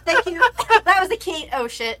 Thank you. That was the Kate. Oh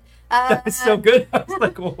shit. That's so good. I was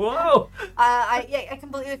like, whoa. I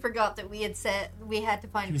completely forgot that we had said we had to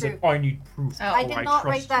He find was proof. like, I need proof. Oh, I did not trust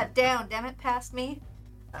write you. that down. Damn it, past me.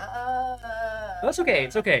 That's okay.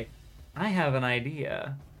 It's okay. I have an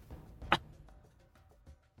idea.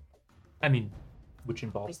 I mean, which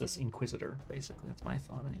involves this Inquisitor, basically. That's my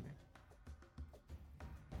thought, anyway.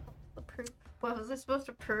 The proof. What was I supposed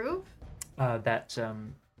to prove? That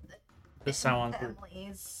the Sauron were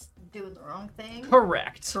Family's doing the wrong thing.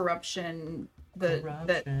 correct. Corruption.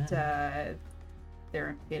 Corruption. That they're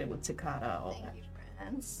implicated with Takata. All Thank that. you,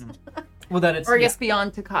 friends. Well, that it's Or I guess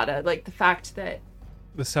beyond Takata, like the fact that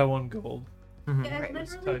The Sauron gold Mhm. Yeah, I Right,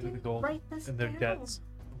 was literally tied to the didn't gold write this and their down. debts.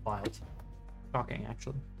 Wild. Shocking,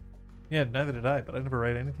 actually. Yeah, neither did I, but I never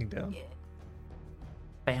write anything down. Yeah.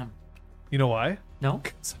 Bam. You know why? No?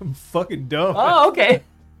 'Cause I'm fucking dumb. Oh, okay.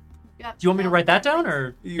 Yeah. Do you want me to write that down,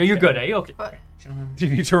 or You no, you're can. good, eh? Okay. But- You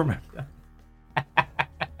need to remember.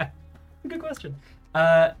 Good question.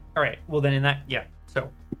 All right. Well, then in that, yeah. So,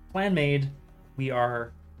 plan made. We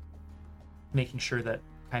are making sure that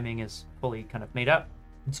Kaiming is fully kind of made up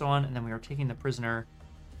and so on, and then we are taking the prisoner,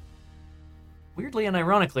 weirdly and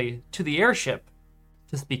ironically, to the airship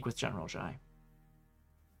to speak with General Jai.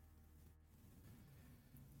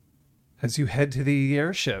 As you head to the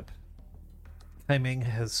airship, Kaiming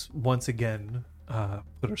has once again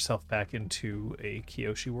put herself back into a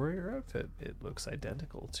Kyoshi warrior outfit. It looks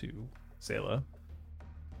identical to Sayla.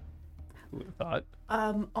 Who would have thought?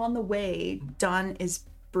 On the way, Don is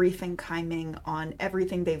briefing Kaiming on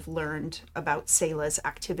everything they've learned about Sayla's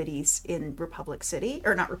activities in Republic City,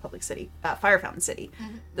 or not Republic City, Fire Fountain City.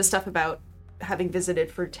 The stuff about having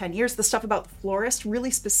visited for 10 years, the stuff about the florist,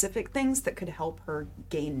 really specific things that could help her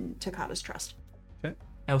gain Takata's trust. Okay.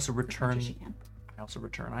 I also as much return. as she can.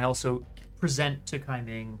 I also present to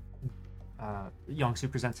Kaiming. Yongsu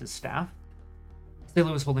presents his staff.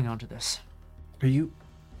 Sayla was holding on to this. Are you?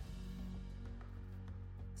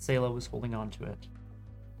 Sayla was holding on to it.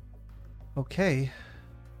 Okay.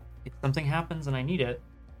 If something happens and I need it,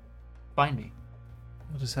 find me.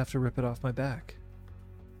 I'll just have to rip it off my back.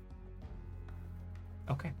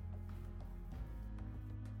 Okay.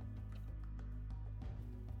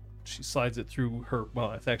 She slides it through her,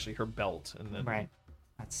 well, it's actually her belt, and then Right.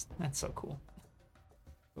 That's so cool.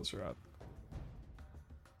 pulls her up.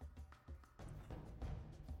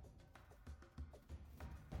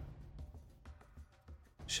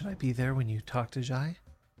 Should I be there when you talk to Jai?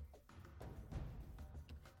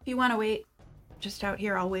 If you want to wait just out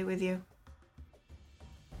here, I'll wait with you.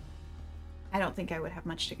 I don't think I would have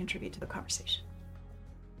much to contribute to the conversation.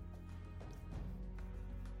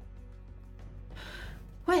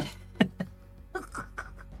 What?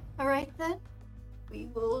 All right then, we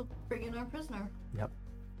will bring in our prisoner. Yep.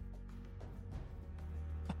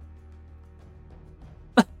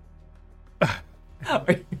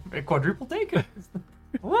 A quadruple take?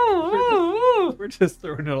 Woo, woo, woo. We're just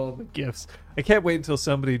throwing out all the gifts. I can't wait until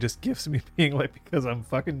somebody just gifts me being like, because I'm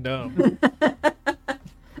fucking dumb.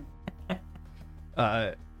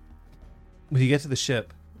 When you get to the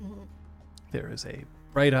ship, there is a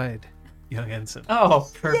bright-eyed young ensign Oh,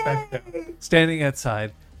 perfect. standing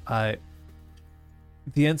outside. The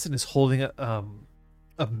ensign is holding a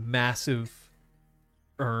massive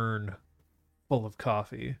urn full of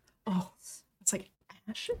coffee. Oh, it's like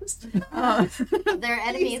ashes. They're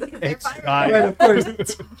enemies because they're It's fire. Jai. Right, of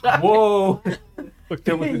course. Whoa. Looked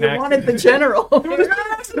in with an You wanted the accent. general.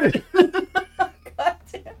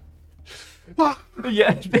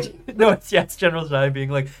 Yeah. No, it's General Jai being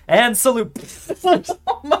like, and salute.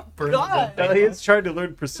 Oh my Burns god. them. Elliot's trying to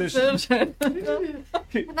learn precision.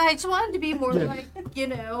 And I just wanted to be more like,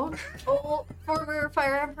 old former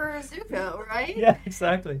Fire Emperor Zuko, right? Yeah,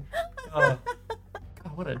 exactly. Oh,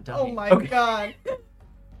 God, what a dummy. Oh my Okay. god.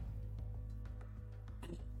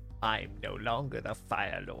 I'm no longer the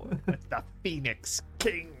Fire Lord, but the Phoenix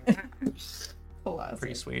King.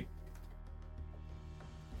 Pretty sweet.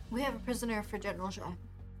 We have a prisoner for General Jai.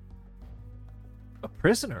 A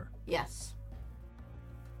prisoner? Yes.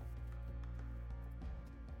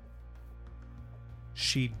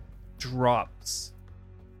 She drops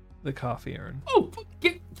the coffee urn. Oh,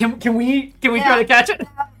 can we try to catch it?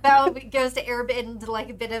 Val goes to airbend like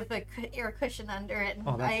a bit of a air cushion under it, and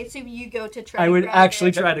Oh, that's- I assume you go to try. I to would grab actually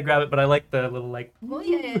it. try to grab it, but I like the little like. Well,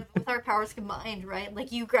 yeah, with our powers combined, right?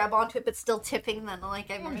 Like you grab onto it, but still tipping. Then, like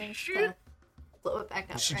I managed to blow it back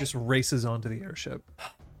up. She right? just races onto the airship.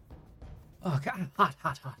 Oh God, hot.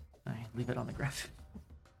 I leave it on the ground.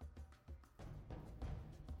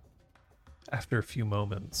 After a few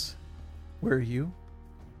moments, where are you?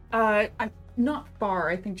 I'm not far.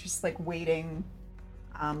 I think just like waiting,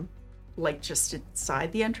 like just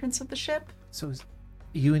inside the entrance of the ship. So is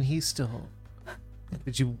you and he still?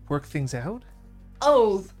 Did you work things out?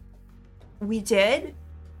 Oh, we did,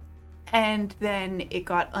 and then it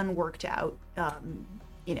got unworked out.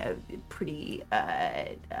 Pretty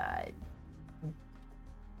bad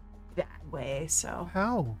way. So,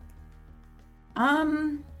 How?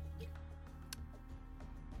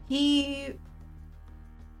 he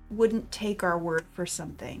wouldn't take our word for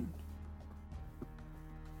something.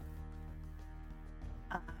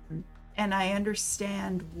 And I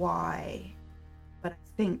understand why, but I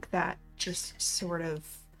think that just sort of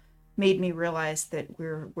made me realize that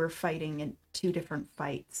we're fighting in two different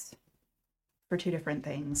fights for two different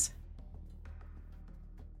things.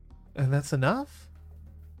 And that's enough?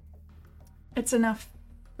 It's enough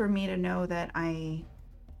for me to know that I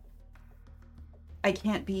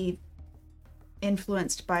can't be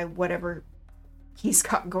influenced by whatever he's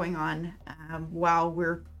got going on while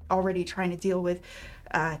we're already trying to deal with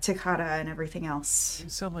Takata and everything else. You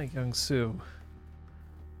sound like young Sue.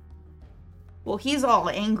 Well, he's all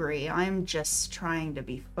angry. I'm just trying to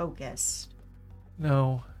be focused.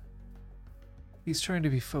 No. He's trying to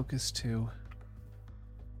be focused too.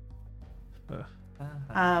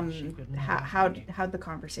 How'd the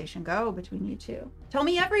conversation go between you two? Tell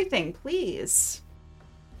me everything, please.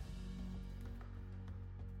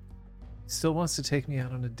 Still wants to take me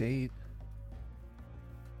out on a date.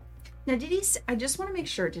 Now, I just want to make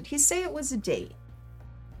sure, did he say it was a date?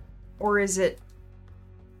 Or is it,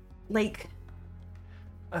 like...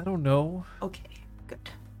 I don't know, Okay, good.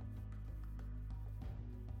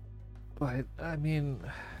 but I mean,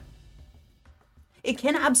 It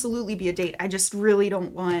can absolutely be a date. I just really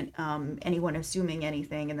don't want anyone assuming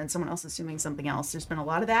anything and then someone else assuming something else. There's been a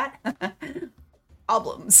lot of that.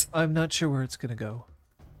 Problems. I'm not sure where it's gonna go.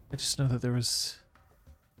 I just know that there was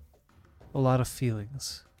a lot of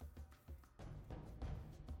feelings.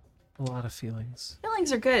 A lot of feelings.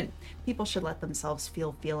 Feelings are good. People should let themselves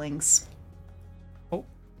feel feelings.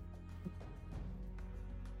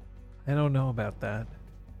 I don't know about that.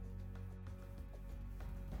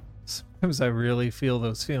 Sometimes I really feel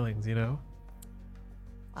those feelings, you know?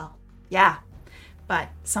 Well, yeah. But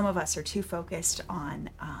some of us are too focused on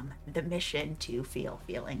the mission to feel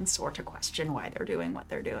feelings or to question why they're doing what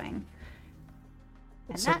they're doing.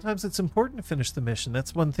 And Sometimes it's important to finish the mission.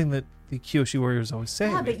 That's one thing that the Kyoshi warriors always say.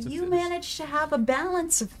 yeah, We have but to you finish. managed to have a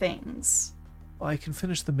balance of things. Well, I can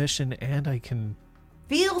finish the mission and I can...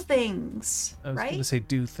 Feel things, I was going right? to say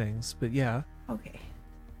do things, but yeah. Okay.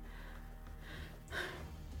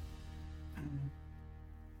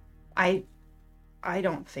 I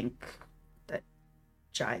don't think that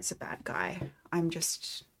Jai's a bad guy.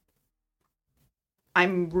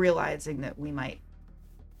 I'm realizing that we might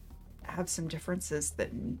have some differences that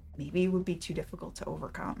maybe would be too difficult to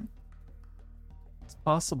overcome. It's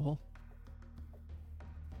possible.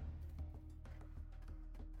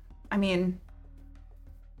 I mean,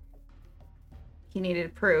 he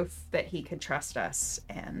needed proof that he could trust us,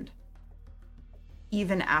 and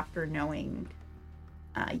even after knowing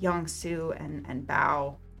Yongsu and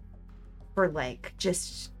Bao for like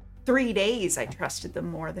just 3 days, I trusted them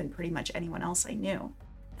more than pretty much anyone else I knew.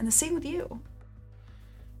 And the same with you.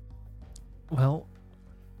 Well,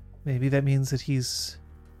 maybe that means that he's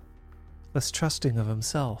less trusting of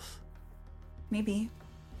himself. Maybe.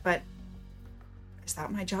 But is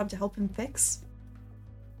that my job to help him fix?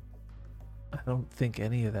 I don't think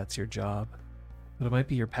any of that's your job, but it might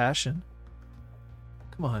be your passion.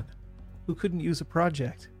 Come on, who couldn't use a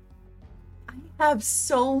project? I have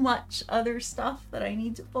so much other stuff that I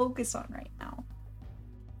need to focus on right now.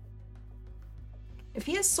 If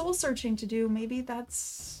he has soul searching to do, maybe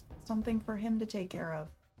that's something for him to take care of.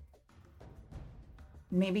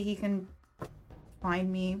 Maybe he can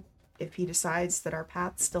find me if he decides that our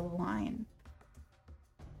paths still align.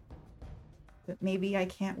 But maybe I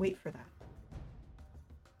can't wait for that.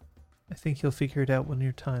 I think you'll figure it out when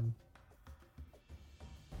your time.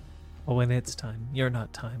 Well, when it's time. You're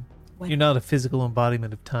not time. You're not a physical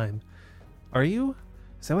embodiment of time. Are you?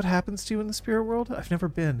 Is that what happens to you in the spirit world? I've never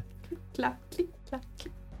been. Clap, click, clap,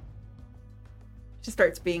 click. She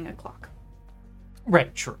starts being a clock.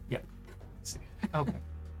 Right, sure, yeah. Okay.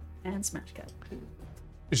 And smash cut.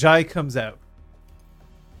 Jai comes out,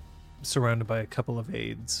 surrounded by a couple of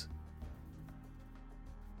aides.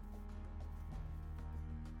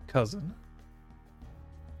 Cousin.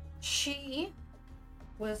 She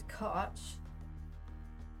was caught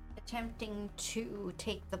attempting to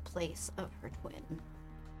take the place of her twin.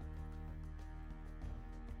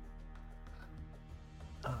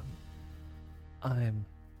 I'm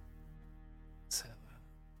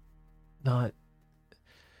not.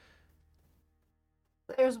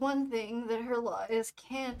 There's one thing that her lies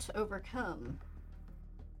can't overcome.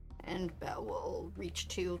 And Bao will reach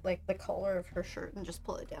to like the collar of her shirt and just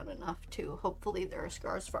pull it down enough to hopefully there are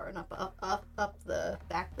scars far enough up the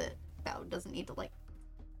back that Bao doesn't need to like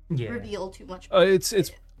reveal too much.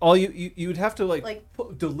 It's all you would have to Like,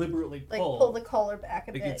 deliberately like pull the collar back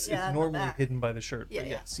a Like, bit. it's in the normally back. hidden by the shirt, Yeah, but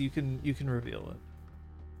yeah. yes, you can reveal it.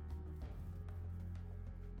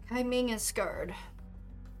 Kai Ming is scarred.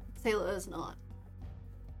 Sayla is not.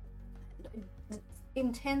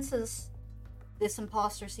 Intense as this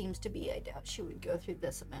imposter seems to be, I doubt she would go through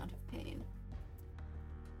this amount of pain.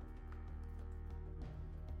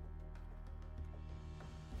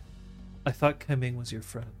 I thought Keming was your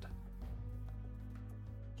friend.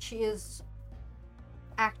 She is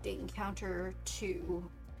acting counter to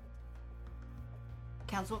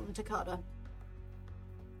Councilwoman Takata.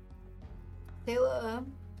 Sayla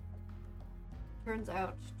turns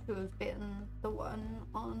out to have been the one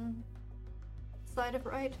on the side of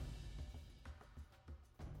right.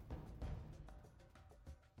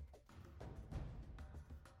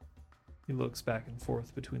 He looks back and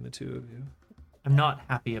forth between the two of you. I'm not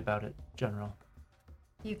happy about it, General.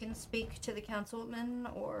 You can speak to the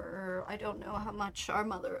councilwoman, or I don't know how much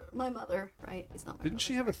my mother, right? He's not my Didn't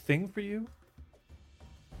she mother. have a thing for you?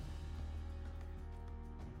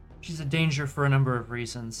 She's a danger for a number of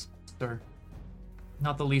reasons, sir.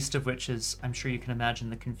 Not the least of which is, I'm sure you can imagine,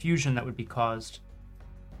 the confusion that would be caused.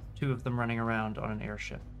 Two of them running around on an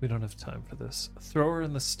airship. We don't have time for this. Throw her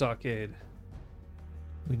in the stockade.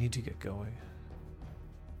 We need to get going.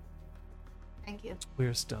 Thank you.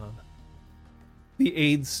 Where's Don? The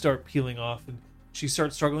aides start peeling off, and she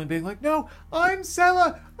starts struggling, being like, "No, I'm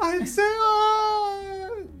Sela! I'm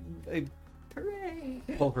Sela!" They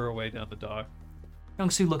pull her away down the dock.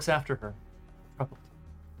 Youngsu looks after her. Troubled.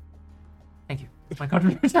 Thank you. That's my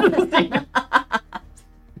contribution.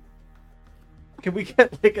 Can we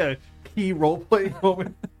get like a key role-playing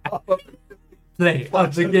moment? Play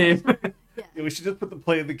of the game. Yeah. Yeah, we should just put the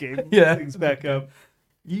play of the game Yeah. things back up.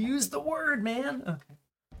 You used the word, man. Okay.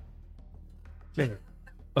 Player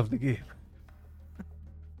of the game.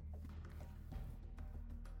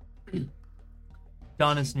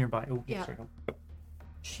 Dawn is nearby. Oh, Yeah. sorry.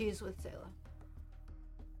 She's with Selah.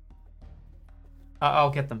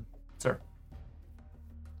 I'll get them, sir.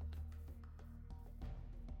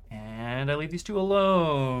 And I leave these two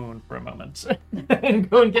alone for a moment. And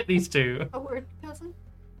go and get these two. A word, cousin?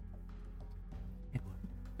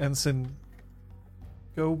 Ensign,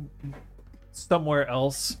 go somewhere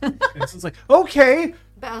else. Ensign's like, okay.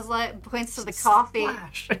 Basilite points to the coffee.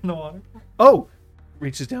 Splash in the water. Oh,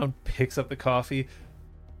 reaches down, picks up the coffee,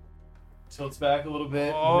 tilts back a little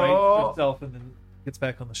bit, Oh. rights herself, and then gets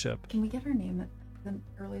back on the ship. Can we get her name at the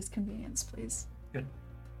earliest convenience, please? Good.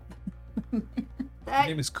 Her That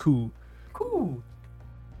name is Koo. Cool.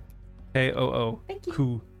 K-O-O. Thank you.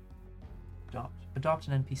 Koo. Adopt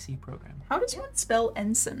an NPC program. How does one spell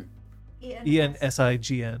ensign?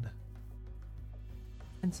 E-N-S-I-G-N.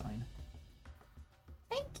 Ensign.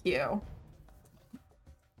 Thank you.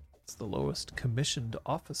 It's the lowest commissioned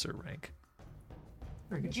officer rank.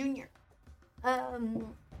 Very good. junior.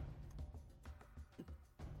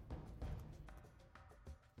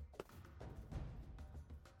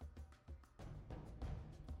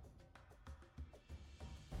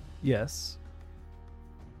 Yes.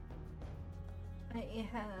 I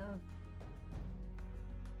have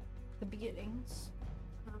the beginnings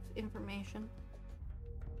of information.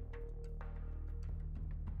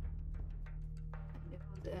 I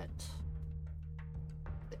know that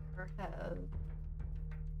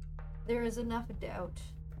there is enough doubt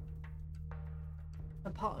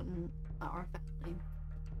upon our family,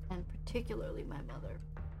 and particularly my mother,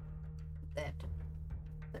 that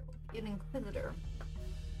there will be an inquisitor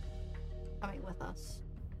coming with us.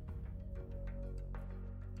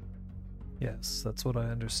 Yes, that's what I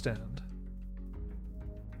understand.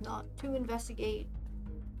 Not to investigate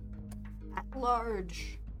at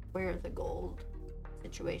large where the gold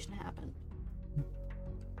situation happened.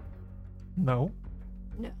 No.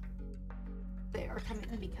 No. They are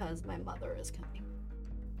coming because my mother is coming.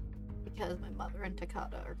 Because my mother and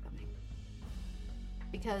Takata are coming.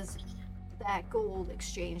 Because that gold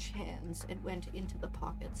exchanged hands and went into the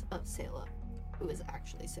pockets of Selah, who is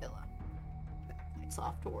actually Selah. Points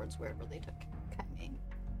off towards wherever they took Kaiming.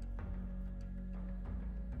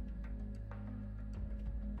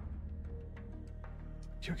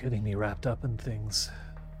 You're getting me wrapped up in things.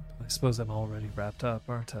 I suppose I'm already wrapped up,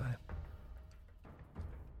 aren't I?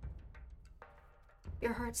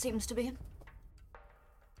 Your heart seems to be.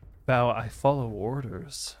 Bao, I follow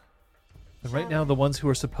orders. And right now, the ones who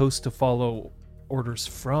are supposed to follow orders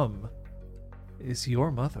from is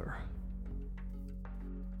your mother.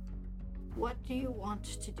 What do you want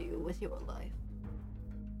to do with your life?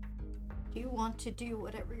 Do you want to do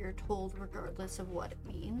whatever you're told regardless of what it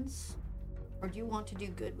means? Or do you want to do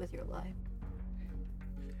good with your life?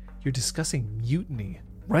 You're discussing mutiny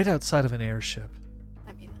right outside of an airship.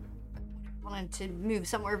 I mean, I wanted to move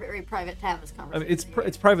somewhere very private to have this I conversation. mean,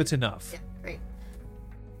 it's private enough. Yeah, great.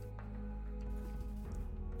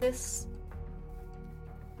 This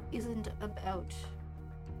isn't about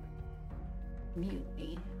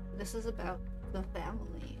mutiny. This is about the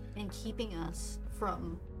family and keeping us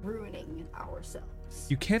from ruining ourselves.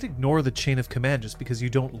 You can't ignore the chain of command just because you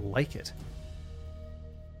don't like it.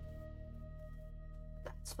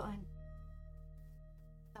 That's fine.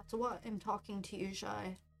 That's why I'm talking to you,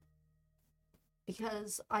 Shai.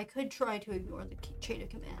 Because I could try to ignore the chain of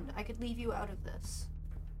command. I could leave you out of this.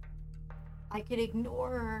 I could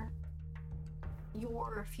ignore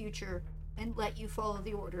your future and let you follow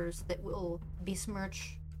the orders that will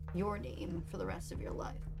besmirch your name for the rest of your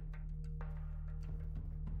life.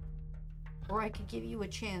 Or I could give you a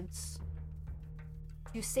chance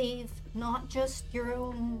to save not just your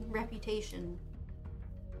own reputation,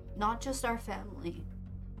 not just our family,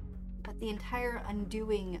 but the entire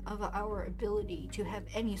undoing of our ability to have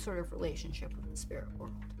any sort of relationship with the spirit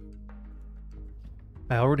world.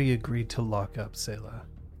 I already agreed to lock up Selah.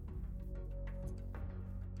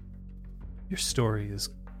 Your story is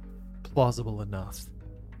plausible enough.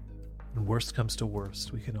 When worst comes to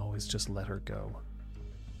worst, we can always just let her go.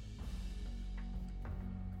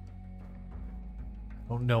 I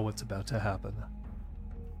don't know what's about to happen.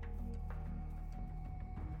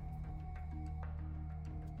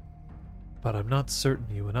 But I'm not certain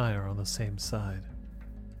you and I are on the same side.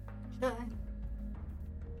 Shai,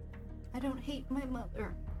 I don't hate my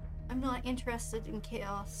mother. I'm not interested in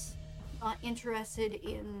chaos. Not interested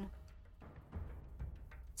in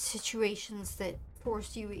situations that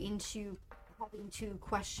force you into having to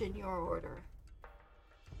question your order.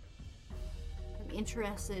 I'm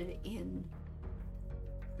interested in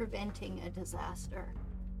preventing a disaster,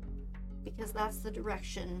 because that's the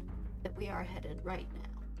direction that we are headed right now.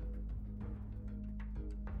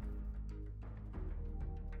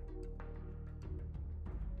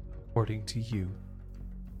 According to you,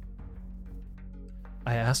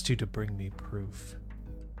 I asked you to bring me proof.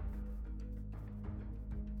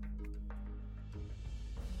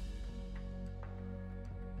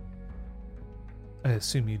 I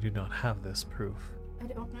assume you do not have this proof. I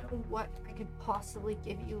don't know what I could possibly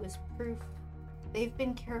give you as proof. They've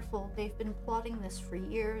been careful. They've been plotting this for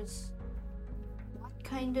years.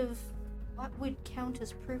 What would count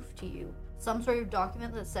as proof to you? Some sort of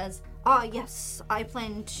document that says, yes, I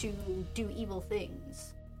plan to do evil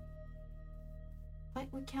things.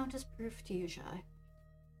 What would count as proof to you, Shai?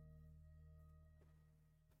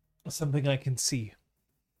 Something I can see.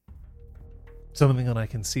 Something that I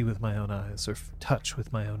can see with my own eyes or touch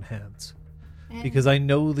with my own hands. Because I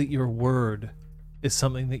know that your word is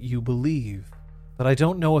something that you believe, but I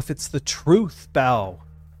don't know if it's the truth, Bao.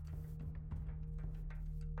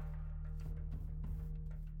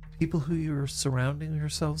 People who you're surrounding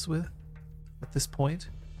yourselves with at this point?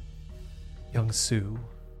 Young Su,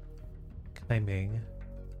 Kai Ming,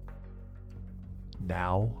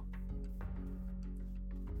 now.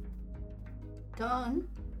 Done.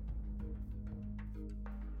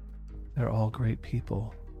 They're all great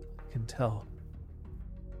people, I can tell.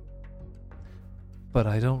 But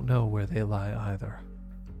I don't know where they lie either.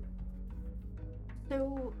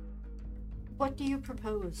 So, what do you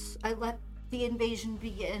propose? I let the invasion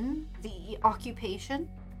begin, the occupation,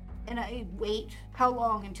 and I wait how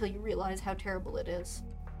long until you realize how terrible it is?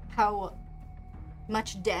 How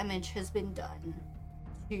much damage has been done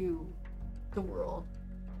to the world?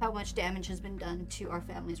 How much damage has been done to our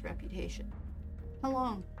family's reputation? How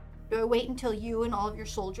long? Do I wait until you and all of your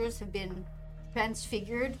soldiers have been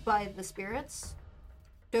transfigured by the spirits?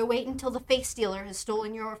 Do I wait until the face stealer has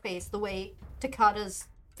stolen your face the way Takata's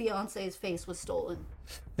fiance's face was stolen?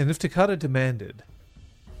 And if Takata demanded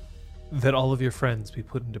that all of your friends be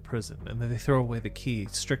put into prison and that they throw away the key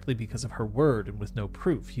strictly because of her word and with no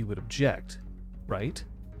proof, you would object, right?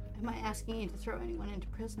 Am I asking you to throw anyone into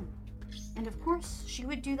prison? And of course, she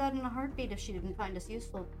would do that in a heartbeat if she didn't find us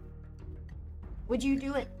useful. Would you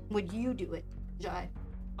do it? Would you do it, Jai?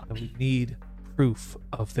 I would need proof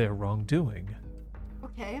of their wrongdoing.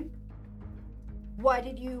 Okay. Why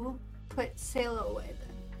did you put Sayla away then?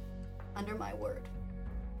 Under my word.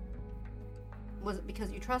 Was it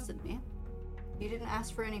because you trusted me? You didn't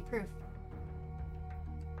ask for any proof.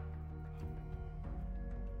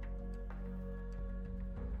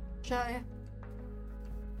 Jai,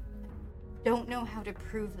 don't know how to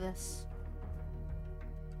prove this.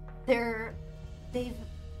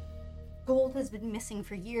 Gold has been missing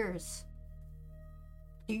for years.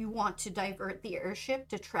 Do you want to divert the airship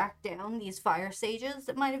to track down these fire sages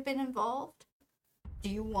that might have been involved? Do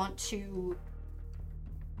you want to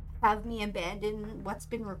have me abandon what's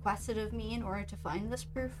been requested of me in order to find this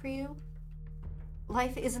proof for you?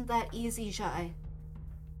 Life isn't that easy, Jai.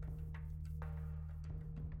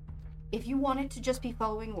 If you wanted to just be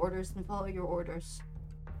following orders, then follow your orders.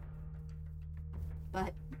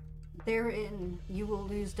 But therein, you will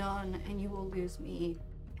lose Dawn, and you will lose me,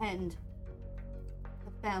 and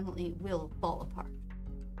the family will fall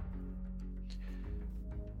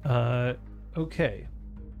apart. Okay.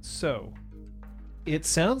 So, it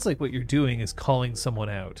sounds like what you're doing is calling someone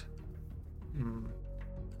out.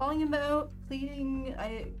 Calling him out, pleading,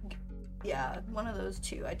 yeah, one of those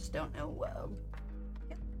two. I just don't know,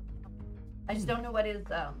 I just don't know what his,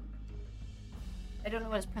 I don't know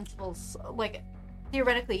what his principles, like,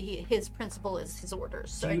 theoretically, his principle is his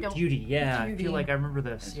orders, so I don't... Duty, yeah, Duty. I feel like I remember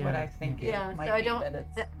this, That's yeah. what I think Yeah, it might so I be, don't- but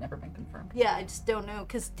it's never been confirmed. Yeah, I just don't know,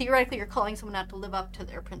 because theoretically you're calling someone out to live up to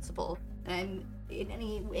their principle, and in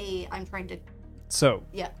any way I'm trying to... So,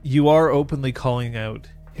 Yeah. you are openly calling out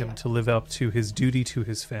him Yeah. to live up to his duty to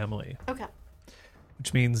his family, Okay.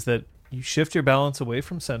 which means that you shift your balance away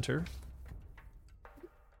from center,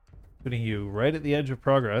 putting you right at the edge of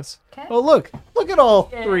progress. Okay. Oh, look at all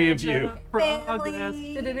three of you.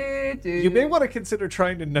 Family! You may want to consider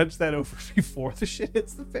trying to nudge that over before the shit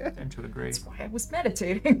hits the fan. And to agree. That's why I was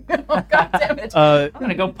meditating. Oh, God damn it. I'm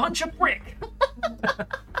gonna go punch a brick.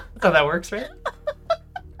 That's how that works, right?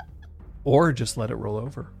 Or just let it roll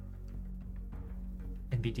over.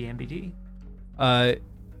 NBD.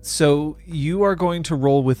 So you are going to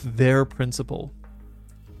roll with their principal.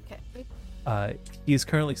 Okay. He is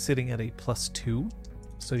currently sitting at a +2,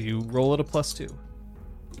 so you roll at a +2.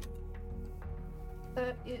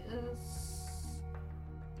 That is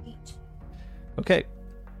Okay.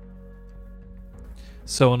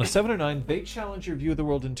 So on a 7 or 9, they challenge your view of the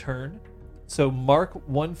world in turn. So mark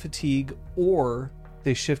 1 fatigue, or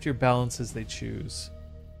they shift your balance as they choose.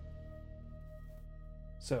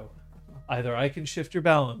 So either I can shift your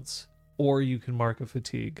balance, or you can mark a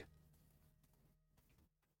fatigue.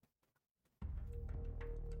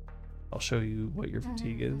 I'll show you what your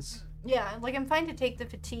fatigue is. Yeah, like I'm fine to take the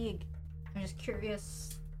fatigue. I'm just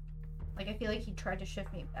curious. Like I feel like he tried to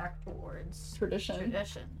shift me back towards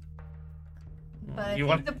Tradition. But I You think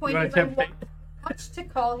want- the you point want is to I tempt want to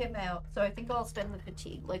call him out, so I think I'll spend the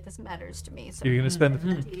fatigue. Like this matters to me. So You're going to spend the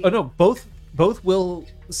fatigue. fatigue. Oh no, both will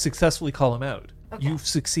successly call him out. Okay. You've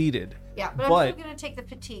succeeded. Yeah, but I'm But still gonna take the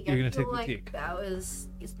fatigue. you're I gonna feel take the like fatigue. Bao is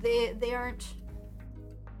they aren't.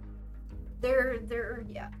 They're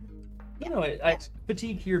yeah. You know,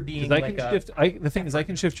 fatigue here being Because I like can a... shift. The thing is, I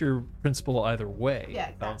can shift your principle either way. Yeah,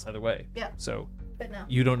 exactly. Balance either way. Yeah. So But no,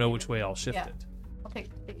 you don't know which way I'll shift Yeah. it. I'll take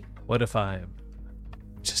the fatigue. What if I'm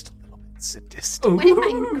just a little bit sadistic? Oh. What if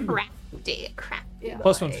I'm crafty? Yeah.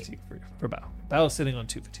 Plus 1 fatigue for Bao. Bao is sitting on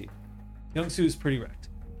 2 fatigue. Youngsu is pretty wrecked.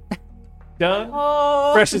 Done.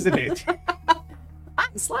 Oh. Fresh as a daisy. I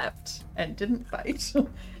slept and didn't fight. See?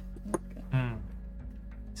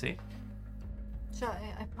 So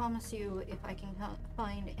I promise you, if I can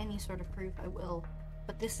find any sort of proof, I will.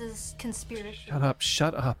 But this is conspiracy.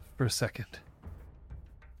 Shut up for a second.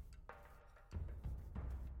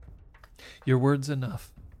 Your word's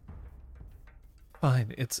enough.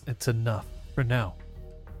 Fine, it's enough for now.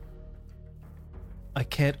 I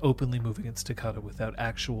can't openly move against Takata without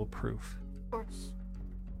actual proof. Of course.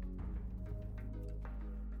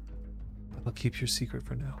 But I'll keep your secret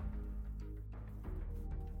for now.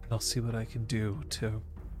 And I'll see what I can do to...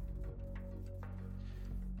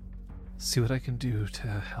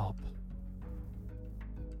 help.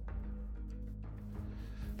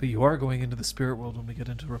 But you are going into the spirit world when we get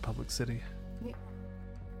into Republic City.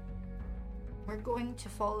 We're going to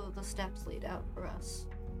follow the steps laid out for us.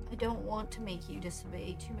 I don't want to make you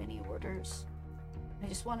disobey too many orders. I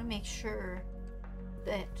just want to make sure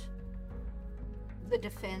that the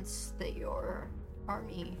defense that your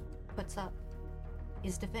army puts up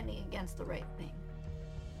is defending against the right thing.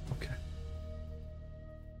 Okay.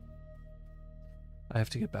 I have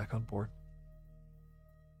to get back on board.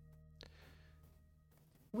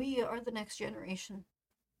 We are the next generation.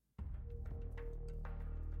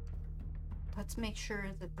 Let's make sure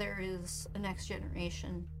that there is a next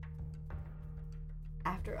generation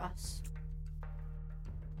after us.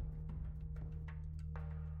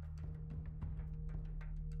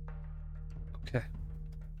 Okay.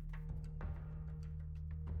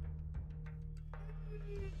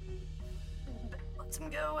 Let's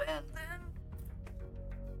go and then.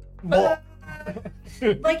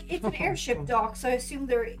 Like it's an airship dock, so I assume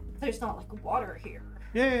there's not like water here.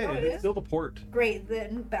 Yeah, Oh, it it's is? still the port. Great,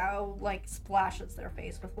 then Bao like splashes their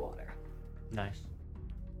face with water. Nice.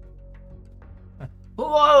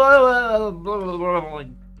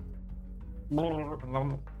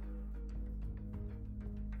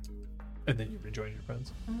 And then you rejoin your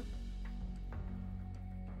friends.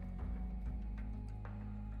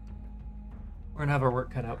 We're gonna have our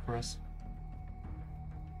work cut out for us.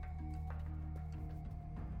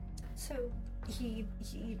 So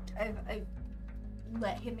I've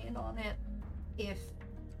let him in on it. If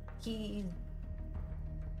he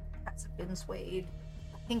hasn't been swayed,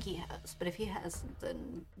 I think he has. But if he hasn't,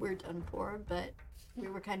 then we're done for. But we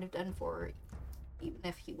were kind of done for, even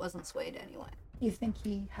if he wasn't swayed anyway. You think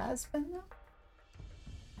he has been though?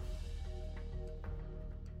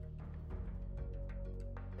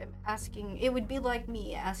 I'm asking. It would be like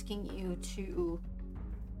me asking you to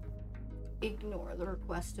ignore the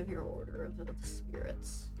request of your order of the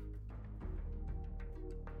spirits.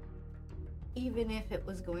 Even if it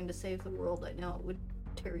was going to save the world, I know it would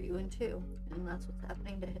tear you in two, and that's what's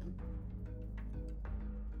happening to him.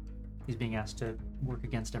 He's being asked to work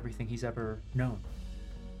against everything he's ever known.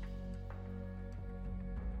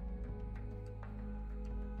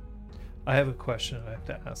 I have a question I have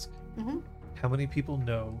to ask. Mm-hmm. How many people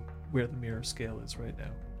know where the mirror scale is right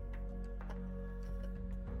now?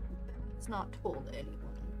 It's not told anyone.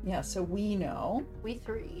 Yeah, so we know. We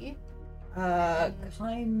three.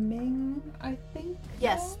 Kai Ming, I think.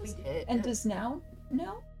 Yes, knows? we did. And does now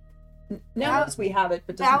know? Now- Knows we have it,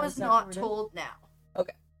 but does that know was exactly not where it is? told now.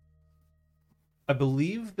 I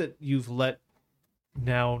believe that you've let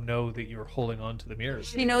now know that you're holding on to the mirrors.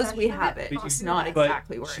 She knows we have it. But It's you- not but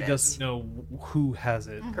exactly where she it is. doesn't know who has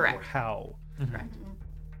it or Correct. how. Correct.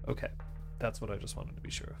 Okay, that's what I just wanted to be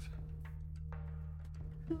sure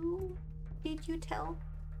of. Who did you tell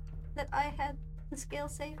that I had the scale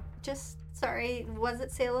safe? Just, sorry, was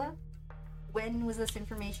it Selah? When was this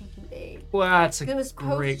information conveyed? Well, that's a It was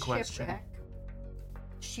great post question. shipwreck.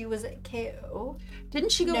 She was at KO.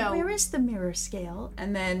 Didn't she go, No. where is the mirror scale?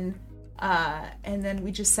 And then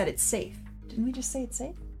we just said it's safe. Didn't we just say it's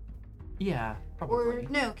safe? Yeah, Or, probably.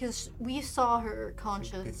 no, because we saw her Good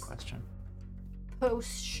conscious question.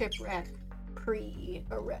 post shipwreck,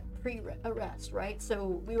 pre-arrest, right?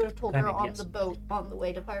 So we would have told her Timing, on yes. the boat on the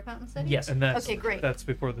way to Fire Fountain City? Yes. And Okay, great. That's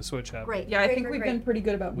before the switch happened. Great. Yeah, I Great, think great, we've great. been pretty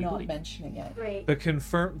good about We not believe. mentioning it. Great.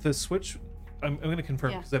 The switch. I'm going to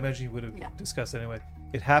confirm Yeah. because I imagine you would have Yeah. discussed it anyway.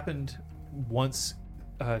 It happened once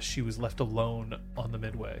she was left alone on the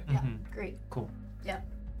Midway. Yeah, Mhm. great. Cool. Yeah.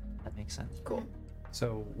 That makes sense. Cool.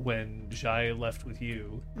 So when Jai left with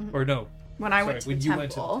you, Mhm. or no, When I sorry, went to when the you temple.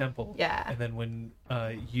 went to the temple, Yeah. and then when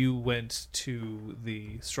you went to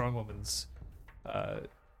the strong woman's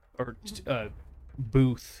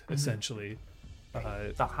booth, essentially,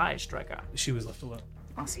 The high striker. she was left alone.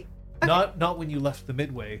 Awesome. Not when you left the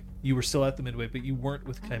Midway. You were still at the Midway, but you weren't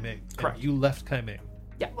with Kaiming. And Correct. You left Kaiming.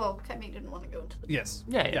 Well, Kaiming didn't want to go into the... Yes.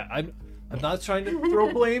 Yeah. I'm not trying to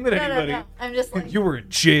throw blame at anybody. No. I'm just like... You were in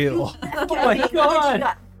jail. Oh my God. You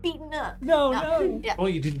got beaten up. No. Yeah. Well,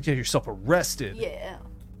 you didn't get yourself arrested. Yeah.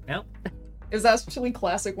 Yep. It was actually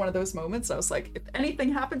classic one of those moments. I was like, if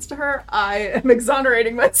anything happens to her, I am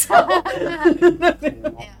exonerating myself.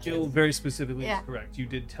 Jill very specifically Yeah. is correct. You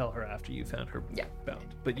did tell her after you found her Yeah. bound,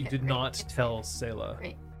 but you Okay, did great. not It's tell Selah.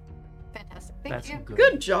 Great. Fantastic. Thank That's you. good.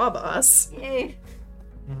 Good job, us. Yay.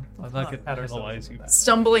 I'm not going to Pat ourselves penalize for you. that.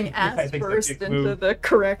 Stumbling I ass think that'd first be a into move. the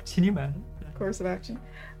correct Can you imagine? course of action.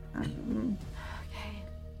 Okay.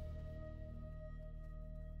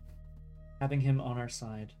 Having him on our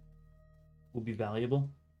side will be valuable.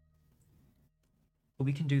 But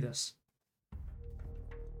we can do this.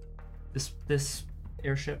 This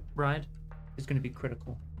airship ride is going to be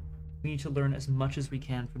critical. We need to learn as much as we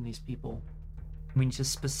can from these people. We need to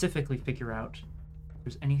specifically figure out if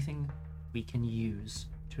there's anything we can use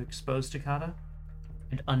to expose Takata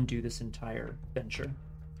and undo this entire venture.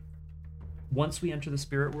 Once we enter the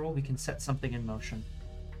spirit world, we can set something in motion.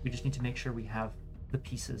 We just need to make sure we have the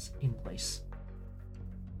pieces in place.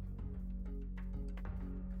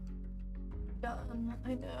 John,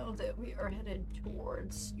 I know that we are headed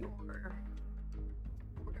towards your order.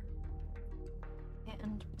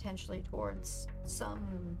 And potentially towards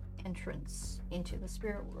some entrance into the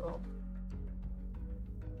spirit world.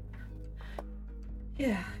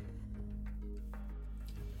 Yeah.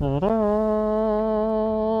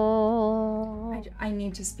 I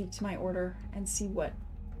need to speak to my order and see what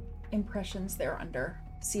impressions they're under.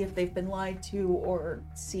 See if they've been lied to, or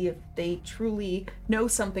see if they truly know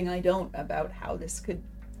something I don't about how this could.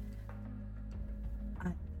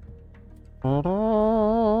 You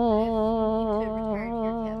need to return to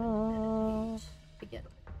your cabin and begin.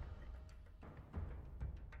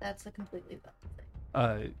 That's a completely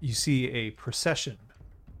valid thing. You see a procession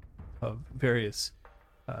of various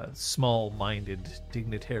small-minded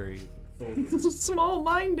dignitary.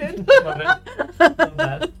 Small-minded. Love it. Love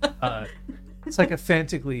that. It's like a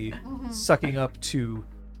frantically sucking up to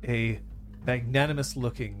a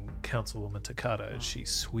magnanimous-looking councilwoman Takata as she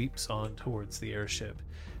sweeps on towards the airship.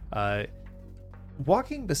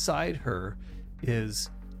 Walking beside her is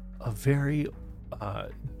a very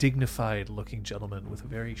dignified-looking gentleman with a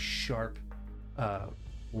very sharp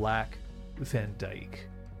black Van Dyke.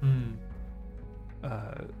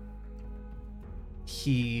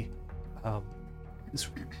 He is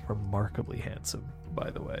remarkably handsome,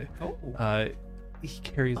 by the way. Oh. He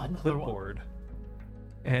carries a Another clipboard,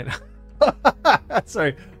 and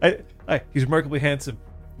sorry, he's remarkably handsome.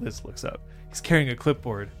 Liz looks up. He's carrying a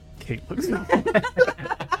clipboard. Kate looks up.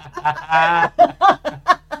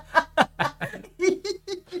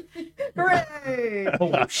 Hooray!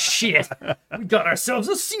 Oh shit! We got ourselves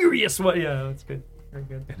a serious one. Yeah, that's good. Very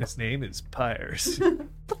good. And his name is Pyers.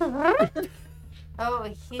 Oh,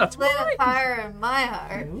 he That's lit a fire in my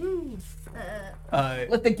heart.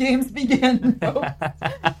 Let the games begin.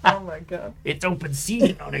 Oh my god. It's open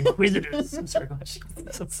season on Inquisitors. I'm sorry.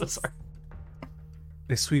 I'm so sorry.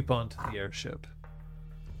 They sweep onto the airship.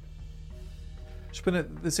 Shpina,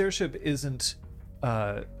 this airship isn't.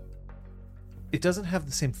 It doesn't have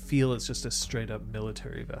the same feel as just a straight up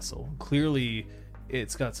military vessel. Clearly,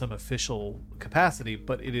 it's got some official capacity,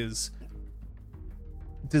 but it is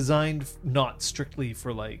designed not strictly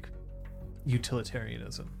for like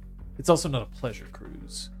utilitarianism. It's also not a pleasure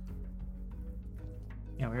cruise.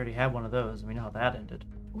 Yeah, we already had one of those, and we know how that ended.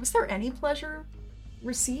 Was there any pleasure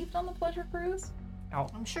received on the pleasure cruise?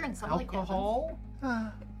 I'm sure in some other Alcohol?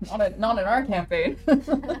 Not in our campaign.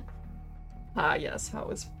 Yes, how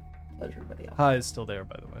was pleasure, buddy? Ha is still there,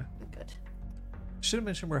 by the way. Good. Should have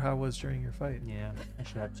mentioned where Ha was during your fight. Yeah, I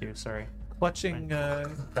should have too. Sorry. Clutching,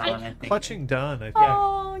 Done, I think. clutching Dunn. I think.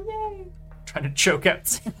 Oh, yay! Trying to choke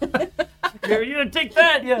out. Here, you gonna take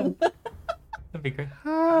that? Yeah. That'd be great.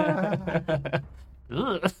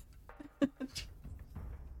 Ugh.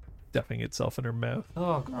 Stuffing itself in her mouth.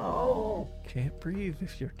 Oh, God. Oh. Can't breathe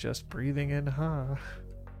if you're just breathing in Ha.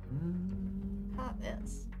 That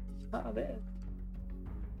is.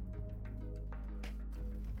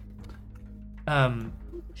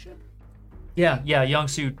 Yeah,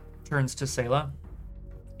 Youngsu turns to Sayla.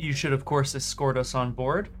 You should, of course, escort us on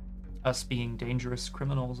board, us being dangerous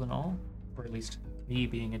criminals and all, or at least me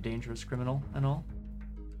being a dangerous criminal and all.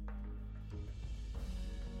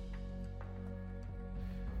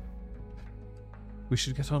 We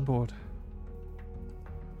should get on board.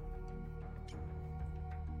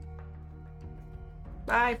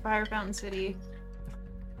 Bye, Fire Fountain City.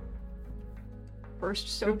 First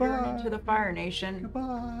sojourn into the Fire Nation.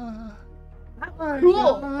 Goodbye.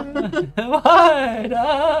 Cool. What?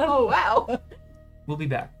 Oh, wow. We'll be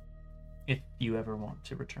back if you ever want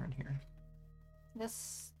to return here.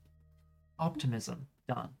 This Optimism.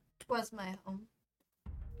 Done. was my home.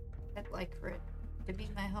 I'd like for it to be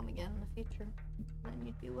my home again in the future. Then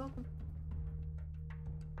you'd be welcome.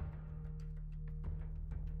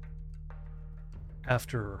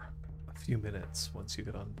 After a few minutes, once you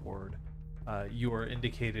get on board, you are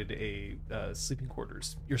indicated a sleeping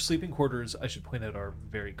quarters. Your sleeping quarters, I should point out, are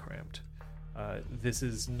very cramped. This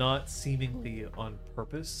is not seemingly on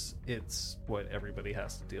purpose. It's what everybody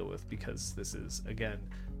has to deal with because this is, again,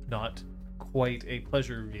 not quite a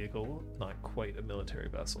pleasure vehicle, not quite a military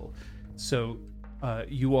vessel. So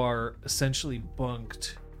you are essentially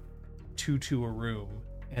bunked two to a room,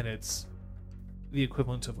 and it's the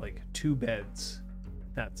equivalent of like 2 beds.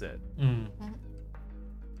 That's it.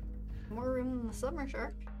 More room than the summer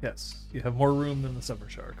shark. Yes, you have more room than the Summer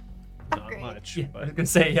Shark. Upgrade. Not much, Yeah, I was but gonna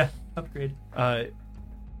say, yeah, upgrade.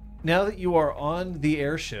 now that you are on the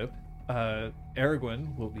airship,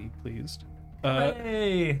 Aragorn will be pleased.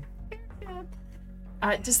 Hey!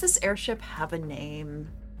 Does this airship have a name?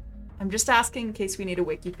 I'm just asking in case we need a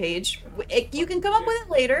wiki page. You can come up with it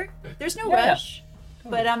later. There's no Yeah. rush.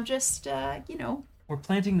 But I'm just, We're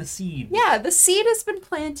planting the seed. Yeah, the seed has been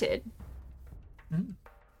planted. Mm.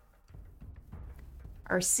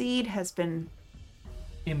 Our seed has been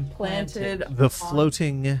Implanted. planted. The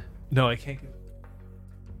floating. No, I can't.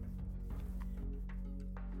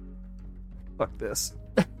 Fuck this.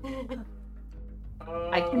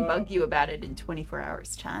 I can bug you about it in 24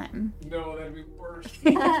 hours time. No, that'd be worse.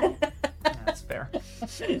 That's fair.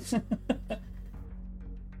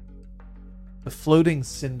 The floating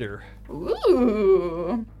cinder.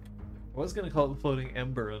 Ooh. I was gonna call it the floating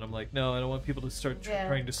ember, and I'm like, no, I don't want people to start Yeah.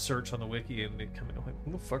 trying to search on the wiki and come in. I'm like,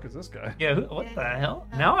 who the fuck is this guy? Yeah, what the hell?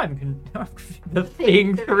 Now I'm the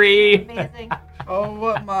Thing 3. Amazing.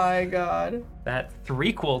 Oh my god. That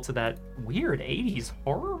threequel to that weird 80s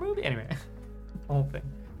horror movie. Anyway, the whole thing.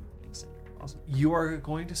 Awesome. You are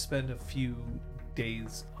going to spend a few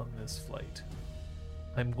days on this flight.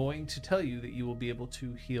 I'm going to tell you that you will be able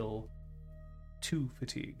to heal 2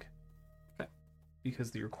 fatigue. Okay.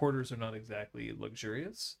 Because your quarters are not exactly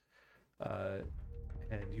luxurious, and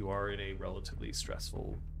you are in a relatively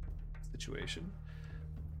stressful situation.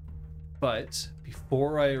 But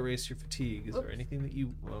before I erase your fatigue, is there Oops. anything that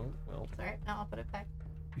you... Well, Sorry, now I'll put it back.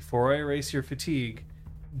 before I erase your fatigue,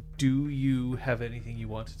 do you have anything you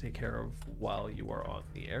want to take care of while you are on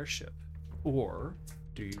the airship? Or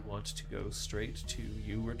do you want to go straight to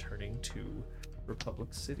you returning to Republic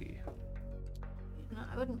City? You know,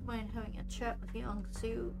 I wouldn't mind having a chat with young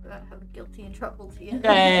Sue about how guilty and troubled he is.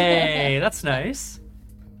 Hey, that's nice.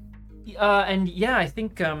 And yeah, I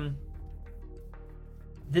think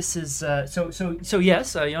this is so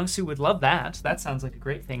yes, Youngsu would love that. That sounds like a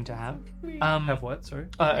great thing to have. Have what? Sorry.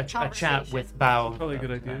 A chat Conversation. with Bao. Probably a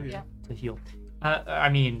good idea, yeah. To heal.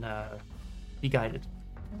 Be guided.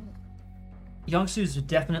 Youngsu's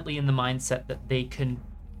definitely in the mindset that they can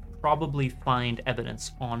probably find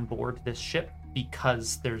evidence on board this ship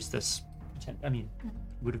because there's this.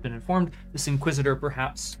 Would have been informed. This Inquisitor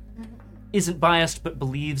perhaps isn't biased, but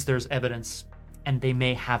believes there's evidence, and they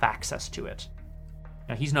may have access to it.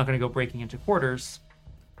 Now, he's not going to go breaking into quarters,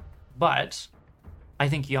 but I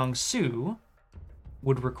think Young-Soo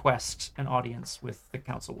would request an audience with the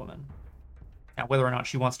councilwoman. Now, whether or not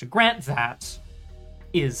she wants to grant that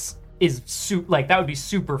is that would be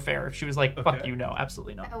super fair if she was like, fuck Okay. you, no,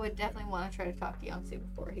 absolutely not. I would definitely want to try to talk to young Sue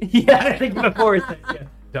before he. Yeah, I think before it's yeah.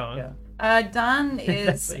 Don. Yeah. Don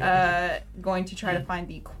is going to try to find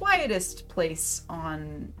the quietest place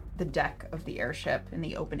on the deck of the airship in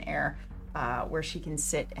the open air where she can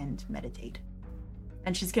sit and meditate.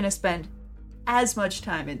 And she's going to spend as much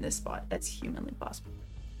time in this spot as humanly possible.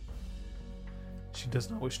 She does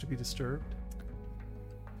not wish to be disturbed.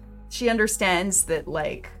 She understands that,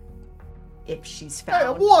 like, if she's Hey, I'm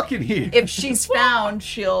found, walking here. if she's found,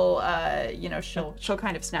 she'll, she'll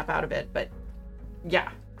kind of snap out of it. But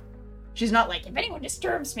yeah, she's not like, If anyone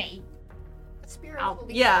disturbs me, Spirit will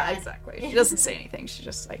be yeah, sad. exactly. She doesn't say anything. She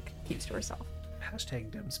just like keeps to herself.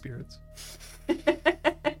 Hashtag dem spirits.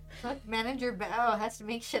 Look, Manager Bao has to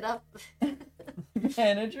make shit up.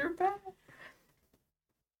 Manager back.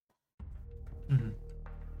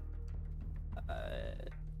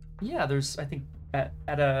 Yeah, there's, I think, at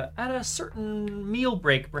a certain meal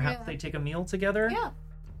break, perhaps Yeah. they take a meal together. Yeah.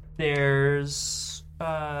 There's,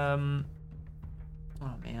 oh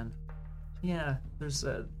man. Yeah, there's,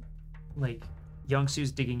 like,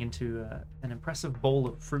 Youngsu's digging into an impressive bowl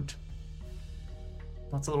of fruit.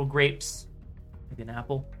 Lots of little grapes. Maybe an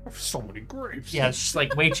apple. So many grapes. Yeah, it's just,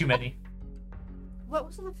 like, way too many. What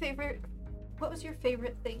was your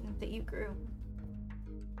favorite thing that you grew?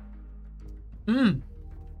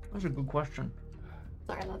 That's a good question.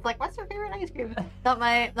 Sorry, that's like, what's your favorite ice cream? Not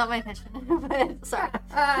my intention. But, sorry,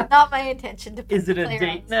 not my intention to. Is it a play date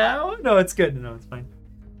around. now? No, it's good. No, it's fine.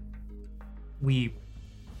 We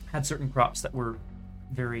had certain crops that were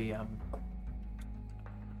very,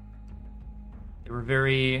 they were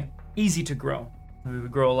very easy to grow. We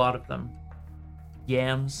would grow a lot of them.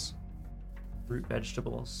 Yams, root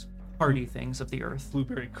vegetables, hardy things of the earth.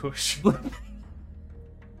 Blueberry Kush.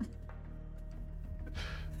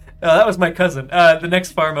 That was my cousin. The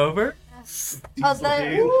next farm over. Oh, the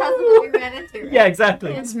cousin we ran into. Right? Yeah,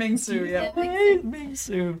 exactly. It's Mingsu, yeah. Hey,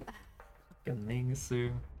 Mingsu. Fucking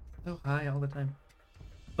Mingsu. So high all the time.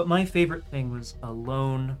 But my favorite thing was a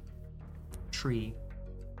lone tree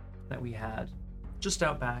that we had just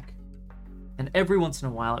out back. And every once in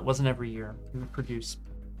a while, it wasn't every year, we would produce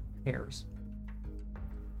pears.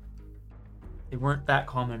 They weren't that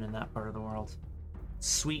common in that part of the world.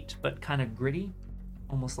 Sweet, but kind of gritty,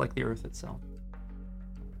 almost like the earth itself.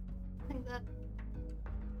 I think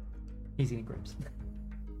He's eating grapes.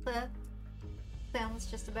 that sounds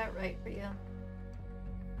just about right for you.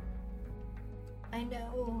 I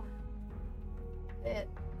know that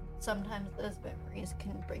sometimes those memories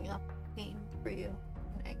can bring up pain for you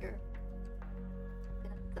and anger.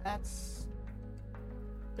 And that's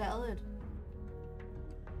valid.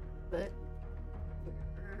 But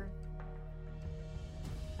we're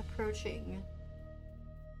approaching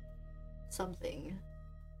something.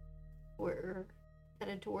 We're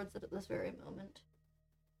headed towards it at this very moment.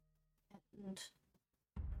 And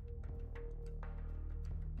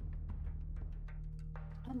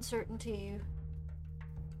uncertainty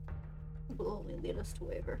will only lead us to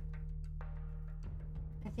waver.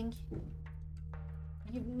 I think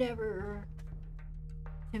you've never,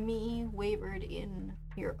 to me, wavered in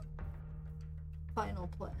your final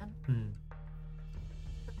plan.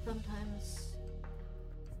 But sometimes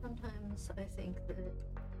I think that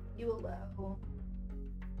you allow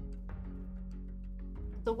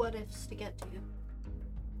the what ifs to get to you.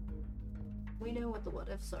 We know what the what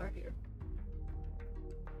ifs are here.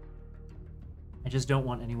 I just don't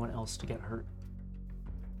want anyone else to get hurt.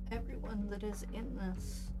 Everyone that is in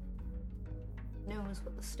this knows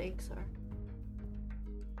what the stakes are.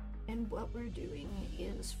 And what we're doing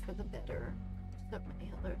is for the better of so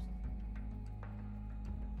many others.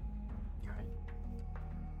 You're right.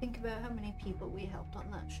 Think about how many people we helped on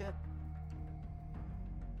that ship.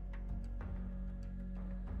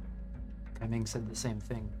 Ming said the same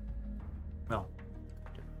thing. Well,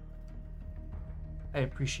 I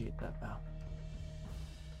appreciate that, Bao.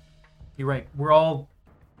 You're right. We're all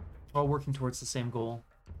working towards the same goal,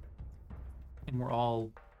 and we're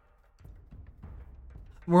all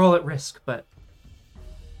at risk, but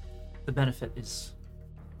the benefit is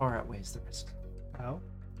far outweighs the risk. How?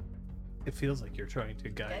 It feels like you're trying to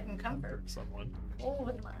guide Guide and comfort. someone. Oh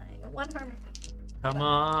my, one harmony. Come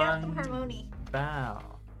Yeah, some on, harmony. Bao.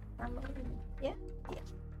 Harmony. Yeah. Yeah.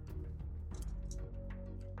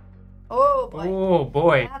 Oh boy. Oh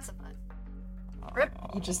boy. That's a fun. Rip.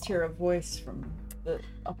 You just hear a voice from the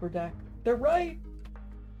upper deck. They're right.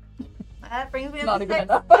 That brings me up Not to even six.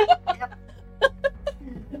 enough.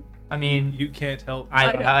 Yep. I mean, You can't help.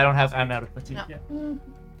 I don't have. I'm out of fatigue. No. Yeah.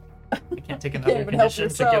 I can't take You another can't even help condition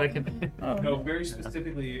to get a yourself. condition. No, very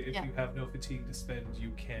specifically, if Yeah. you have no fatigue to spend,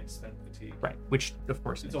 you can't spend fatigue. Right, which of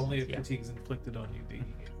course It's is, only if yeah. fatigue is inflicted on you that you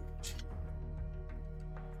get.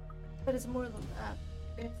 But it's more than that.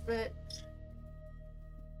 If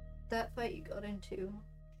that fight you got into,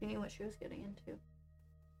 she knew what she was getting into.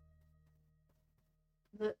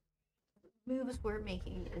 The moves we're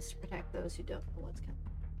making is to protect those who don't know what's coming.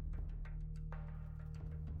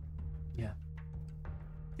 Yeah.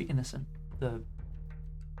 The innocent. The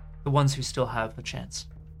ones who still have a chance.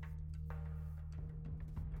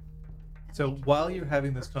 So while you're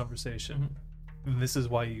having this conversation, and this is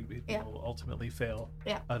why you Yeah. will ultimately fail,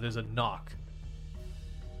 Yeah. There's a knock.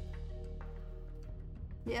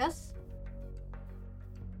 Yes?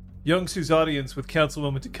 Youngsu's audience with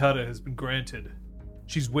Councilwoman Takata has been granted.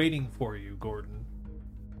 She's waiting for you, Gordon,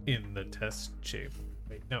 in the test chamber.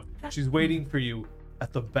 Wait, no. She's waiting for you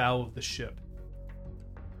at the bow of the ship.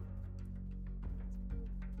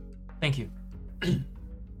 Thank you.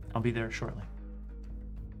 I'll be there shortly.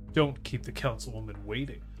 Don't keep the Councilwoman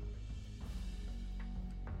waiting.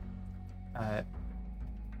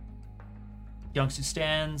 Youngsu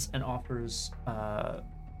stands and offers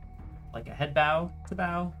like a head bow to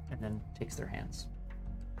bow, and then takes their hands.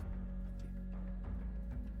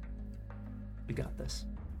 We got this.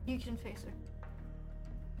 You can face her.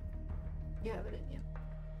 You have it in you.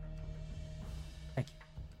 Thank you.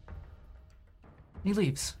 He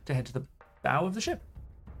leaves to head to the bow of the ship,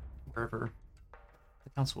 wherever the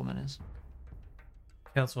councilwoman is.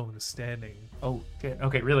 Councilwoman is standing Oh, shit.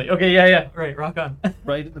 Okay, really? Okay, yeah. Right, rock on.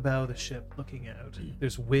 right at the bow of the ship, looking out.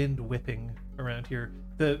 There's wind whipping around here.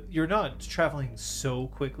 You're not traveling so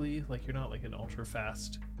quickly, like you're not like an ultra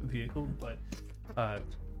fast vehicle, but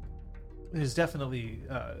there's definitely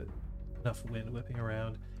enough wind whipping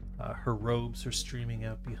around. Her robes are streaming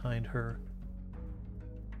out behind her.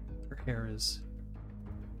 Her hair is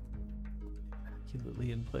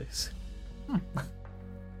immaculately in place.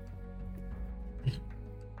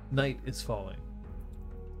 Night is falling.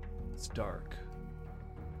 It's dark.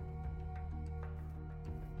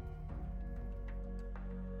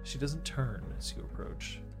 She doesn't turn as you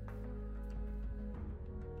approach.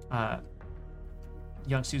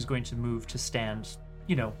 Youngsu's going to move to stand,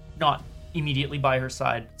 not immediately by her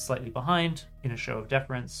side, slightly behind, in a show of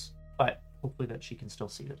deference, but hopefully that she can still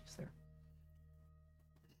see that he's there.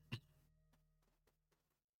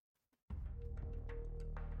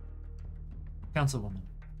 Councilwoman.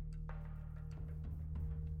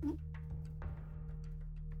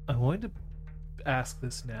 I'm going to ask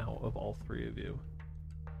this now of all three of you.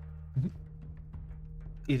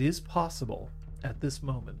 It is possible at this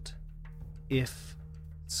moment, if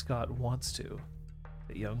Scott wants to,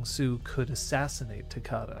 that Youngsu could assassinate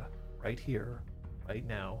Takata right here, right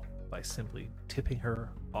now, by simply tipping her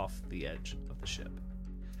off the edge of the ship.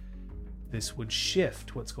 This would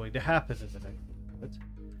shift what's going to happen in the next minute.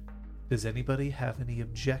 Does anybody have any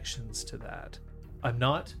objections to that? I'm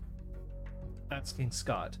not asking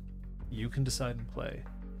Scott. You can decide and play.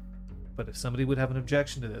 But if somebody would have an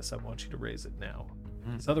objection to this, I want you to raise it now.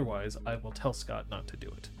 Because otherwise, I will tell Scott not to do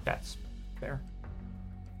it. That's fair.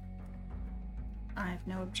 I have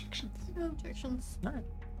no objections. No objections. All right.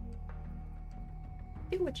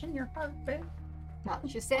 Do what's in your heart, babe. Well,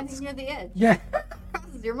 she's standing near the edge. Yeah.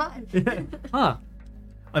 Crosses your mind. Huh.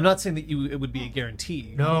 I'm not saying that it would be a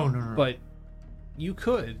guarantee. No. But you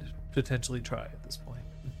could potentially try at this point.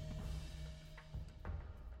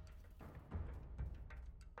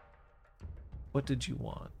 What did you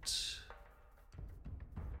want?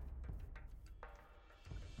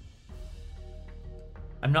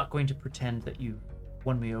 I'm not going to pretend that you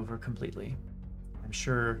won me over completely. I'm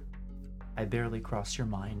sure I barely crossed your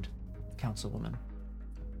mind, Councilwoman.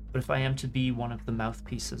 But if I am to be one of the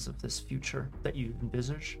mouthpieces of this future that you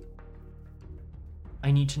envisage,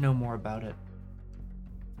 I need to know more about it.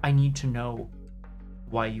 I need to know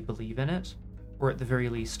why you believe in it, or at the very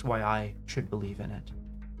least, why I should believe in it.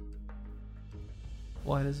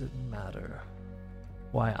 Why does it matter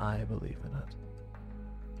why I believe in it?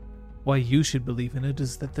 Why you should believe in it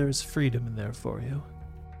is that there's freedom in there for you.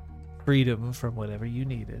 Freedom from whatever you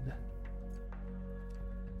needed.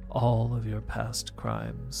 All of your past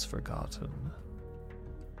crimes forgotten.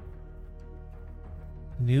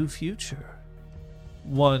 New future.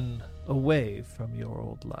 One away from your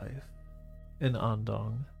old life. In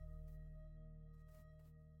Andong.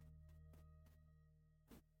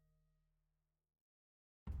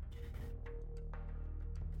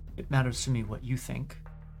 It matters to me what you think,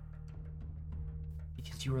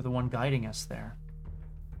 because you are the one guiding us there.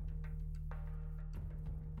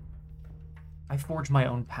 I forge my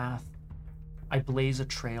own path. I blaze a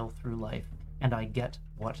trail through life, and I get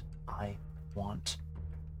what I want.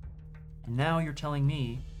 And now you're telling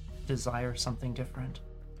me to desire something different.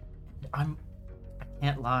 I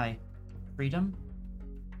can't lie. Freedom?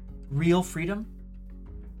 Real freedom?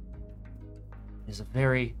 is a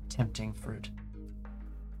very tempting fruit.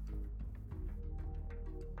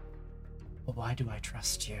 But why do I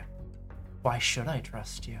trust you? Why should I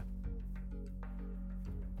trust you?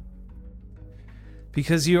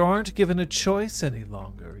 Because you aren't given a choice any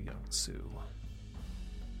longer, young Sue.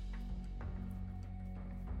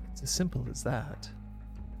 It's as simple as that.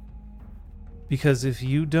 Because if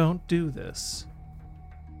you don't do this,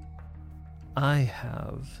 I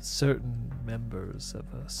have certain members of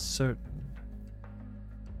a certain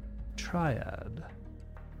triad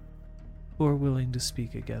who are willing to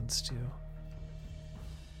speak against you.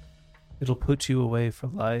 It'll put you away for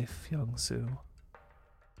life, young Sue.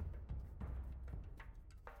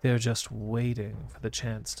 They're just waiting for the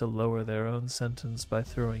chance to lower their own sentence by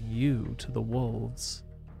throwing you to the wolves.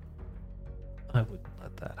 I wouldn't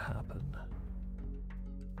let that happen.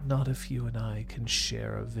 Not if you and I can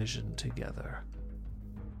share a vision together.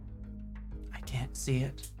 I can't see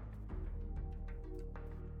it.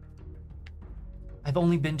 I've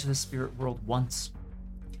only been to the spirit world once,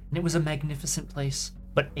 and it was a magnificent place,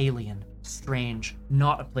 but alien, strange,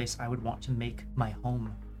 not a place I would want to make my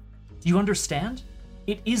home. Do you understand?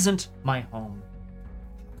 It isn't my home.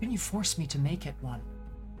 How can you force me to make it one?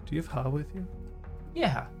 Do you have Ha with you?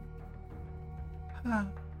 Yeah. Ha.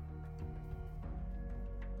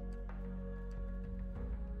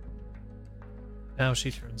 Now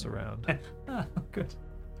she turns around. Ah, good.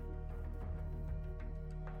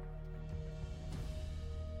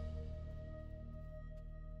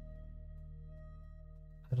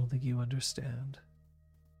 I don't think you understand.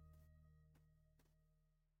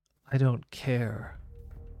 I don't care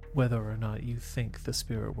whether or not you think the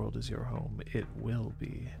spirit world is your home. It will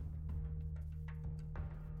be.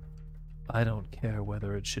 I don't care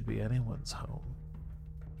whether it should be anyone's home.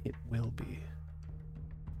 It will be.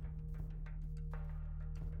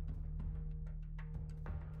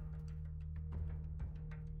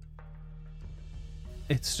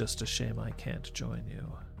 It's just a shame I can't join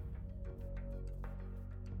you.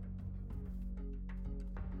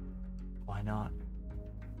 Why not?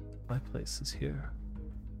 My place is here.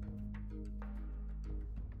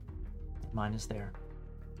 Mine is there.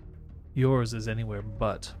 Yours is anywhere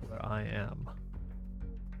but where I am.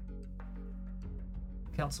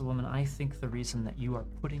 Councilwoman, I think the reason that you are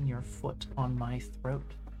putting your foot on my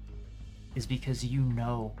throat is because you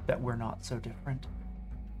know that we're not so different.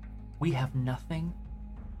 We have nothing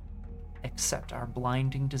except our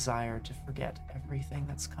blinding desire to forget everything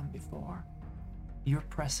that's come before. You're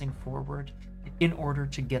pressing forward in order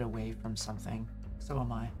to get away from something. So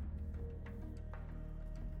am I.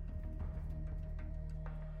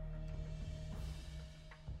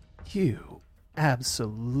 You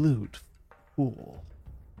absolute fool.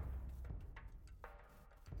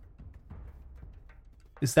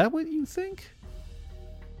 Is that what you think?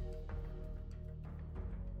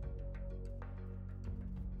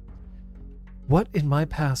 What in my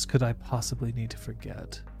past could I possibly need to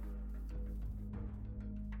forget?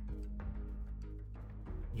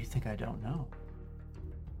 You think I don't know?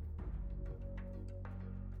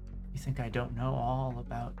 You think I don't know all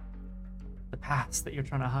about the past that you're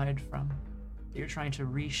trying to hide from? That you're trying to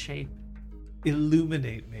reshape?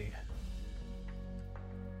 Illuminate me.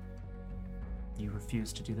 You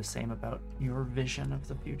refuse to do the same about your vision of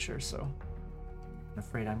the future, so I'm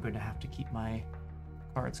afraid I'm going to have to keep my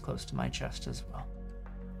cards close to my chest as well.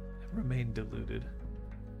 Remain deluded.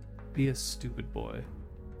 Be a stupid boy.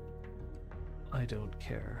 I don't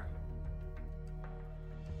care.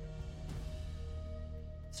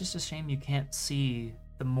 It's just a shame you can't see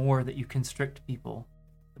the more that you constrict people,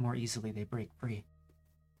 the more easily they break free.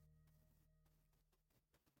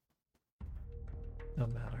 No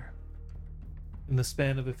matter. In the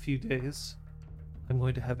span of a few days, I'm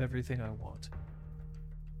going to have everything I want.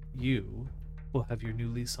 You will have your new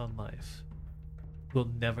lease on life.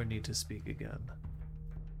 We'll never need to speak again.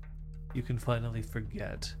 You can finally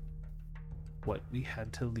forget what we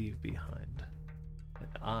had to leave behind.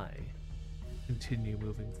 And I continue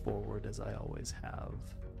moving forward as I always have.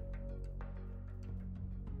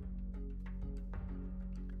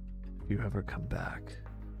 If you ever come back,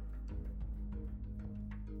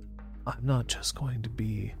 I'm not just going to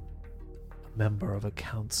be a member of a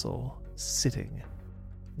council sitting,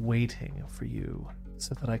 waiting for you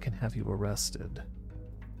so that I can have you arrested.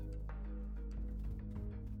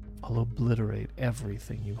 I'll obliterate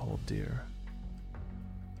everything you hold dear.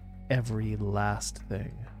 Every last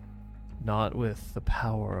thing. Not with the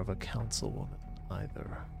power of a councilwoman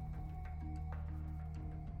either.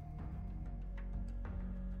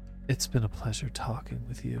 It's been a pleasure talking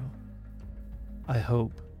with you. I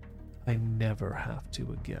hope I never have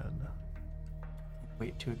to again.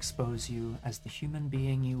 wait to expose you as the human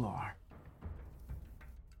being you are.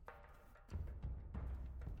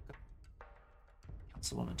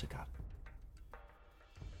 Councilwoman Takata.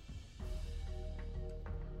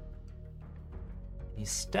 He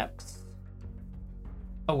steps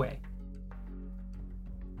away.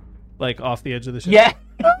 Like off the edge of the ship. Yeah.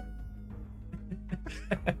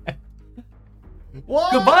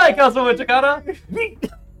 What? Goodbye, Councilwoman Takata.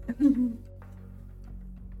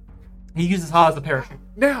 He uses Ha as a parachute.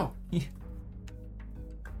 Now.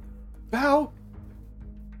 Bow.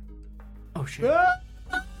 Oh shit.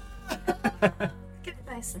 Get it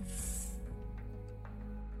nice and...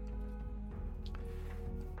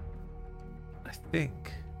 I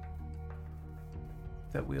think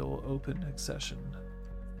that we'll open next session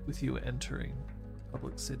with you entering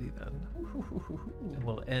Public City then. And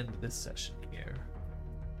we'll end this session here.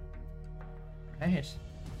 Right.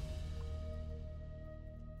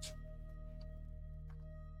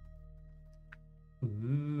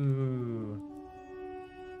 Ooh.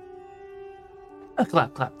 Oh,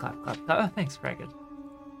 clap, clap, clap, clap, clap. Oh, thanks, Ragged.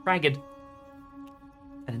 Ragged.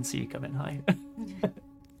 I didn't see you come in high.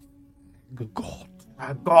 Good God.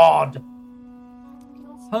 My God.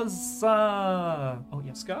 Huzzah. Oh,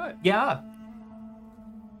 yeah. Scott, Yeah.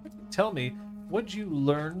 tell me, what'd you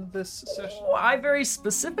learn this session? Well, I very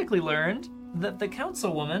specifically learned that the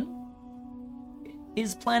councilwoman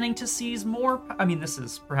is planning to seize more. I mean, this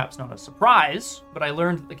is perhaps not a surprise, but I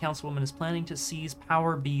learned that the councilwoman is planning to seize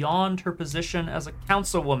power beyond her position as a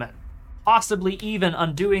councilwoman, possibly even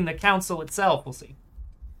undoing the council itself. We'll see.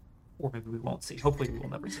 Or maybe we won't see. Hopefully, we will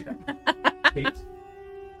never see that. Kate?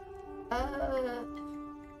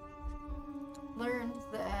 Learned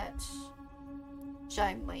that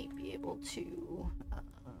Jai might be able to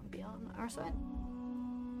be on our side.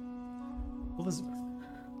 Elizabeth.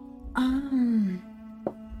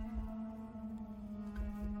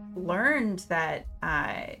 Learned that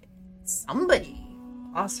somebody,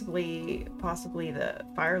 possibly the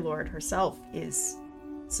Fire Lord herself, is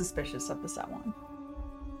suspicious of the Sawan.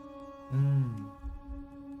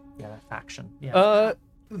 Yeah, that faction. Yeah.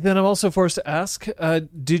 Then I'm also forced to ask,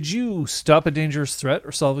 did you stop a dangerous threat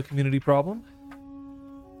or solve a community problem?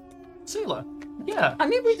 Seela. Yeah. I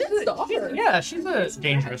mean, we did stop her. Yeah, she's a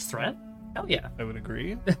dangerous threat. Hell yeah. I would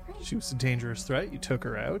agree. She was a dangerous threat. You took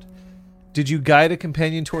her out. Did you guide a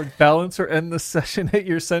companion toward balance or end the session at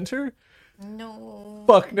your center? No.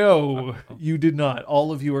 Fuck no. You did not.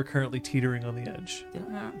 All of you are currently teetering on the edge. Did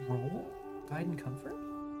I roll guide and comfort?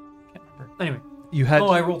 Can't remember. Anyway. You had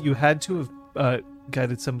I rolled. You had to have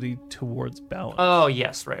guided somebody towards balance. Oh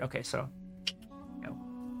yes, right. Okay, so no,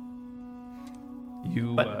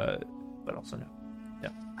 You but also no.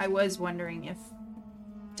 I was wondering if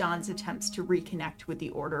Dawn's attempts to reconnect with the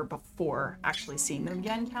Order before actually seeing them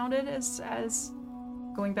again counted as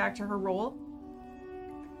going back to her role.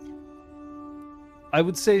 I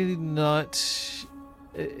would say not.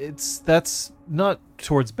 That's not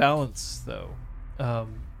towards balance though.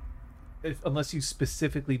 Unless you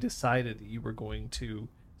specifically decided that you were going to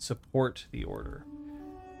support the Order.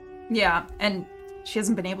 Yeah, and she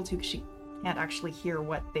hasn't been able to because she can't actually hear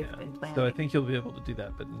what they've been planning. So I think you'll be able to do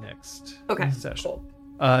that, but next session. Cool.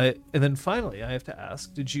 And then finally, I have to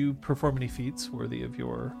ask: did you perform any feats worthy of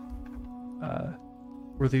your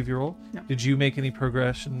role? No. Did you make any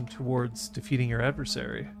progression towards defeating your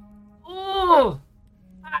adversary? Oh,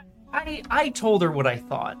 I told her what I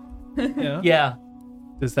thought. Yeah. Yeah.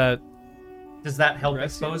 Does that? Does that help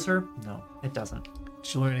Progress you? expose her? No, it doesn't.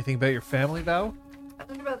 Did you learn anything about your family, Val? I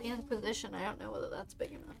learned about the Inquisition. I don't know whether that's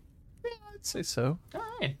big enough. I'd say so. All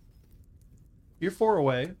right. You're 4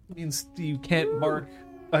 away. Means you can't mark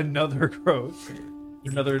another growth,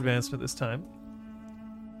 another advancement this time.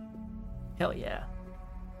 Hell yeah.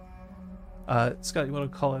 Scott, you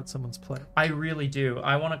want to call out someone's play? I really do.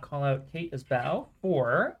 I want to call out Kate as Bao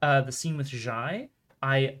for the scene with Jai.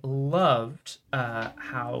 I loved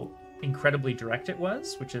how incredibly direct it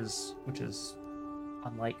was, which is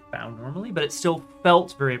unlike Bao normally, but it still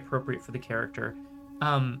felt very appropriate for the character,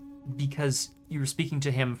 because you were speaking to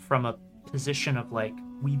him from a position of like,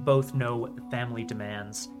 we both know what the family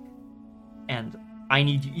demands, and I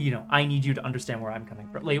need you to understand where I'm coming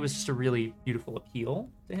from. Like, it was just a really beautiful appeal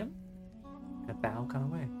to him, in a Bao kind of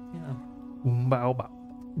way. Yeah. Bow, bow.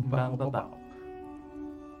 Bao, bao, bao.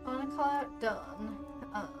 I want to call out Dawn.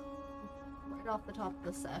 Right off the top of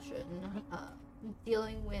the session,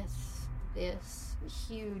 dealing with this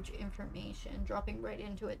huge information, dropping right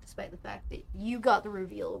into it despite the fact that you got the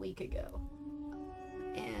reveal a week ago,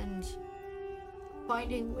 and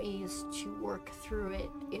finding ways to work through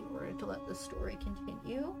it in order to let the story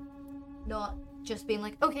continue. not just being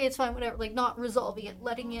like, okay, it's fine, whatever, like not resolving it,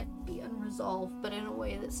 letting it be unresolved, but in a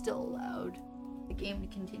way that still allowed the game to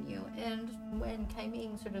continue. And when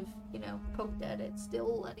Kaiming sort of, poked at it,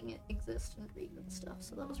 still letting it exist and breathe and stuff.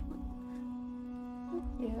 So that was really cool.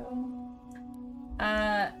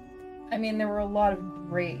 Yeah. I mean, there were a lot of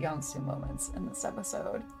great Youngsu moments in this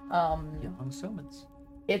episode. Youngsu moments.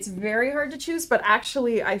 It's very hard to choose, but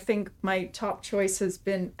actually, I think my top choice has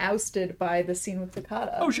been ousted by the scene with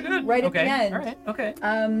Takata. Oh, shit! Right okay. at the end. All right. Okay.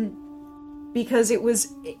 Because it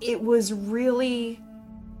was really,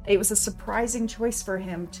 it was a surprising choice for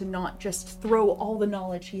him to not just throw all the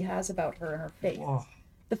knowledge he has about her in her face. Whoa.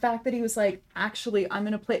 The fact that he was like, actually, I'm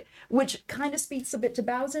gonna play, which kind of speaks a bit to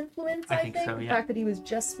Bao's influence. I think so, the yeah. fact that he was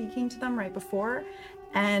just speaking to them right before,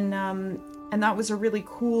 and that was a really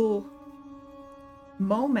cool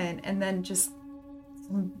moment. And then just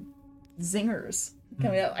some zingers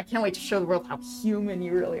coming out. I can't wait to show the world how human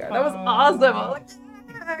you really are. That was awesome. I'm like,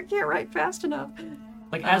 I can't write fast enough.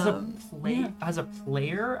 Like as a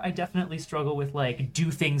player, I definitely struggle with like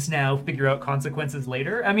do things now, figure out consequences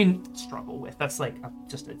later. I mean, struggle with that's like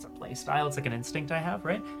it's a play style. It's like an instinct I have,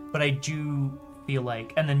 right? But I do feel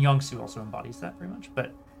like, and then Youngsu also embodies that very much.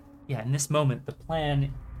 But yeah, in this moment,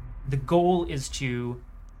 the goal is to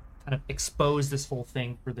kind of expose this whole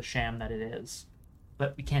thing for the sham that it is,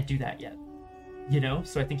 but we can't do that yet.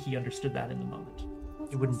 So I think he understood that in the moment.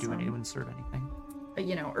 It wouldn't do anything. It wouldn't serve anything.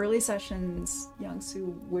 Early sessions,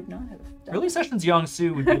 Youngsu would not have done. Early sessions,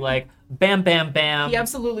 Youngsu would be like, bam, bam, bam. He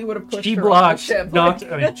absolutely would have pushed She her blocked, off the ship. knocked.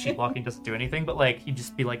 I mean, she blocking doesn't do anything, but like he'd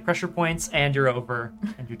just be like pressure points, and you're over,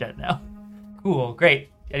 and you're dead now. Cool, great.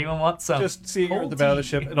 Anyone want some? Just seeing her at the bow of the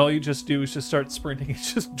ship, and all you just do is just start sprinting and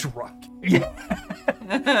just drop. Yeah.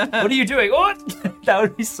 What are you doing? What? That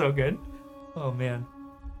would be so good. Oh man,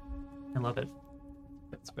 I love it.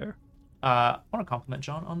 That's fair. I want to compliment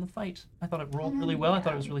John on the fight. I thought it rolled really well. I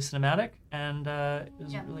thought it was really cinematic, and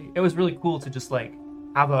it was really cool to just like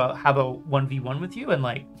have a 1v1 with you, and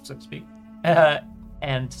like so to speak,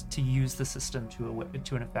 and to use the system to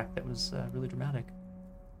an effect that was really dramatic.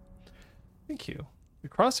 Thank you. The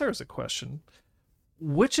Crosshair is a question.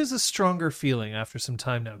 Which is a stronger feeling after some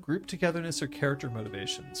time now? Group togetherness or character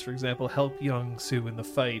motivations? For example, help Youngsu in the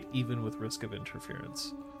fight, even with risk of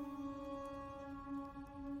interference.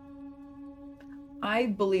 I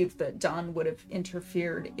believe that Don would have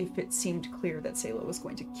interfered if it seemed clear that Sayla was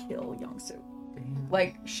going to kill Youngsu.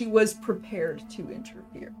 Like, she was prepared to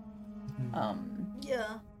interfere.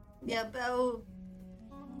 Yeah,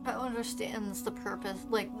 Bao understands the purpose,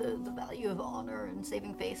 like the value of honor and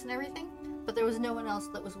saving face and everything, but there was no one else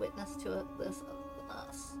that was witness to this other than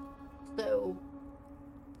us. So,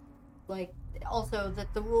 like, also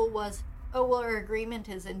that the rule was, oh, well, our agreement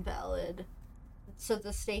is invalid, so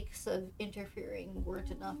the stakes of interfering weren't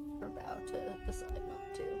enough for Bao to decide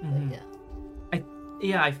not to. But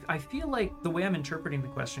yeah. I feel like the way I'm interpreting the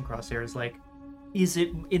question, Crosshair, is like, is it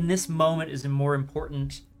in this moment, is it more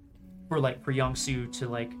important for Youngsu to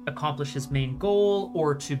like accomplish his main goal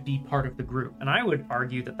or to be part of the group? And I would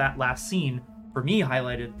argue that last scene for me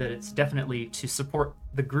highlighted that it's definitely to support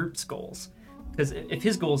the group's goals. Because if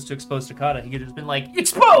his goal is to expose Takata, he could have just been like,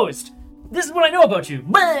 exposed! This is what I know about you!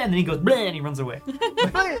 Blah! And then he goes, blah! And he runs away. He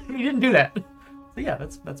didn't do that. So yeah,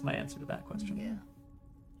 that's my answer to that question. Yeah.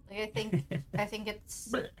 Like, I think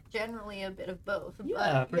it's generally a bit of both.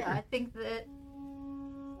 Yeah, but I think that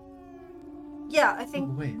I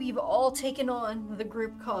think we've all taken on the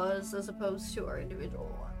group cause as opposed to our individual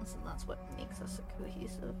ones, and that's what makes us a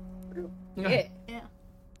cohesive group. Yeah.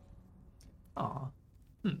 Aw.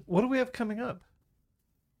 What do we have coming up?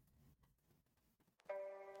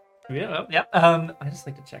 Yeah. I just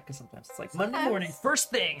like to check because sometimes it's like Monday morning, first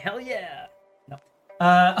thing, hell yeah. No.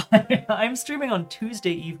 I'm streaming on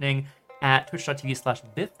Tuesday evening at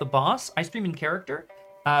twitch.tv/BiffTheBoss. I stream in character,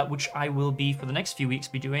 which I will be for the next few weeks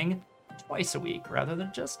be doing twice a week rather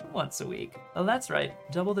than just once a week. Oh, that's right.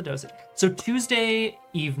 Double the dosage. So Tuesday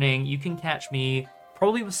evening, you can catch me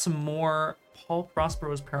probably with some more Paul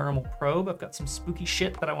Prospero's Paranormal Probe. I've got some spooky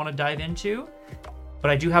shit that I want to dive into,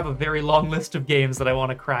 but I do have a very long list of games that I want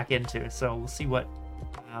to crack into, so we'll see what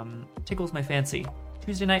tickles my fancy.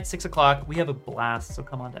 Tuesday night, 6 o'clock. We have a blast, so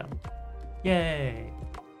come on down. Yay.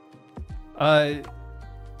 I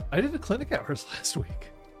did a clinic hours last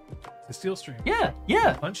week. The Steel stream. Yeah.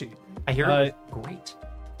 Punchy. I hear it was great.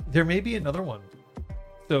 There may be another one,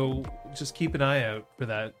 so just keep an eye out for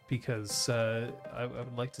that because I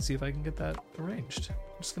would like to see if I can get that arranged. I'm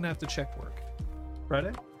just gonna have to check work.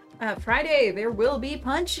 Friday? Friday, there will be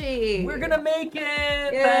Punchy. We're gonna make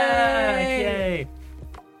it Yay!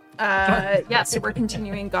 back! Yay! So we're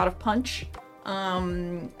continuing God of Punch.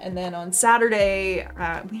 And then on Saturday,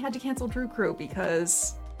 we had to cancel Drew Crew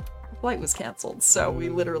because our flight was canceled, so we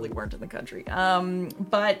literally weren't in the country.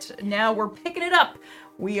 But now we're picking it up.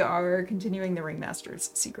 We are continuing the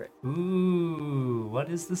Ringmaster's secret. Ooh,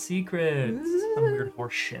 what is the secret? Some weird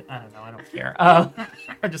horse shit. I don't know. I don't care.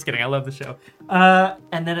 I'm just kidding. I love the show.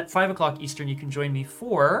 And then at 5 o'clock Eastern, you can join me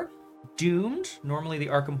for Doomed, normally the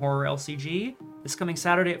Arkham Horror LCG. This coming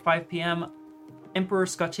Saturday at 5 p.m., Emperor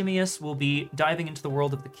Scotimius will be diving into the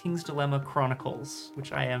world of the King's Dilemma Chronicles,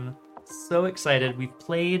 which I am so excited. We've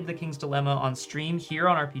played the King's Dilemma on stream here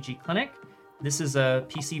on RPG Clinic. This is a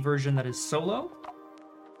PC version that is solo.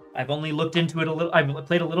 I've only looked into it a little. I've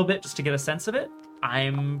played a little bit just to get a sense of it.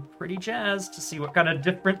 I'm pretty jazzed to see what kind of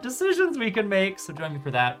different decisions we can make. So join me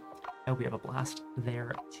for that. I hope we have a blast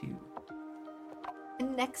there too.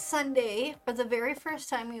 And next Sunday, for the very first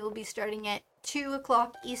time, we will be starting at 2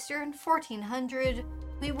 o'clock Eastern, 1400.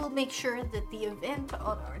 We will make sure that the event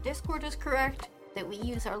on our Discord is correct, that we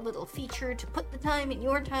use our little feature to put the time in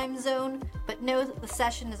your time zone, but know that the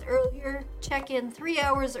session is earlier. Check in 3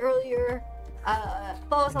 hours earlier.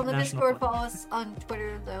 Follow us on the Discord, follow us on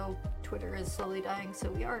Twitter, though Twitter is slowly dying, so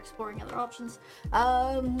we are exploring other options.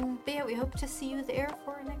 But yeah, we hope to see you there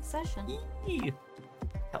for our next session. Yee.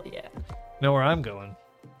 Hell yeah. Know where I'm going.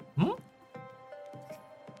 Hmm?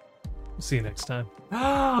 See you next time.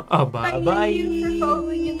 Oh, bye-bye. Thank you for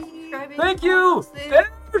following and subscribing. Thank you! Almost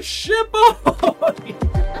there. Airship!